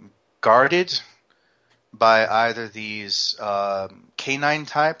guarded by either these canine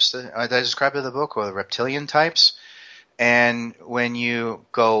types that I described in the book, or the reptilian types. And when you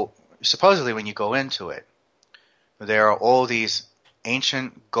go into it, there are all these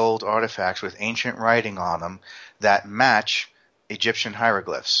ancient gold artifacts with ancient writing on them that match Egyptian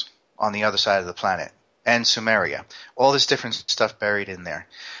hieroglyphs on the other side of the planet, and Sumeria. All this different stuff buried in there.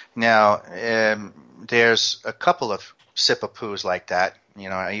 Now, there's a couple of Sipapus like that.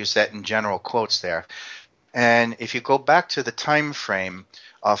 I use that in general quotes there. And if you go back to the time frame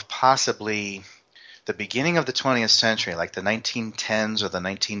of possibly the beginning of the 20th century, like the 1910s or the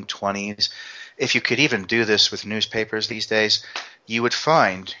 1920s, if you could even do this with newspapers these days, you would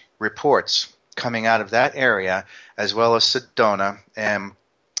find reports coming out of that area, as well as Sedona,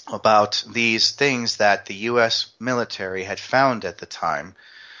 about these things that the U.S. military had found at the time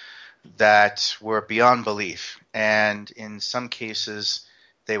that were beyond belief. And in some cases,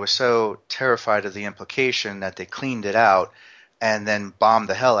 they were so terrified of the implication that they cleaned it out and then bombed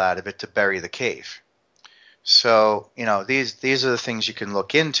the hell out of it to bury the cave. So, these are the things you can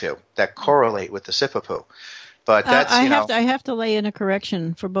look into that correlate with the Sipapu. But that's, I have to lay in a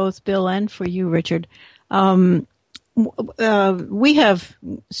correction for both Bill and for you, Richard. We have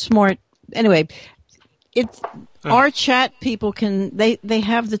smart. Anyway, it's our chat people can. They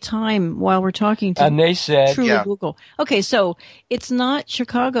have the time while we're talking to. And they said, truly Google. Okay, so it's not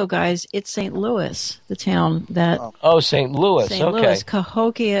Chicago, guys. It's St. Louis, the town that. Oh, St. Louis. St. Okay. Louis.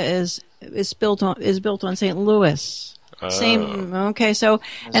 Cahokia is built on St. Louis. Same. Okay. So,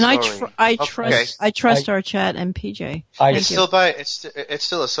 and I trust our chat and PJ. It's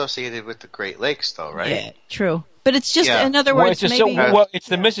still associated with the Great Lakes, though, right? Yeah, true. But it's just, in other words, it's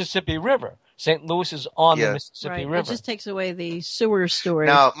the Mississippi River. St. Louis is on the Mississippi River. It just takes away the sewer story.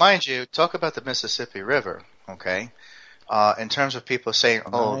 Now, mind you, talk about the Mississippi River, okay? In terms of people saying,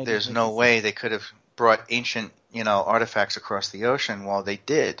 there's no way they could have brought ancient, artifacts across the ocean. Well, they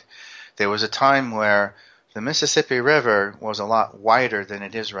did. There was a time where the Mississippi River was a lot wider than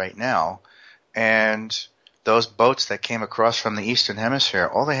it is right now, and those boats that came across from the Eastern Hemisphere,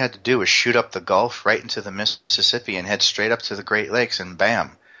 all they had to do was shoot up the Gulf right into the Mississippi and head straight up to the Great Lakes, and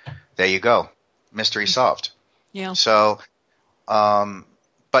bam, there you go. Mystery solved. Yeah. So,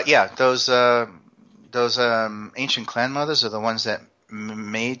 but yeah, those ancient clan mothers are the ones that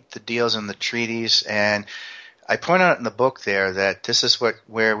made the deals and the treaties, and I point out in the book there that this is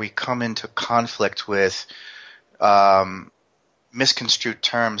where we come into conflict with misconstrued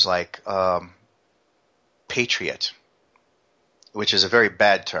terms like patriot, which is a very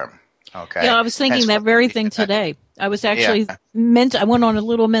bad term. Okay. Yeah, I was thinking that very thing today. I was actually I went on a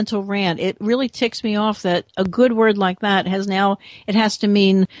little mental rant. It really ticks me off that a good word like that has to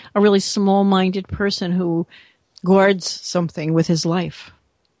mean a really small-minded person who guards something with his life.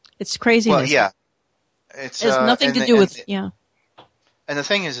 It's craziness. Well, yeah. It has nothing to do with. And the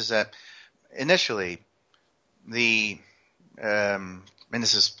thing is that initially and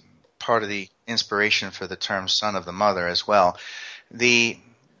this is part of the inspiration for the term son of the mother as well, the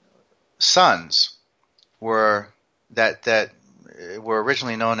sons were that were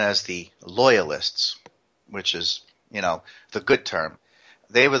originally known as the Loyalists, which is, the good term.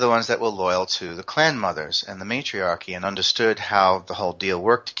 They were the ones that were loyal to the clan mothers and the matriarchy and understood how the whole deal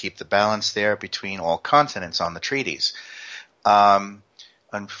worked to keep the balance there between all continents on the treaties.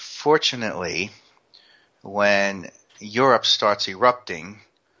 Unfortunately, when Europe starts erupting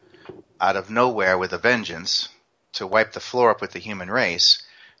out of nowhere with a vengeance to wipe the floor up with the human race,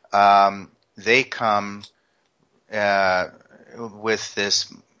 they come with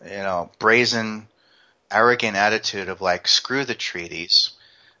this, brazen, arrogant attitude of like, screw the treaties,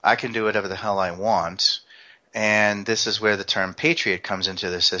 I can do whatever the hell I want. And this is where the term patriot comes into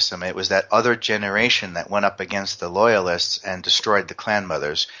the system. It was that other generation that went up against the loyalists and destroyed the clan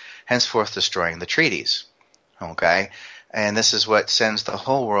mothers, henceforth destroying the treaties. Okay? And this is what sends the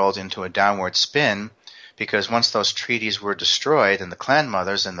whole world into a downward spin, because once those treaties were destroyed and the clan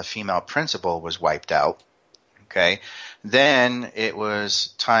mothers and the female principal was wiped out, okay, then it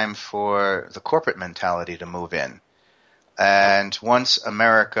was time for the corporate mentality to move in. And once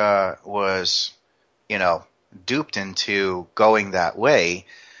America was, duped into going that way,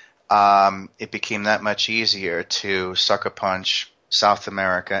 it became that much easier to sucker punch South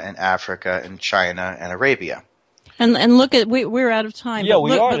America and Africa and China and Arabia. And look at we're out of time. Yeah,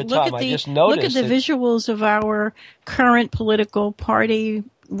 we are out of time. I just noticed. Look at the visuals of our current political party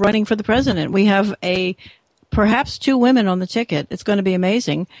running for the president. We have perhaps 2 women on the ticket. It's going to be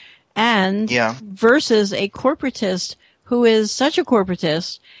amazing. And versus a corporatist who is such a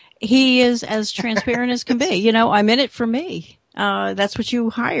corporatist, he is as transparent as can be. I'm in it for me. That's what you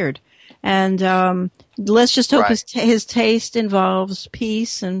hired. And let's just hope his taste involves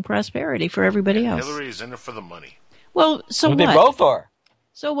peace and prosperity for everybody else. Hillary is in it for the money. Well, what? They both are.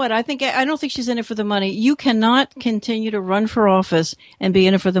 So what? I don't think she's in it for the money. You cannot continue to run for office and be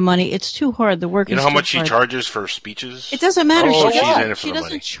in it for the money. It's too hard. The work is too hard. You know how much she charges for speeches? It doesn't matter. Oh, she's in it for she the doesn't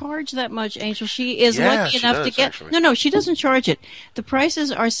money. charge that much, Angel. She is lucky enough to get. Actually. No, she doesn't charge it. The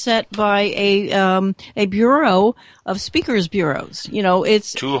prices are set by a bureau of speakers bureaus.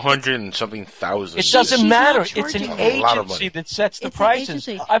 It's 200 and something thousand. It doesn't matter. It's an agency that sets the prices.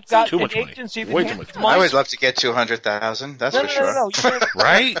 I've got an agency that gets I would love to get 200,000. That's for sure. No.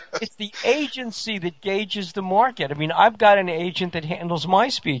 Right? It's the agency that gauges the market. I mean, I've got an agent that handles my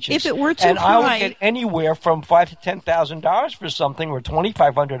speeches. If it were too high, I would get anywhere from $5,000 to $10,000 for something, or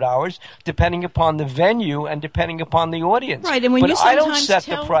 $2,500, depending upon the venue and depending upon the audience. Right, and when but I don't set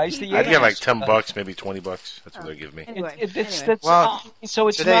the price. I'd get like $10, maybe $20. That's what they give me. Anyway. So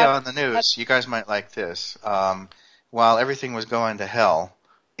it's today on the news, you guys might like this. While everything was going to hell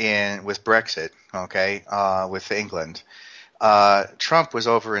with Brexit, with England, Trump was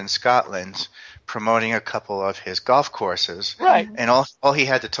over in Scotland promoting a couple of his golf courses. Right. And all he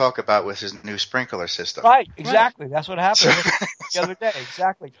had to talk about was his new sprinkler system. Right, exactly. That's what happened the other day.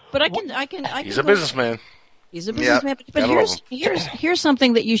 Exactly. But I can He's a businessman. He's a businessman. But here's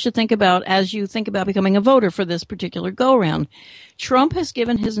something that you should think about as you think about becoming a voter for this particular go-round. Trump has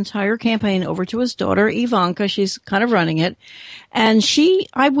given his entire campaign over to his daughter, Ivanka. She's kind of running it. And she,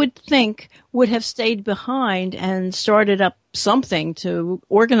 I would think, would have stayed behind and started up something to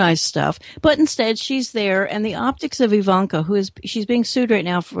organize stuff. But instead, she's there. And the optics of Ivanka, she's being sued right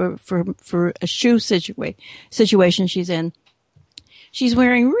now for a shoe situation she's in. She's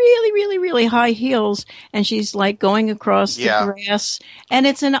wearing really, really, really high heels, and she's like going across the grass. And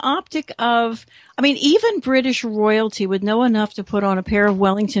it's an optic of, even British royalty would know enough to put on a pair of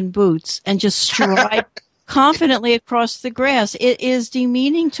Wellington boots and just stride confidently across the grass. It is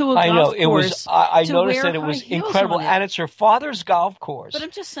demeaning to a golf course. I noticed that it was incredible, and it's her father's golf course. But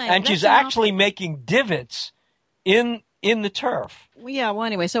I'm just saying, and she's actually making divots in the turf. Yeah. Well,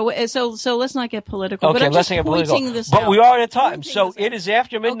 anyway, so let's not get political. Okay, but let's not get political. But we are at a time, so it is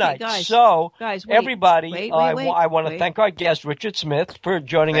after midnight. Okay, guys, wait, everybody, I want to thank our guest Richard Smith for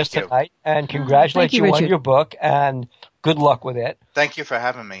joining us tonight, and congratulate you on your book, and good luck with it. Thank you for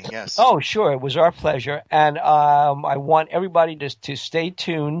having me. Yes. Oh, sure, it was our pleasure, and I want everybody to stay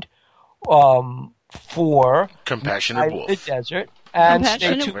tuned for Compassionate Wolf. The Desert. And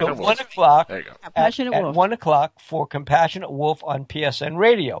stay tuned at 1 o'clock. There you go. At 1 o'clock for Compassionate Wolf on PSN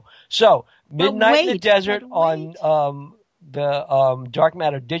Radio. So, Midnight in the Desert on the Dark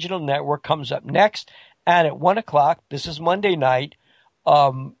Matter Digital Network comes up next. And at 1 o'clock, this is Monday night,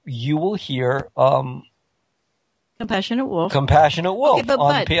 you will hear Compassionate Wolf on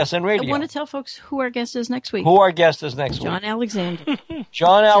PSN Radio. I want to tell folks who our guest is next week. John Alexander.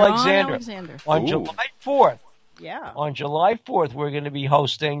 John Alexander. On July 4th. Yeah. On July 4th, we're going to be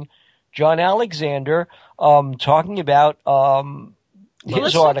hosting John Alexander, talking about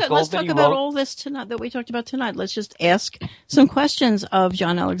his Well, article let's that talk he about wrote. all this tonight that we talked about tonight. Let's just ask some questions of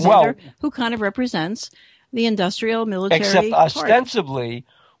John Alexander, who kind of represents the industrial military Except part. ostensibly,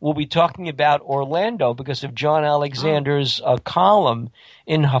 we'll be talking about Orlando because of John Alexander's column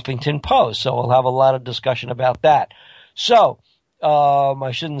in Huffington Post. So we'll have a lot of discussion about that. So,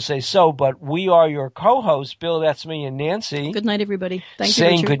 I shouldn't say so, but we are your co-hosts, Bill, that's me, and Nancy. Good night, everybody. Thank you,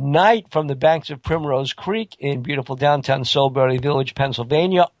 Saying Richard. good night from the banks of Primrose Creek in beautiful downtown Salisbury Village,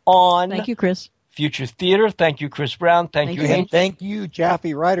 Pennsylvania on Thank you, Chris. Future Theater. Thank you, Chris Brown. Thank you, And Hank. thank you,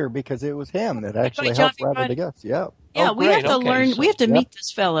 Jaffe Ryder, because it was him that actually helped Jaffe write Ryder. the guests. Yeah. Yeah, Oh, we great. have to Okay, learn. so- We have to Yep. meet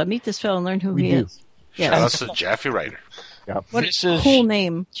this fella and learn who We he do. is. Shout Yeah, out to Jaffe Ryder. Yep. what This a is- cool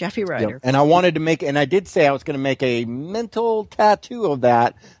name, Jaffe Ryder. Yep. And I wanted to make, and I did say I was going to make a mental tattoo of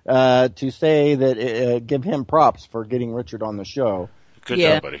that to say that give him props for getting Richard on the show. Good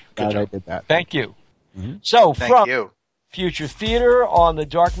Yeah. job, buddy. Good Glad I job. did that. Thank you. So Thank from you. Future Theater on the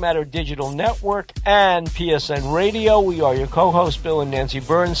Dark Matter Digital Network and PSN Radio, we are your co-hosts, Bill and Nancy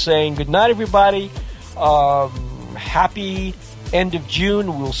Burns, saying good night, everybody. Happy end of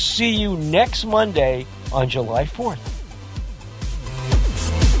June. We'll see you next Monday on July 4th.